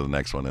one, into the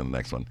next one, into the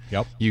next one.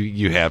 Yep.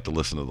 You have to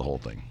listen to the whole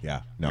thing.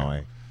 Yeah.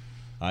 No,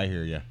 I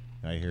hear you.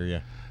 I hear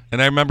you.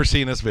 And I remember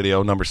seeing this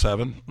video, number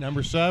 7.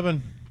 Number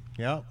 7.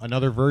 Yeah,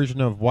 another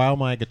version of While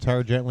My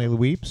Guitar Gently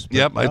Weeps.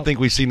 Yep, I think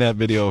we've seen that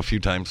video a few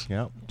times.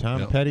 Yep,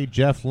 Tom Petty,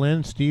 Jeff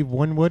Lynne, Steve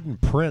Winwood,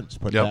 and Prince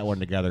put that one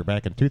together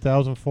back in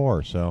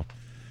 2004. So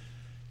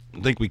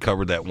I think we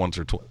covered that once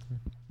or twice.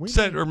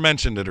 Said or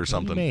mentioned it or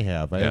something. We may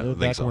have. Yeah, I back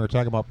think so. when we were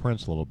talking about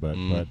Prince a little bit.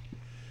 But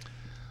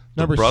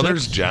The number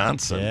Brothers 6.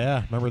 Johnson.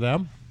 Yeah, remember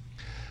them?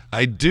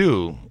 I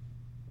do.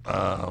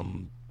 A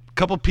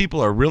couple people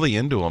are really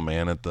into them,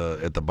 man, at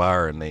the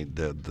bar, and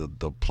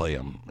they'll play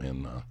them.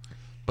 And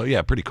but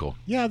yeah, pretty cool.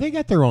 Yeah, they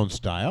got their own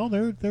style.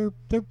 They're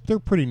a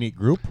pretty neat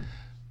group.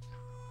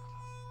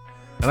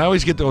 And I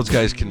always get those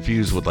guys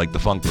confused with like the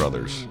Funk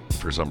Brothers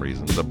for some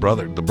reason. The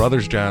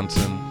Brothers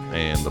Johnson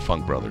and the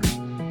Funk Brothers.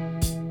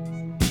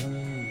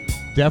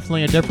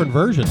 Definitely a different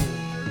version.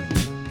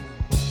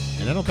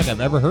 And I don't think I've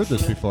ever heard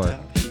this before.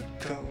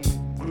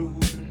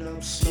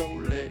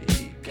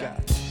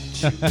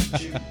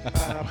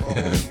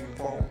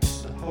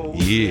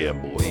 Yeah,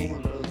 boy.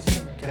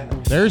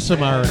 There's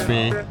some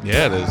R&B.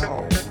 Yeah, it is.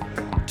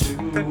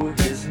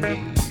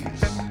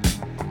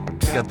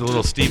 Got the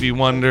little Stevie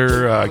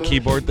Wonder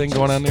keyboard thing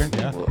going on there.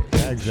 Yeah,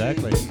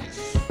 exactly.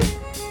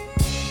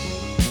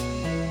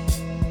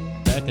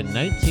 Back in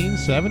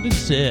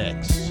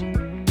 1976.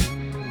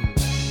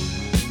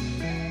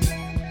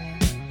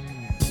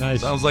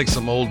 Nice. Sounds like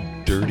some old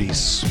dirty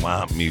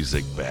swamp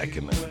music back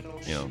in the,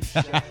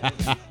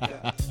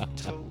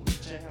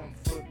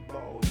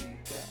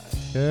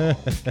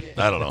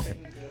 I don't know.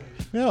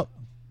 Yep.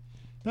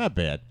 Not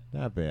bad.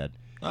 Not bad.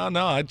 Oh,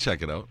 no, I'd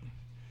check it out.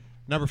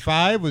 Number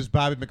 5 was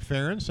Bobby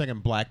McFerrin singing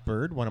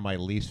Blackbird, one of my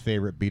least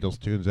favorite Beatles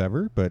tunes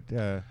ever, but,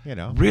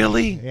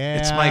 Really? Yeah.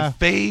 It's my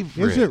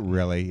favorite. Is it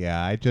really?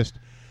 Yeah,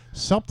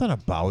 something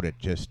about it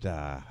just,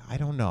 I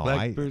don't know.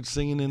 Blackbird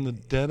singing in the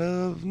dead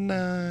of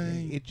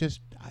night. It just,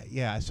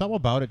 something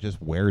about it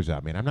just wears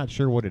on me, and I'm not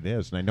sure what it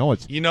is, and I know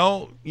it's... You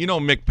know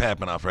Mick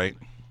Papinoff, right?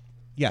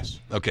 Yes.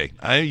 Okay.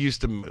 We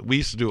used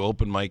to do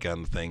open mic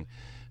on the thing,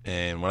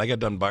 and when I got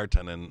done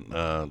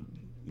bartending,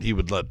 he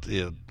would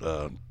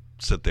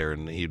sit there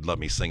and he'd let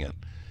me sing it,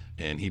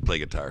 and he'd play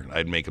guitar.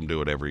 I'd make him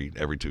do it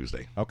every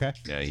Tuesday. Okay.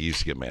 Yeah, he used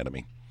to get mad at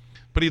me,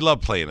 but he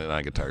loved playing it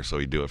on guitar, so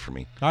he'd do it for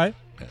me. All right.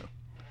 Yeah.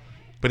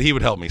 But he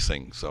would help me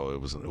sing, so it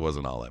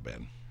wasn't all that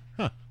bad.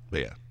 Huh.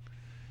 But yeah,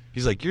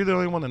 he's like, "You're the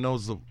only one that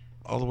knows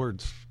all the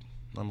words."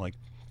 I'm like,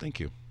 "Thank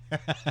you."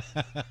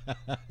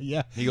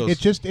 Yeah. He goes,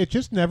 it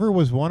just never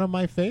was one of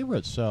my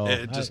favorites. So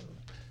it just.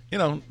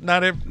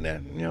 Not every,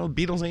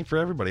 Beatles ain't for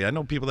everybody. I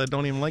know people that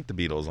don't even like the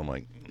Beatles. I'm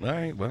like, all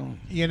right, well.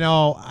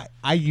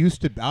 I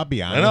used to, I'll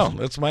be honest. I know,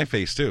 that's my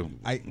face too.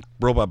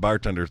 Robot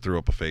Bartender threw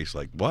up a face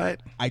like,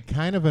 what? I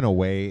kind of, in a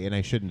way, and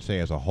I shouldn't say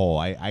as a whole,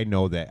 I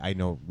know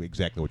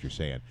exactly what you're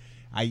saying.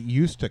 I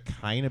used to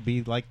kind of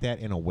be like that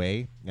in a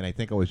way, and I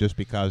think it was just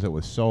because it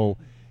was so,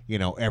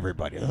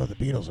 everybody, the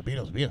Beatles, the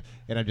Beatles, the Beatles.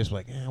 And I'm just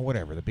like,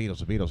 whatever, the Beatles,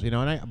 the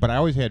Beatles. But I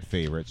always had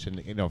favorites.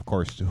 And, of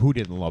course, who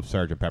didn't love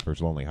Sgt.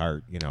 Pepper's Lonely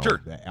Heart,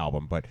 sure. The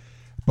album. But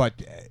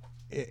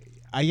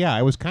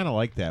I was kind of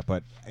like that.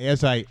 But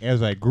as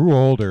I grew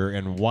older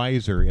and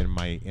wiser in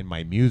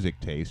my music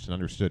taste and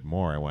understood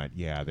more, I went,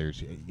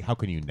 how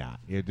can you not?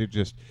 They're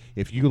just,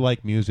 if you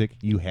like music,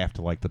 you have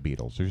to like the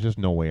Beatles. There's just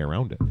no way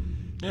around it.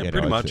 Yeah,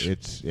 pretty much.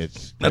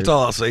 It's that's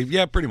all I'll say.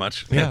 Yeah, pretty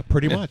much. Yeah,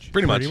 pretty much.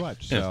 Pretty much.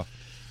 So. Yeah.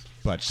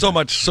 But so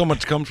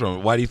much comes from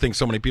it. Why do you think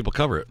so many people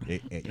cover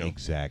it?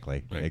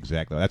 Exactly, Right.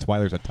 exactly. That's why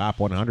there's a top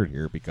 100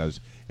 here, because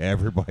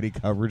everybody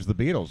covers the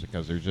Beatles,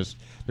 because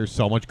there's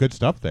so much good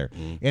stuff there.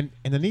 And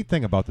the neat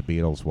thing about the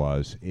Beatles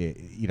was,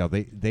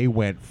 they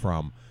went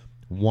from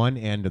one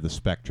end of the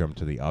spectrum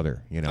to the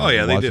other. Oh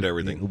yeah, they did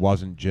everything. It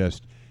wasn't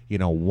just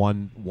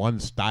one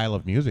style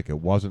of music. It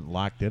wasn't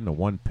locked into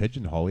one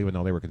pigeonhole, even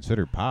though they were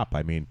considered pop.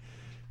 I mean.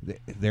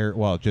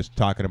 Just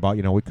talking about,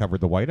 we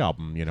covered the White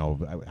Album,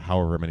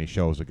 however many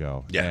shows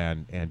ago. Yeah.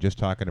 And just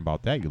talking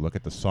about that, you look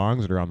at the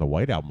songs that are on the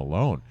White Album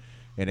alone,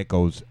 and it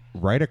goes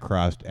right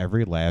across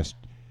every last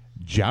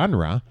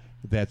genre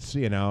that's,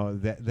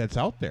 that's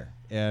out there.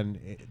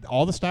 And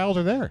all the styles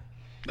are there.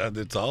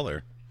 It's all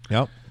there.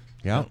 Yep.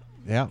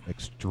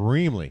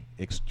 Extremely,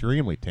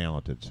 extremely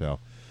talented. So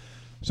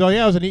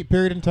yeah, it was a neat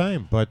period in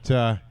time.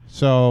 But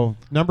so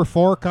number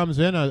 4 comes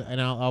in,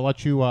 and I'll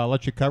let you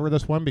cover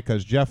this one,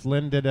 because Jeff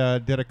Lynne did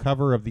a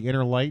cover of The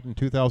Inner Light in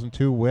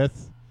 2002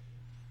 with.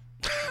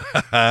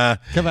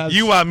 Come on,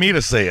 you want me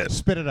to say it?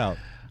 Spit it out.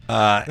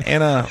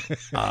 Anna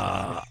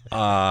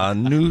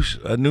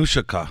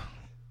Anushka.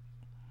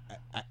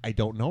 I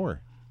don't know her.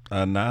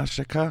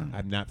 Anashka.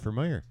 I'm not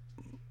familiar.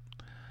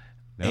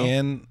 No.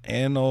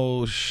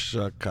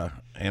 Anoshka.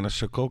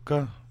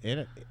 Anashakoka.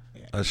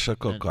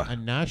 Ashakoka.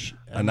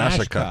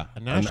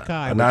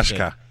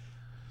 Anashka.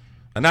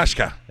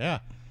 Anashka. Yeah.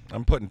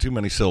 I'm putting too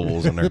many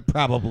syllables in there.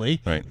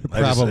 Probably. Right.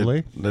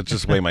 Probably. That's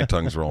just the way my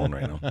tongue's rolling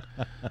right now.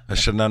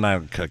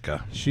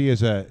 Ashananakaka. She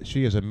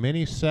is a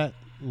mini set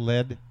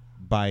led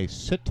by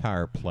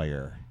sitar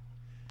player.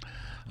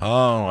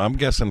 Oh, I'm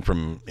guessing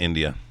from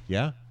India.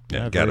 Yeah.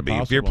 Yeah, gotta be.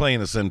 Possible. If you're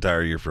playing a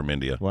sitar, you're from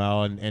India.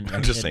 Well, and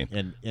I'm just saying.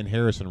 And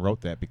Harrison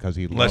wrote that because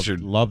he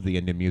loved the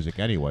Indian music,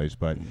 anyways.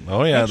 But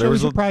yeah, there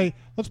was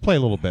let's play a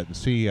little bit and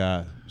see.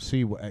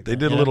 They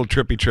did a little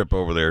trippy trip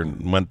over there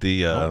and went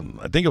the.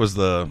 I think it was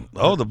the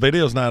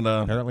video's not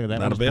apparently that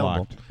not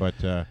available. Blocked, but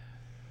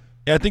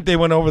yeah, I think they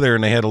went over there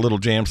and they had a little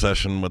jam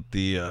session with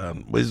the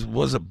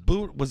was it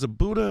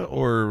Buddha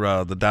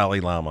or the Dalai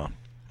Lama?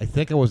 I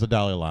think it was the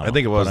Dalai Lama. I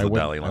think it was the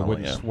Dalai Lama. I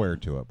wouldn't swear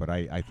to it, but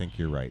I think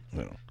you're right.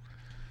 Yeah.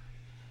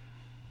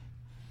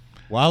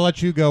 Well, I'll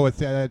let you go with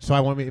so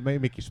I want to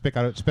make you spit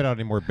out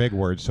any more big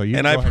words. So you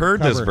and I've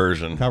heard this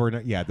version.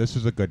 Yeah, this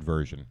is a good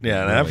version.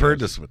 Yeah, and I've heard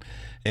this one.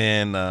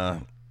 And I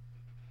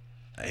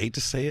hate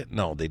to say it.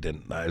 No, they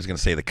didn't. I was going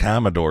to say the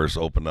Commodores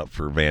opened up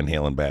for Van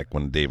Halen back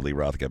when Dave Lee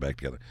Roth got back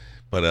together.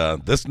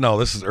 But this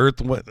is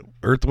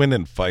Earth, Wind,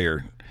 and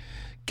Fire.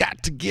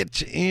 Got to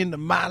get you into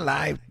my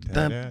life.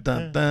 Dun,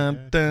 dun,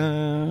 dun,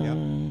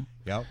 dun.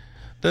 Yep.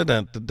 Dun,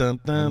 dun, dun,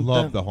 dun, I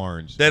love dun. the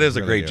horns. That is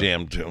a really great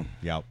jam, too.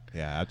 Yep.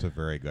 Yeah, that's a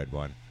very good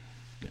one.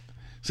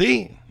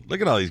 See?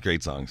 Look at all these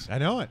great songs. I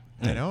know it.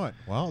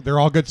 Well, they're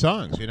all good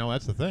songs.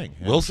 That's the thing.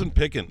 Wilson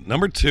Pickett,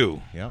 number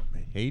 2. Yep.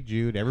 Hey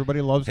Jude. Everybody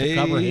loves to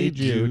cover Hey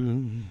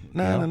Jude.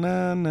 Na, na,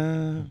 na,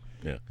 na.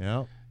 Yeah.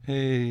 Yep.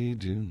 Hey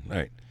Jude. All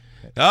right.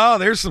 Oh,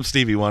 there's some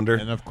Stevie Wonder.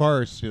 And, of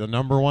course, the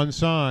number 1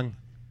 song.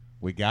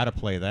 We got to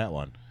play that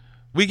one.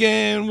 We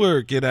can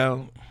work it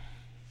out.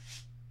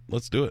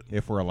 Let's do it.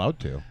 If we're allowed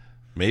to.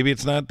 Maybe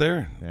it's not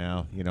there.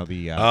 Now,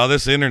 the...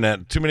 this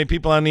internet. Too many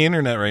people on the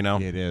internet right now.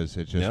 It is.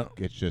 It's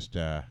just...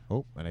 and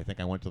I think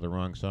I went to the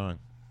wrong song.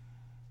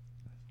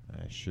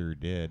 I sure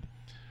did.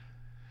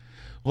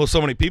 Well,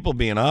 so many people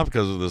being off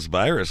because of this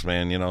virus,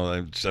 man.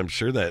 I'm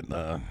sure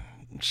that...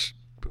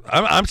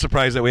 I'm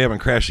surprised that we haven't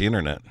crashed the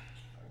internet.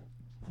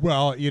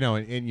 Well,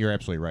 and you're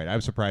absolutely right.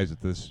 I'm surprised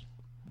that this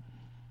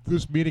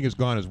meeting has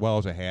gone as well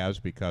as it has,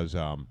 because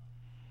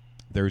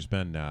there's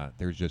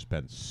just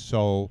been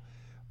so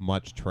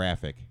much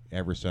traffic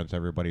ever since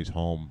everybody's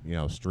home,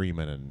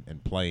 streaming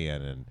and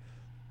playing, and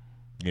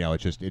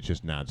it's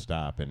just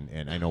nonstop.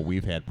 And I know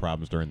we've had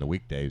problems during the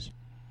weekdays.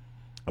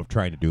 of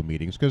trying to do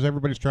meetings because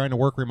everybody's trying to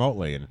work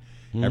remotely and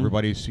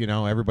everybody's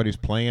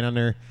playing on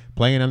their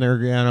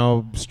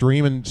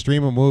streaming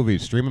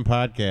movies, streaming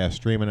podcasts,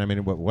 streaming. I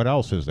mean, what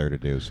else is there to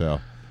do?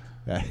 So,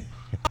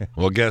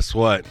 well, guess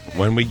what?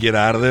 When we get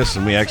out of this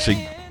and we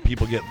actually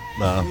people get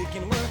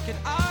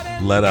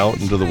let out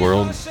into the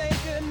world,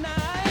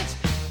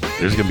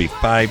 there's gonna be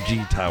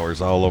 5G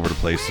towers all over the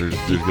place. There's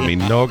gonna be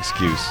no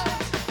excuse.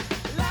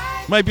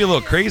 Might be a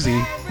little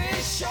crazy.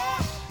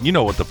 You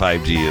know what the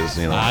 5G is,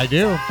 you know. I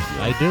do.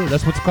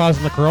 That's what's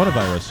causing the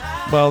coronavirus.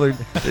 Well,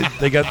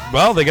 they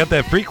got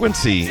that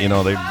frequency, you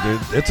know.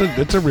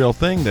 It's a real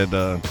thing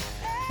that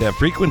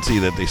frequency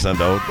that they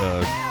send out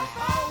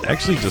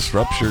actually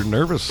disrupts your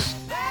nervous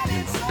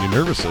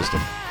system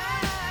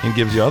and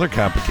gives you other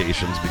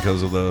complications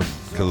because of the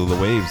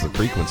waves, the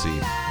frequency, you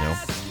know.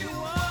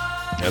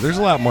 Yeah, there's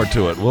a lot more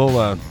to it.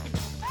 We'll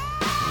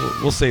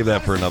save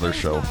that for another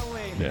show.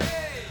 Yeah.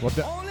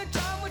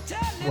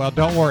 Well,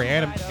 don't worry.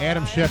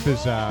 Adam Schiff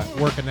is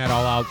working that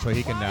all out so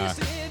he can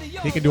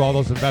do all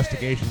those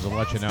investigations and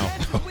let you know.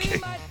 Okay.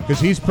 Because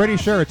he's pretty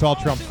sure it's all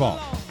Trump's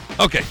fault.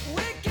 Okay.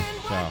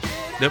 So.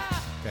 Yep.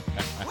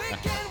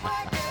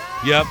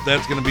 Yep.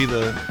 That's gonna be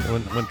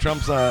when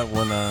Trump's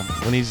when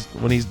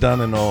he's done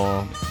in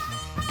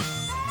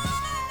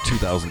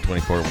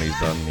 2024 when he's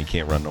done he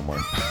can't run no more.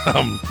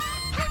 I'm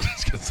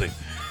just gonna say,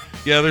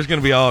 yeah. There's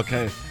gonna be all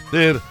kind of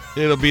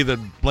it'll be the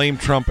blame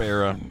Trump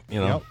era.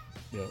 You know.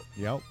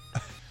 Yep.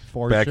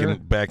 Back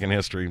in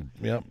history.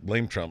 Yeah,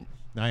 blame Trump.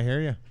 I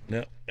hear you.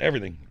 Yeah,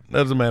 everything.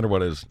 Doesn't matter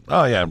what it is.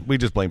 Oh yeah, we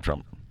just blame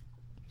Trump.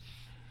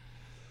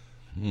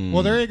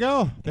 Well, there you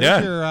go.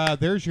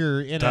 There's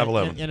your top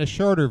 11. In a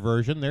shorter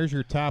version. There's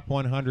your top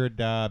 100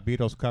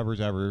 Beatles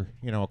covers ever.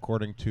 You know,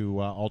 according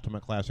to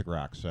Ultimate Classic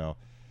Rock. So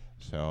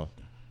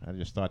I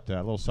just thought a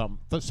little something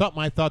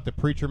I thought the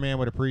Preacher Man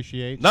would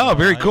appreciate. No, so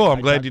very cool.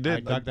 I'm glad you did. I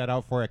dug that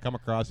out for you. I come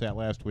across that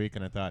last week,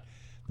 and I thought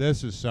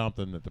this is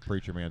something that the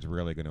Preacher Man's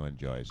really going to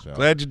enjoy. So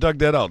glad you dug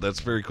that out. That's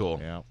very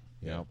cool.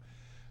 Yeah.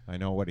 I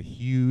know what a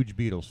huge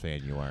Beatles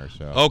fan you are.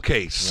 So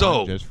okay,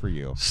 so just for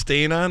you,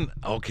 staying on.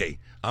 Okay,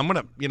 I'm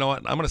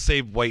gonna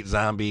save White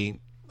Zombie.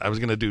 I was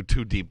gonna do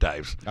 2 deep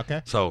dives.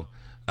 Okay. So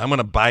I'm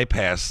gonna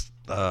bypass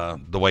the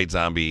White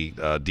Zombie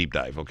deep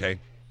dive. Okay.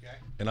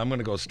 And I'm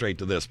gonna go straight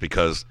to this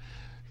because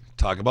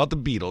talking about the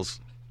Beatles.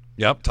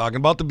 Yep, talking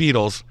about the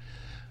Beatles.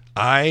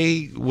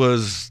 I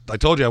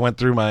told you I went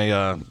through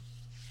my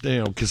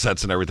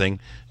cassettes and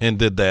everything and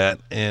did that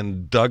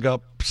and dug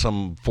up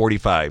some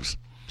 45s.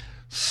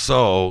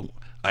 So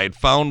I had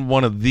found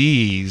one of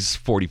these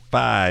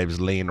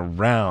 45s laying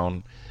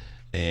around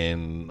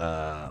and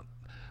I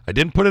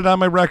didn't put it on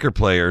my record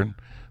player,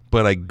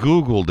 but I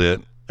Googled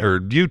it or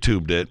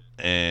YouTubed it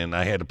and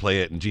I had to play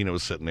it and Gina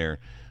was sitting there.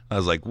 I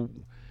was like,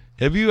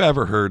 have you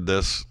ever heard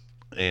this?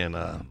 And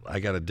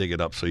I got to dig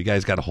it up. So you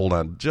guys got to hold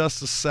on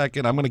just a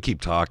second. I'm going to keep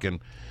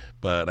talking.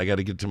 But I got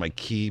to get to my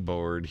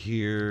keyboard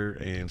here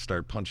and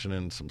start punching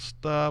in some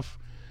stuff.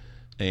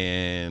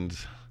 And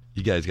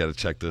you guys got to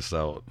check this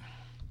out.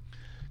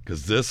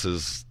 Because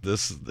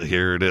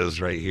here it is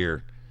right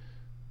here.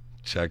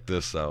 Check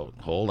this out.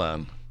 Hold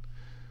on.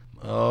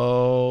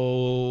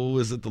 Oh,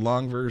 is it the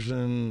long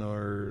version?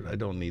 Or I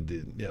don't need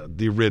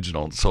the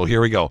original. So here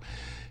we go.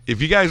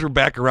 If you guys were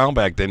back around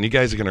back then, you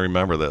guys are going to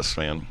remember this,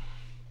 man.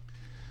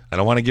 I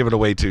don't want to give it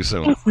away too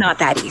soon. It's not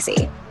that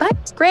easy, but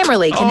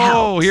Grammarly can help.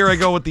 Oh, here I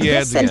go with the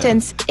ads again.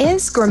 This sentence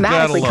is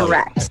grammatically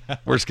correct.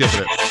 We're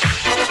skipping it.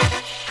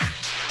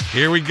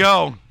 Here we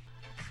go.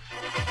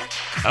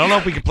 I don't know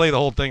if we can play the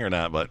whole thing or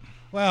not, but...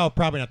 Well,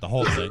 probably not the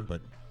whole thing,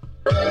 but...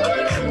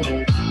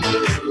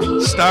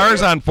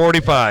 Stars on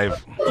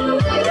 45. All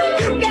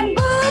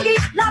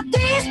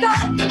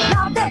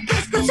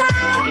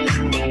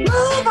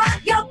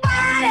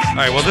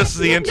right, well, this is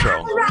the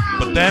intro,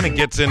 but then it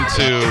gets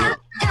into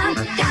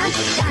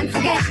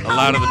a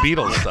lot of the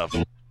Beatles stuff.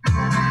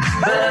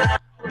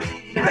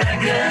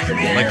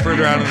 Like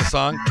further out in the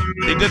song,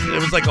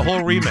 it was like a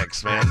whole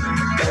remix, man.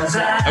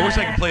 I wish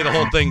I could play the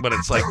whole thing, but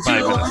it's like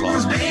 5 minutes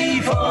long.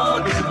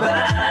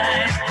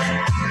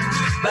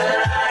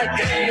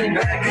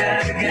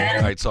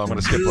 All right, so I'm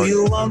gonna skip it.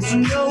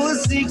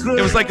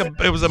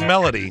 It was a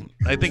melody.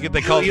 I think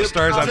they called it the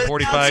Stars on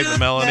 45 the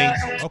melody.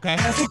 Okay.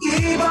 But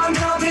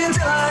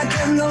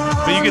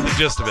you get the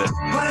gist of it.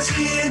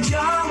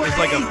 It's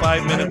like a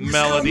 5-minute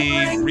melody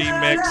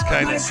remix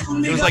kind of.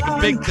 It was like a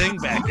big thing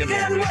back in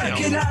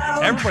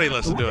everybody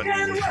listened to it.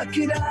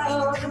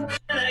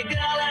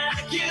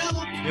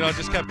 It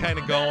just kept kind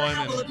of going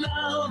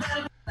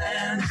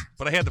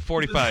but I had the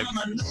 45.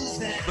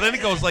 But then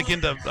it goes like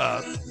into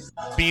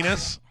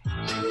Venus.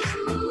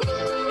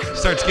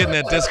 Starts getting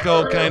that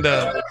disco kind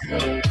of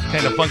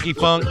funky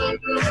funk.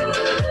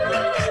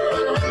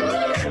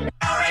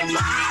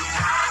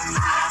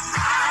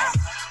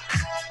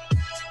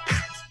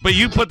 But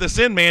you put this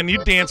in, man,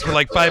 you'd dance for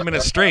like 5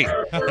 minutes straight.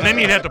 And then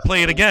you'd have to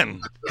play it again.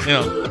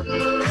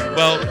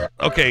 Well,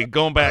 okay,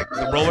 going back,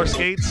 the roller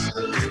skates,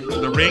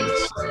 the rings.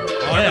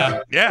 Oh, yeah.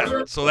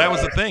 Yeah, so that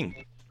was the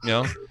thing,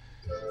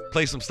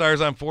 play some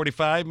Stars on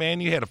 45,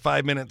 man. You had a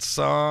 5-minute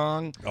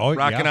song, Oh,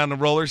 rocking yeah. on the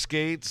roller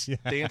skates,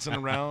 dancing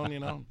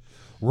around,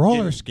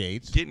 Roller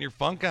skates. Getting your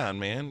funk on,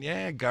 man.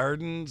 Yeah,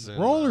 gardens. And,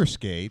 Roller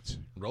skates.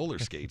 Roller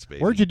skates, baby.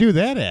 Where'd you do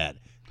that at?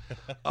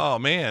 Oh,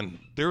 man.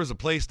 There was a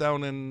place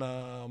down in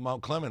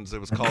Mount Clemens.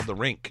 It was called The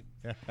Rink.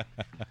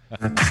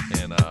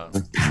 And,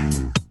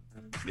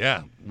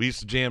 yeah, we used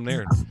to jam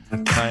there.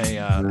 My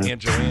Aunt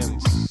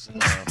Joanne's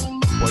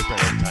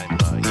boyfriend at the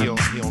time, he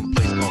owned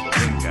a place called The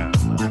Rink on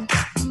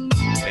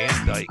Van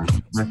Dyke.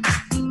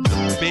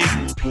 Big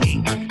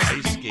pink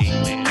ice skate,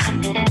 man.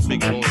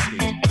 Big roller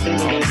skates.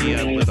 All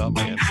neon lit up,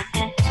 man. We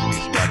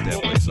used to rock that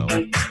place out.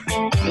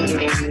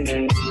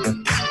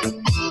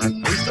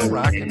 Are we still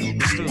rocking?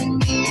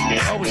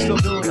 We're still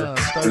doing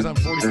Stars on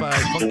 45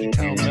 Funky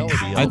Town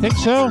Melody. I think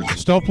so.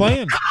 Still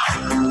playing.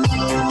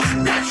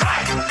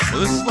 Well,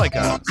 this is like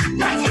a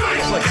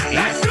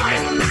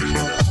 8-minute version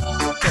of this.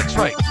 That's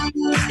right.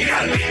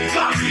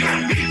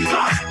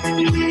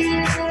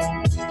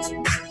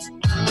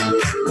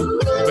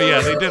 But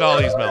yeah, they did all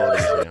these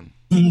melodies, man.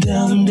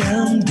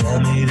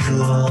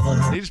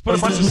 They just put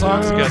a bunch of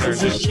songs together and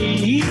just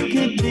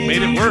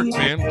made it work,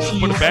 man. Just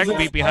put a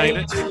backbeat behind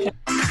it. You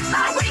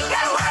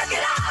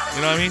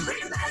know what I mean?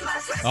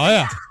 Oh,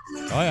 yeah.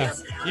 Oh, yeah.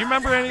 You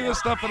remember any of this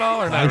stuff at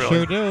all, or not I really?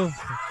 sure do.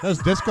 Those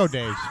disco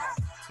days.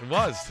 It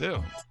was,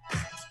 too.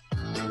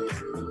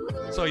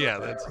 So,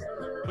 yeah,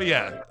 but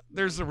yeah,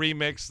 there's the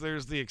remix,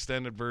 there's the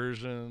extended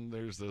version,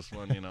 there's this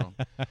one,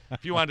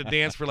 If you wanted to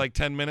dance for like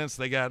 10 minutes,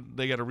 they got a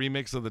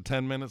remix of the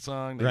 10-minute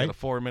song, they Right. got a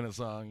 4-minute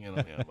song,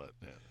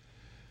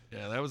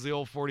 Yeah, that was the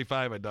old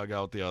 45 I dug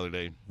out the other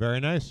day. Very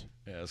nice.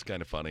 Yeah, it's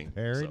kind of funny.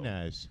 Very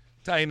nice.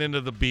 Tying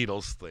into the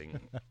Beatles thing.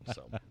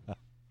 So,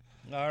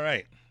 all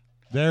right.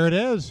 There it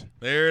is.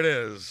 There it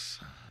is.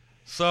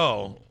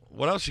 So,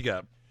 what else you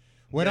got?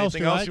 What else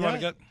Anything do else I you want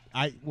to got? get?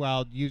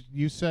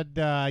 You said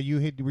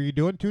were you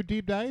doing 2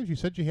 deep dives? You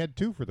said you had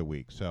 2 for the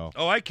week. So.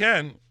 Oh, I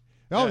can.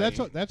 Oh, Yeah,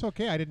 that's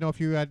okay. I didn't know if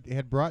you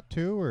had brought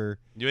 2 or.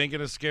 You ain't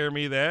gonna scare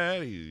me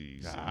that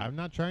easy. I'm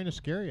not trying to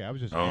scare you. I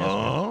was just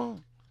Oh.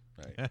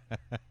 asking. Right.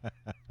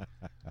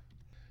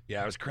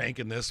 Yeah, I was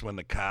cranking this when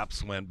the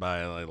cops went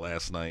by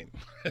last night.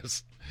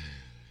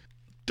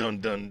 Dun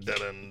dun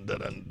dun dun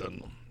dun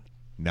dun.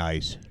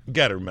 Nice.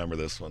 Got to remember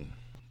this one.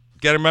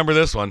 Got to remember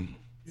this one.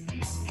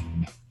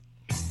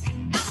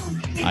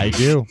 I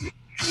do.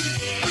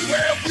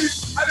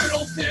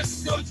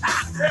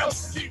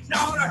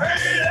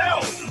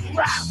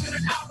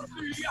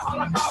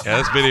 Yeah,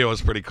 this video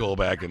was pretty cool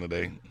back in the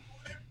day.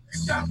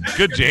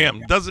 Good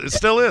jam. It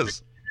still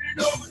is.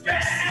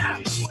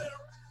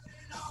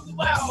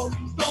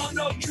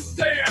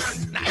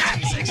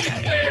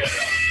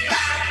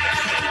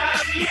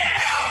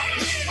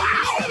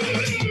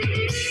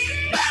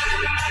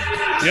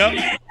 Yep.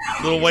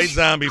 Little white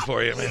zombie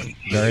for you, man.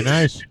 Very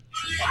nice.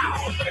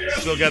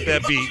 Still got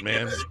that beat,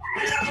 man. Just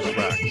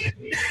rocks.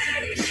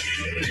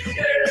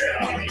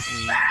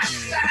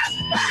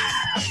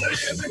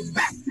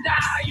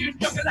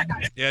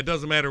 Yeah, it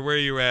doesn't matter where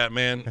you're at,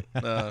 man.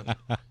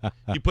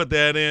 You put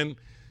that in,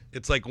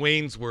 it's like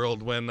Wayne's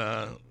World when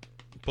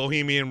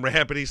Bohemian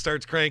Rhapsody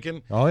starts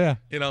cranking. Oh yeah.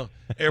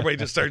 Everybody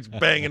just starts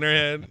banging their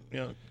head.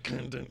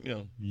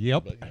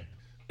 Yep.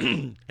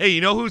 Hey,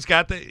 you know who's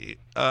got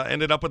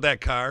ended up with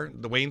that car,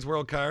 the Wayne's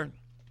World car?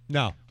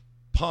 No.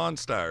 Pawn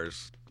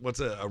Stars. What's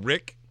a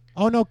Rick?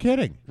 Oh, no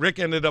kidding. Rick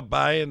ended up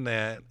buying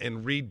that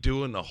and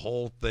redoing the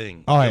whole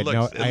thing. Oh, I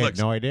had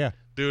no idea.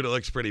 Dude, it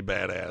looks pretty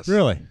badass.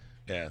 Really?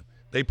 Yeah.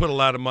 They put a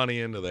lot of money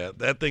into that.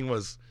 That thing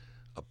was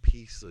a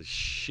piece of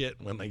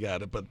shit when they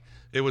got it, but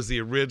it was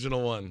the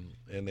original one,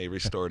 and they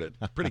restored it.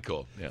 Pretty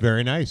cool. Yeah.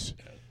 Very nice.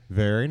 Yeah.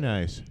 Very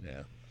nice.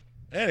 Yeah.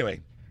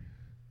 Anyway.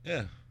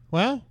 Yeah.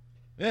 Well.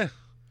 Yeah.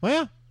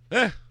 Well.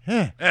 Yeah.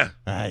 Yeah. Yeah.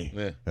 Aye.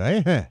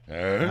 Yeah.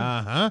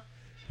 Uh-huh.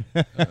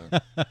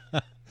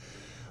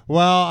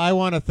 Well, I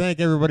want to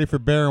thank everybody for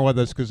bearing with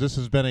us because this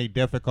has been a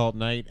difficult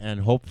night, and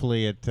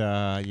hopefully it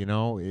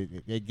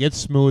gets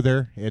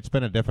smoother. It's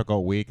been a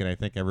difficult week, and I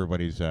think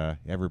everybody's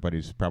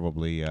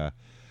probably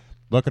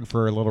looking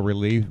for a little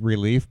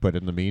relief. But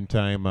in the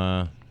meantime,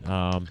 we're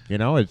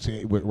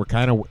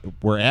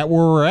at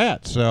where we're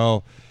at.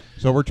 So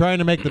we're trying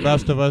to make the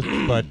best of us.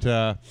 But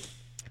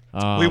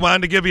we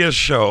wanted to give you a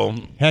show.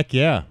 Heck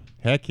yeah.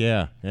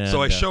 And,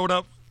 so I showed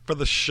up for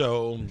the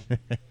show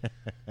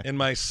in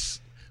my.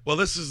 Well,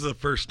 this is the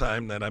first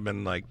time that I've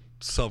been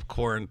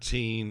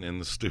self-quarantine in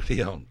the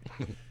studio.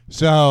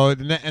 So, and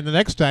the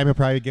next time he'll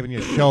probably be giving you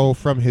a show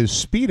from his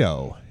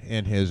Speedo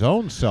in his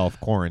own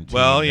self-quarantine.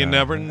 Well, you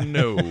never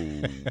know.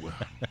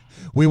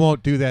 We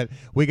won't do that.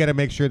 We got to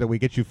make sure that we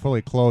get you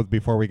fully clothed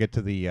before we get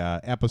to the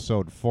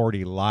episode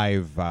 40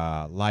 live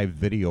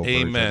video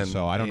version.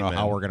 So I don't know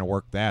how we're going to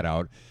work that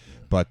out.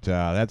 But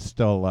that's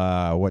still,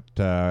 what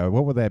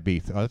would that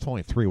be? Oh, that's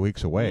only 3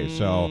 weeks away.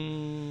 So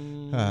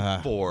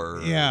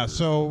 4. Yeah,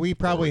 so we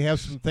probably have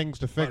some things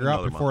to figure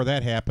out before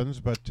that happens.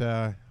 But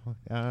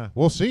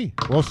we'll see.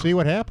 We'll see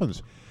what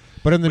happens.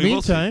 But in the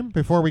meantime,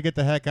 before we get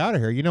the heck out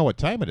of here, you know what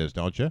time it is,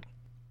 don't you?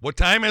 What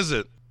time is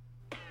it?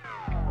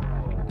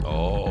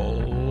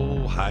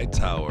 Oh,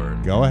 Hightower.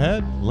 Go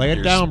ahead. Lay it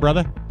You're down,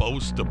 brother.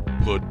 Supposed to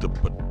put the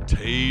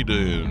potato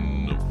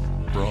in the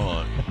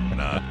front,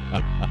 not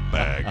the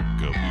back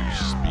of your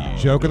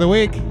speech. Joke of the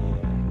week.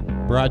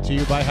 Brought to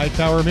you by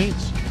Hightower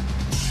Meats.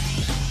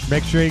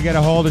 Make sure you get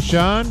a hold of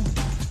Sean,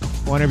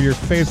 one of your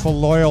faithful,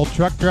 loyal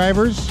truck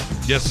drivers.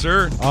 Yes,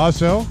 sir.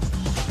 Also,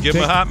 give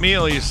him a hot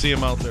meal. You see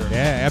him out there.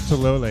 Yeah,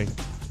 absolutely.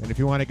 And if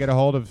you want to get a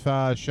hold of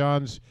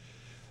Sean's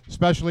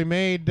specially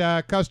made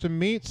custom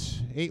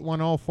meats,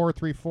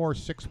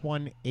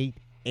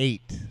 810-434-6188.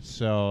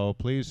 So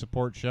please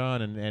support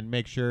Sean and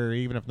make sure,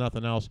 even if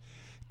nothing else,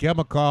 give him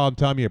a call and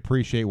tell him you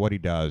appreciate what he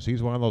does.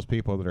 He's one of those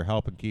people that are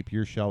helping keep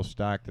your shelves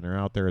stocked and are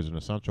out there as an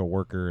essential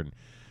worker and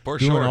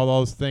doing all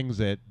those things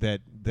that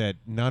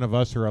none of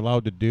us are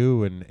allowed to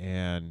do,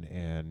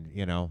 and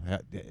you know,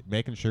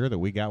 making sure that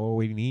we got what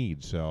we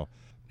need. So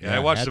yeah, I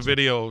watched a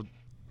video.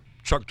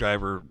 Truck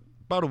driver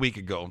about a week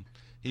ago.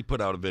 He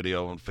put out a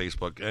video on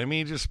Facebook. I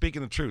mean, just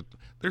speaking the truth.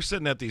 They're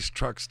sitting at these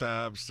truck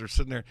stops. They're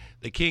sitting there.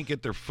 They can't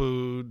get their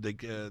food.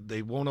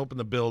 They won't open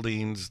the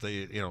buildings.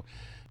 They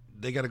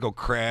got to go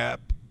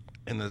crap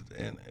in a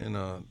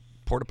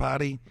porta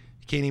potty. You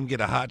can't even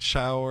get a hot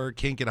shower.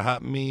 Can't get a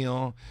hot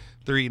meal.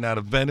 They're eating out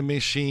of vending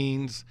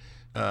machines.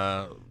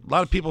 A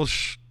lot of people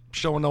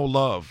showing no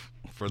love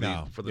for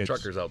the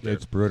truckers out there.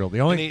 It's brutal.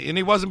 And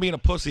he wasn't being a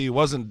pussy. He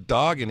wasn't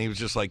dogging. He was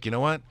just like, you know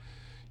what?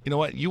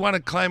 You want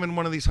to climb in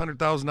one of these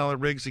 $100,000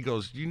 rigs? He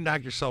goes, you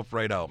knock yourself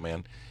right out,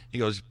 man. He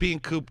goes, being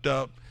cooped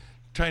up,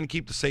 trying to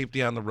keep the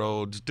safety on the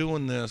roads,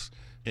 doing this,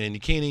 and you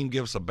can't even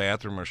give us a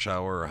bathroom or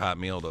shower or a hot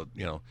meal to,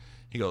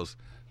 He goes,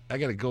 I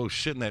got to go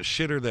shit in that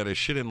shitter that I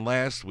shit in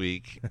last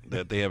week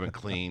that they haven't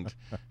cleaned.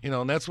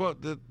 And that's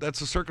that's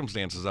the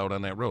circumstances out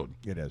on that road.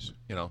 It is.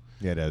 Yeah,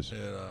 it is.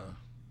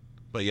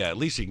 But yeah, at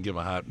least you can give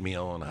them a hot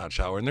meal and a hot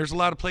shower. And there's a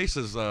lot of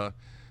places. I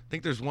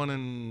think there's one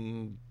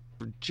in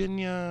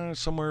Virginia,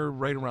 somewhere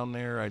right around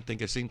there. I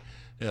think I seen.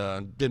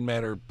 Didn't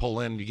matter. Pull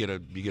in, you get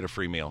a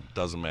free meal.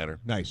 Doesn't matter.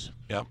 Nice.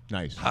 Yep.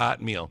 Nice.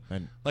 Hot meal.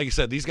 And like you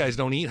said, these guys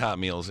don't eat hot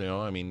meals.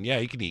 I mean, yeah,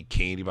 you can eat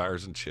candy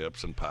bars and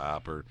chips and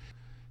pop, or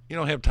you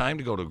don't have time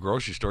to go to a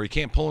grocery store. You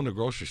can't pull into a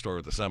grocery store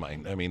with a semi.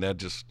 I mean, that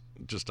just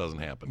doesn't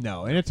happen.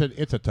 No, and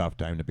it's a tough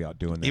time to be out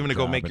doing that. Even to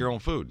go make your own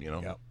food.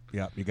 Yep.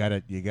 You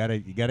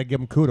gotta give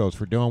them kudos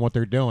for doing what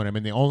they're doing. I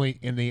mean, the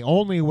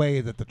only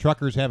way that the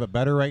truckers have it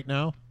better right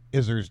now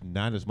is there's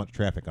not as much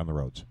traffic on the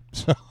roads.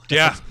 So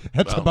yeah,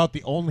 that's about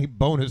the only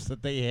bonus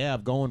that they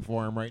have going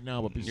for them right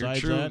now. But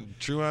besides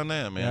true on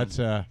that, man. It's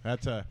a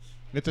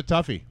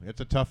toughie. It's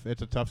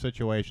a tough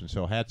situation.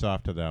 So hats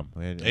off to them.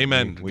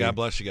 Amen. God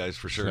bless you guys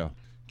for sure. So,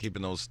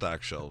 keeping those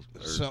shelves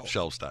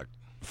stocked.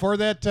 For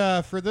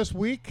that, for this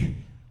week,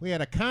 we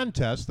had a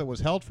contest that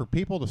was held for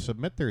people to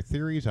submit their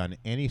theories on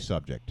any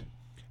subject,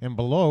 and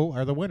below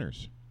are the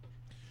winners.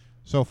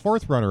 So,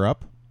 fourth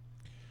runner-up,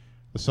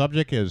 the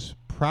subject is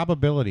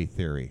probability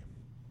theory.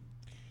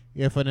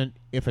 If an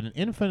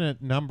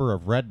infinite number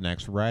of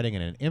rednecks riding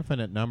in an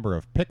infinite number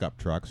of pickup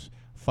trucks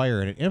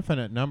fire an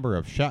infinite number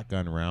of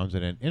shotgun rounds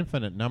and an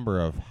infinite number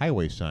of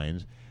highway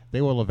signs,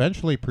 they will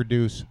eventually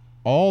produce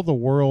all the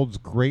world's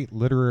great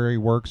literary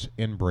works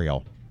in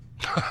Braille.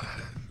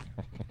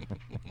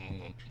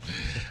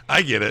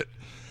 I get it.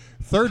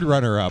 Third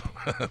runner-up.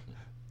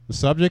 The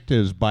subject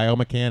is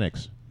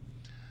biomechanics.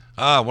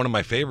 One of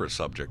my favorite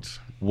subjects.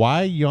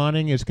 Why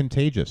yawning is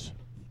contagious.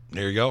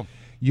 There you go.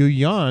 You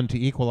yawn to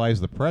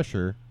equalize the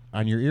pressure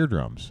on your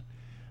eardrums.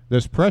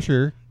 This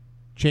pressure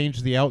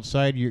changes the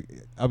outside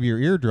of your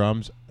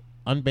eardrums.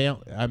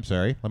 I'm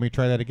sorry. Let me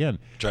try that again.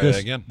 That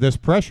again. This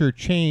pressure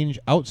change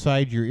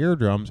outside your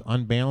eardrums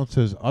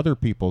unbalances other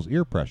people's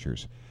ear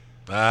pressures.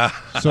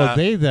 So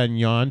they then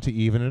yawn to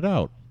even it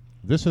out.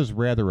 This is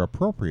rather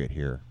appropriate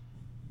here.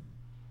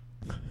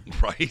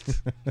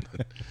 Right.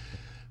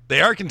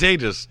 They are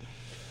contagious.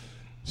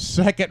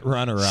 Second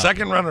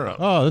runner-up.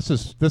 Oh, this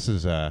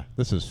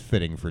is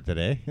fitting for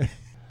today.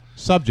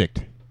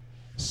 Subject: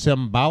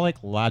 symbolic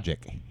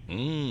logic.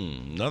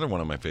 Another one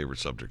of my favorite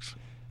subjects.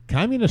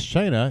 Communist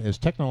China is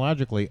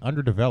technologically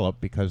underdeveloped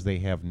because they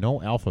have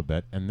no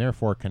alphabet and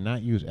therefore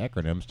cannot use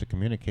acronyms to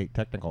communicate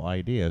technical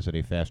ideas at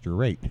a faster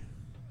rate.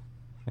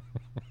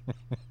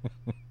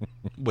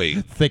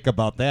 Wait. Think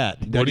about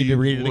that. Do I need to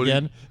read it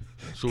again?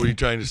 So what are you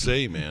trying to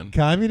say, man?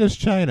 Communist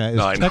China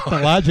is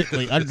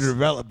technologically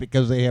underdeveloped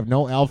because they have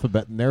no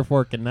alphabet and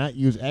therefore cannot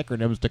use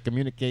acronyms to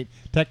communicate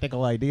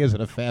technical ideas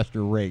at a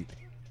faster rate.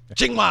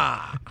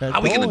 Tsinghua! How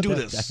are we going to do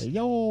this?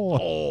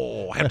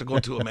 Yo! I have to go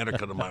to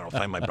America tomorrow,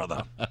 find my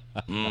brother.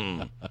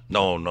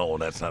 No,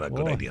 that's not a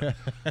good idea.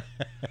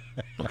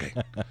 Okay.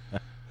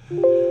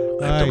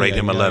 I have to write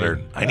him a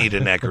letter. I need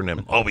an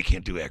acronym. Oh, we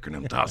can't do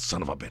acronym. Oh,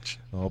 son of a bitch.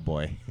 Oh,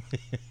 boy.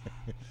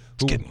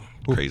 It's getting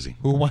crazy.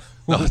 No,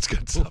 it's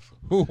good stuff.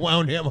 Who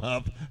wound him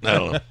up? I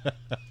don't know.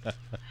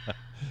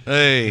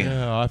 Hey.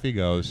 Off he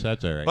goes.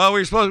 That's all right. Well,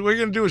 we were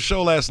going to do a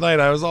show last night.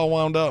 I was all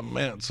wound up,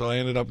 man. So I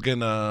ended up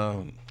getting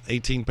a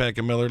 18-pack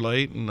of Miller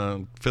Lite and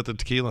a fifth of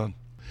tequila.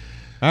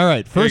 All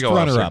right. First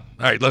runner-up.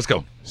 All right, let's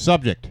go.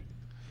 Subject: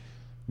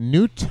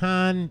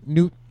 Newtonian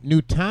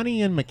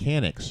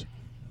mechanics.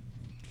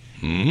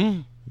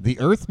 The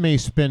Earth may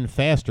spin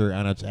faster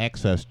on its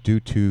axis due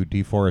to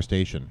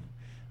deforestation,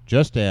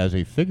 just as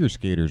a figure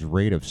skater's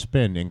rate of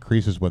spin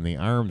increases when the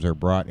arms are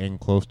brought in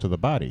close to the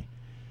body.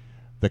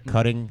 The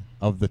cutting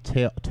of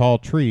the tall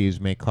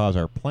trees may cause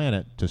our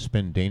planet to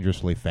spin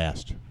dangerously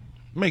fast.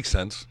 Makes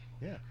sense.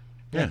 Yeah.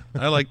 Yeah,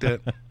 I like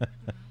that.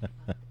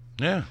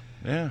 Yeah.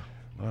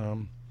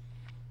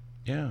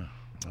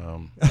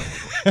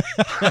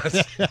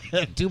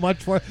 Too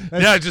much for.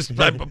 Yeah,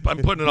 I'm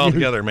putting it all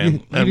together,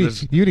 man.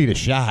 You need a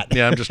shot.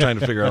 Yeah, I'm just trying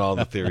to figure out all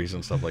the theories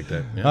and stuff like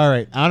that. Yeah. All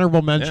right,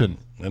 honorable mention.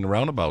 Yeah. And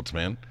roundabouts,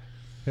 man.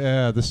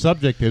 The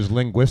subject is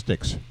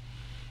linguistics.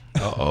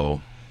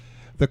 Uh-oh.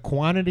 The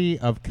quantity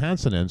of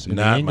consonants in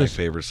the Not English... my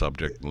favorite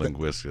subject,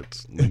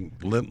 linguistics.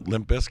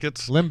 Limp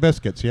biscuits? Limp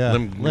biscuits, yeah.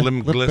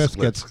 Limp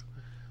biscuits.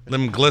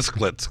 Limp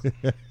glisklits.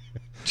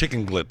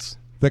 Chicken glitz.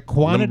 The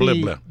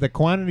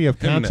quantity of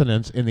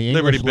consonants in the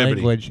English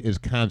language is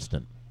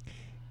constant.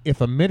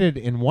 If omitted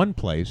in one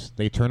place,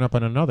 they turn up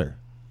in another.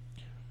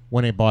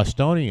 When a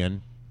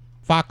Bostonian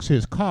fox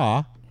his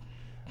caw,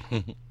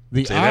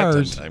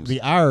 the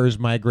R's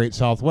migrate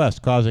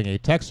southwest, causing a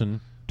Texan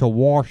to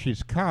wash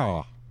his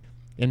car.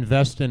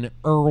 Invest in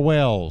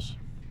Wells.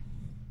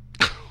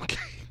 Okay.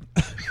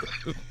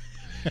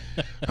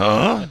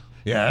 Huh?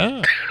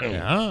 Yeah.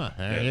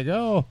 There you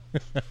go.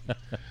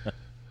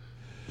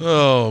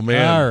 Oh,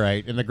 man. All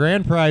right. And the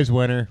grand prize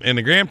winner. And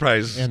the grand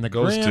prize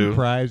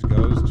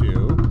goes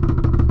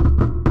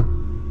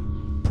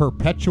to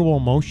Perpetual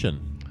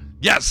Motion.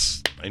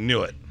 Yes. I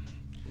knew it.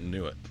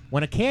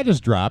 When a cat is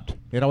dropped,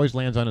 it always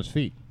lands on its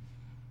feet.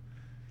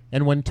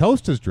 And when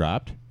toast is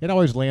dropped, it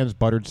always lands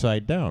buttered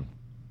side down.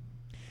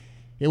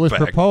 It was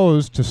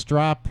proposed to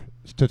strap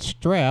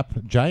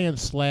giant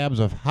slabs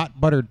of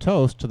hot buttered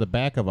toast to the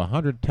back of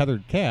 100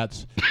 tethered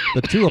cats.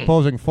 The two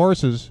opposing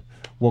forces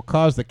will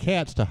cause the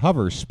cats to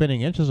hover,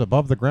 spinning inches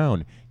above the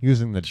ground.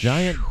 Using the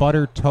giant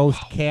butter toast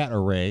cat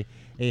array,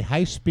 a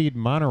high-speed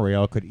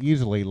monorail could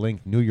easily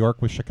link New York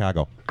with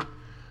Chicago.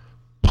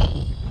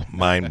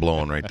 Mind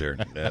blowing right there.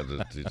 Yeah,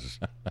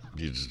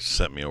 you just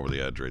sent me over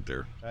the edge right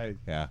there.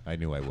 I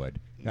knew I would.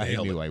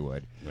 I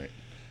would. Right.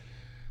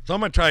 So I'm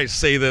going to try to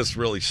say this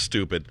really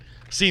stupid.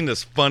 Seen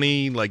this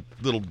funny, like,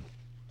 little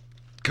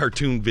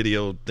cartoon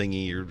video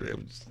thingy, or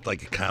it's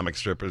like a comic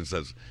strip, and it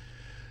says,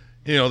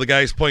 you know, the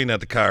guy's pointing at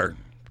the car.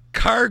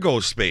 Cargo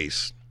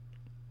space, ?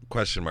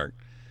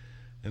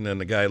 And then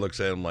the guy looks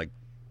at him like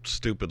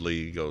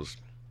stupidly. He goes,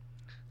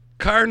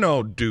 car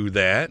no do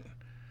that.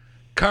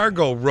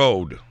 Cargo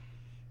road.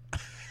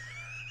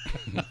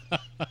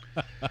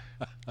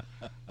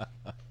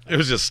 It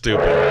was just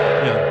stupid.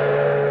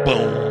 Yeah.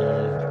 Boom.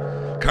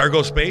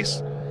 Cargo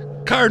space?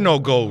 Car no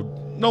do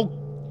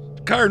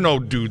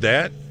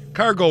that.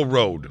 Cargo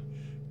road.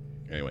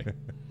 Anyway.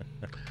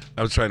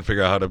 I was trying to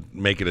figure out how to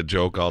make it a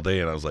joke all day,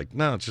 and I was like,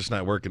 no, it's just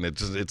not working.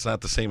 It's not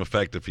the same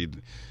effect if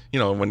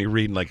when you're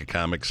reading like a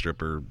comic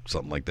strip or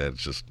something like that.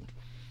 It's just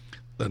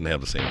doesn't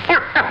have the same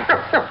effect.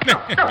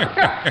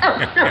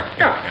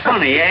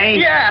 Funny, eh?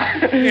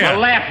 Yeah. Well,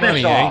 laugh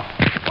this off.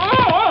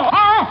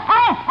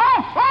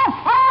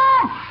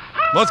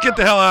 Let's get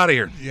the hell out of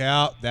here.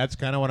 Yeah, that's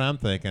kind of what I'm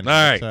thinking. All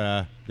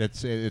right.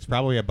 It's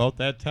probably about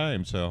that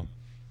time, so.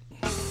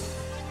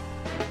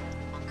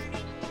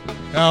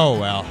 Oh,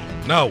 well.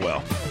 No,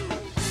 well.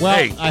 Well,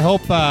 hey. I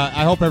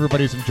hope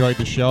everybody's enjoyed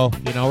the show.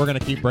 You know, we're going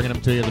to keep bringing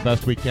them to you the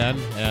best we can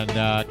and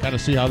kind of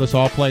see how this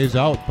all plays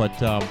out. But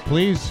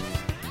please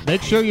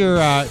make sure you're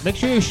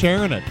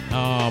sharing it.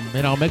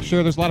 Make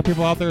sure there's a lot of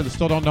people out there that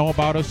still don't know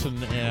about us, and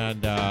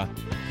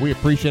we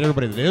appreciate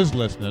everybody that is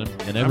listening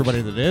and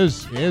everybody that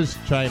is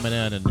chiming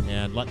in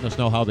and letting us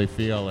know how they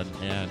feel and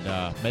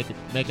making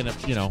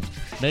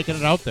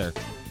it out there.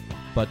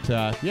 But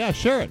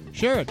share it.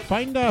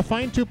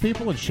 Find two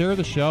people and share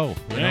the show.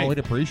 You know, we'd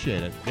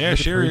appreciate it. Yeah,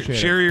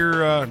 share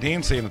your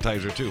hand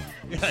sanitizer too.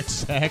 Yeah,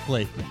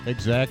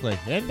 exactly.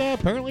 And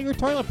apparently your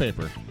toilet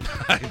paper.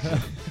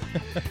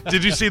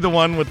 Did you see the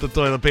one with the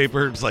toilet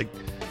paper? It's like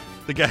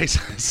the guy's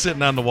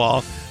sitting on the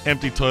wall,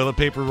 empty toilet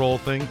paper roll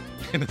thing,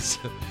 and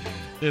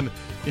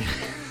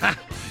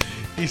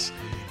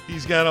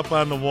he's got up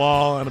on the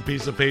wall on a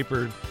piece of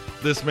paper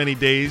this many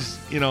days.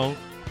 You know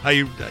how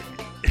you.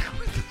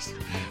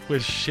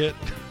 With shit,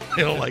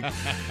 like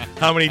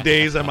how many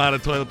days I'm out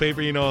of toilet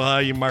paper. You know how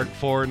you mark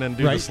 4 and then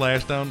do the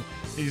slash down.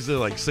 He's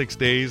like 6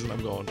 days, and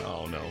I'm going,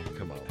 oh no,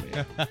 come on,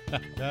 man.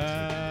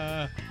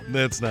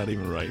 That's not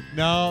even right.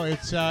 No,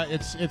 it's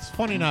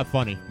funny, not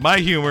funny. My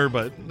humor,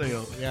 but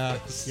yeah.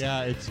 It's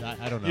I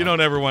don't know. You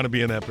don't ever want to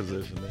be in that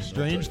position.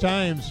 Strange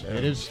times. Yeah.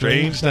 It is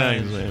strange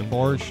times, man.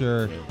 For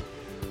sure. Yeah.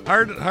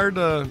 Hard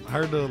to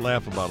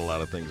laugh about a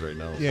lot of things right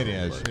now. It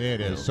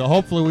is. So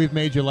hopefully we've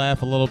made you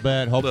laugh a little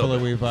bit. Hopefully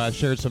we've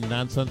shared some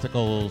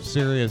nonsensical,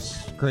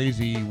 serious,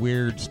 crazy,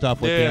 weird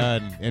stuff with you.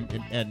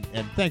 And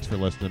thanks for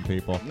listening,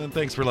 people. And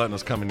thanks for letting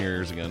us come in your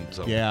ears again.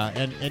 So yeah,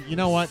 and you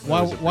know what?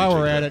 While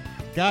we're at it,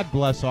 God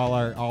bless all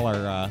our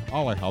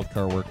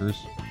healthcare workers.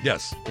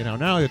 Yes. You know,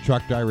 not only the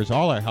truck drivers,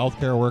 all our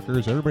healthcare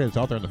workers, everybody that's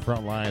out there in the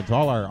front lines,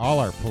 all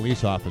our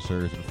police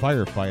officers and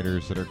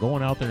firefighters that are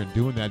going out there and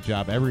doing that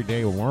job every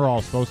day when we're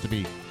all supposed to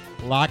be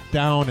locked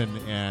down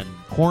and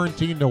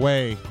quarantined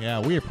away. Yeah,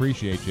 we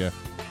appreciate you.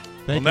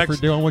 Thank you for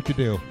doing what you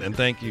do. And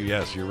thank you.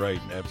 Yes, you're right.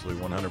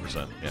 Absolutely,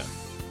 100%. Yeah.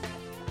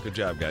 Good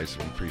job, guys.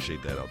 We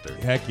appreciate that out there.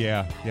 Heck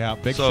yeah. Yeah,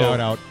 big shout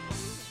out.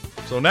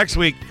 So next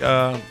week,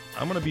 I'm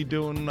going to be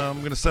doing, I'm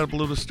going to set up a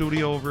little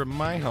studio over at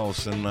my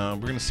house, and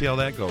we're going to see how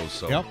that goes.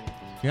 So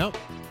Yep.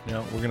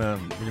 Yeah, we're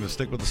gonna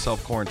stick with the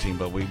self-quarantine,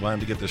 but we wanted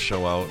to get this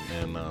show out,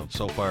 and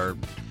so far,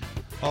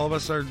 all of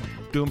us are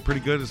doing pretty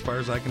good as far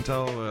as I can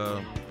tell.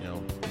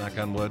 Knock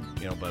on wood.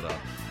 But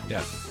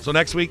yeah. So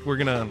next week we're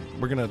gonna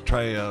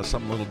try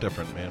something a little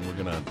different, man. We're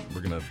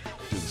gonna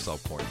do the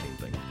self-quarantine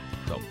thing.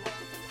 So, all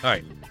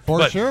right,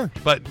 for sure.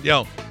 But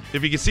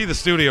if you can see the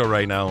studio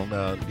right now,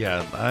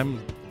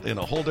 I'm in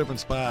a whole different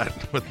spot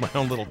with my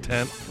own little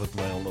tent, with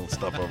my own little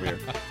stuff over here.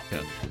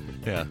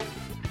 Yeah.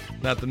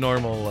 Not the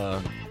normal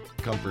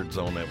comfort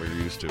zone that we're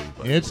used to.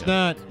 But, it's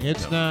not,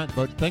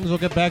 but things will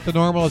get back to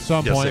normal at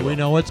some point. We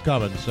know it's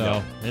coming.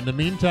 So in the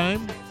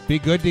meantime, be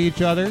good to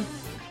each other.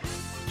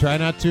 Try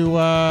not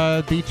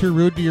to be too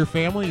rude to your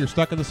family you're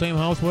stuck in the same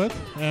house with.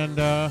 And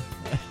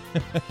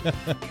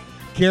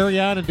carry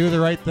on and do the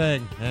right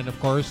thing. And, of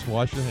course,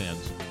 wash your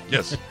hands.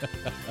 Yes.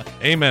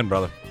 Amen,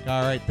 brother.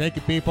 All right. Thank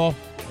you, people.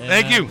 And,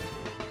 thank you.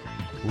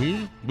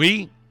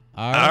 We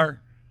are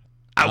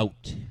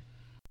out.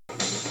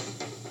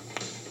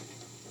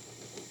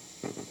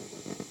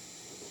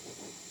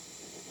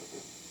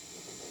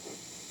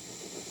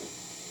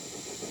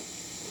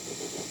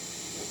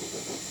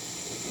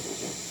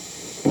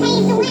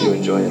 Hope you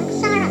enjoy it.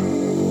 Sorrow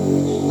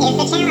is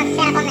the challenge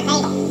set up on the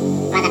table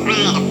for the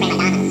pride of prima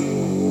donnas.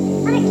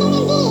 Or can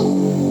indeed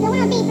the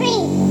world be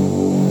free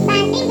by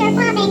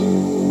finger-popping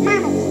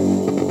mamas?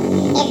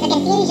 Is the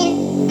confusion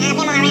of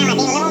immorality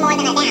little more than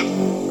a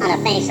doubt on the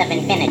face of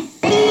infinity?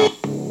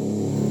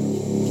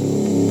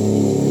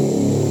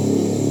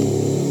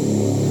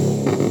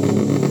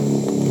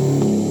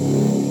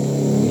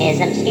 Is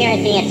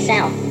obscurity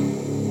itself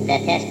the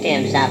test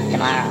tubes of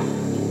tomorrow?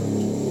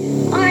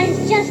 Or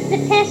is just the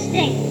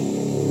testing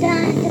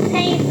done to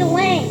pave the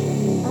way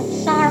of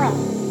sorrow?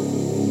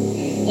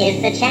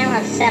 Is the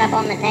challenge set up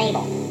on the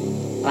table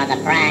for the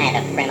pride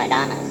of prima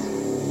donnas?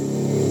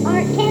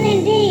 Or can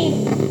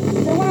indeed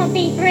the world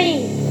be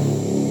free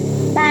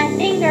by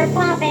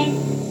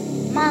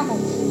finger-popping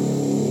mamas?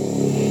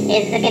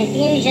 Is the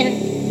confusion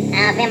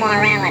of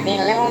immorality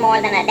little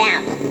more than a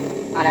doubt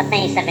on the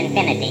face of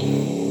infinity?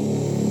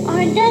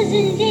 Or does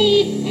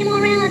indeed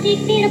immorality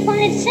feed upon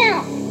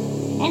itself,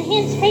 and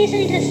hence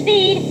hasten to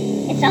speed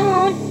its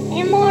own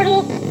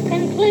immortal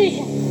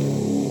conclusion?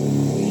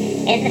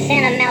 Is the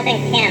sin of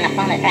melting tin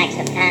upon the tracks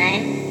of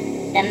time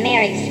the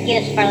mere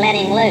excuse for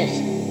letting loose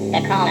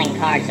the calling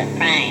cards of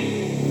crime?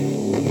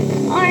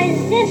 Or is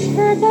this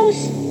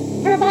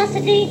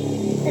verbosity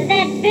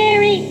that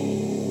very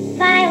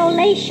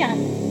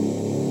violation?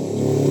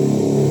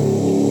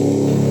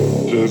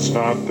 Does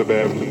not the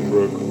babbling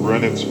brook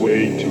run its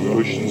way to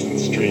oceans and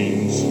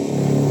streams,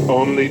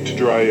 only to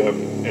dry up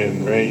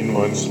and rain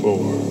once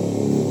more?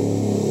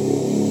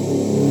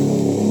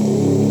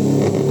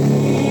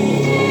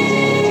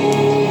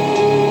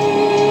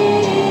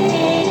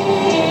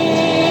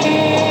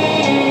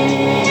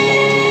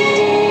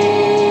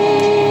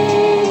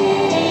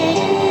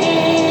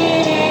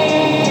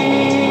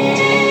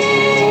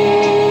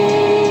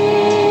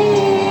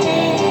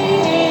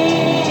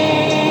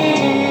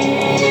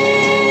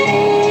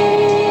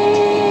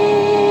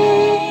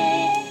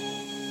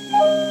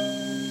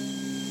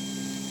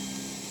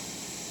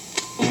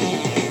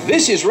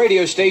 This is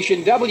radio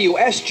station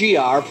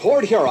WSGR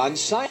Port Huron.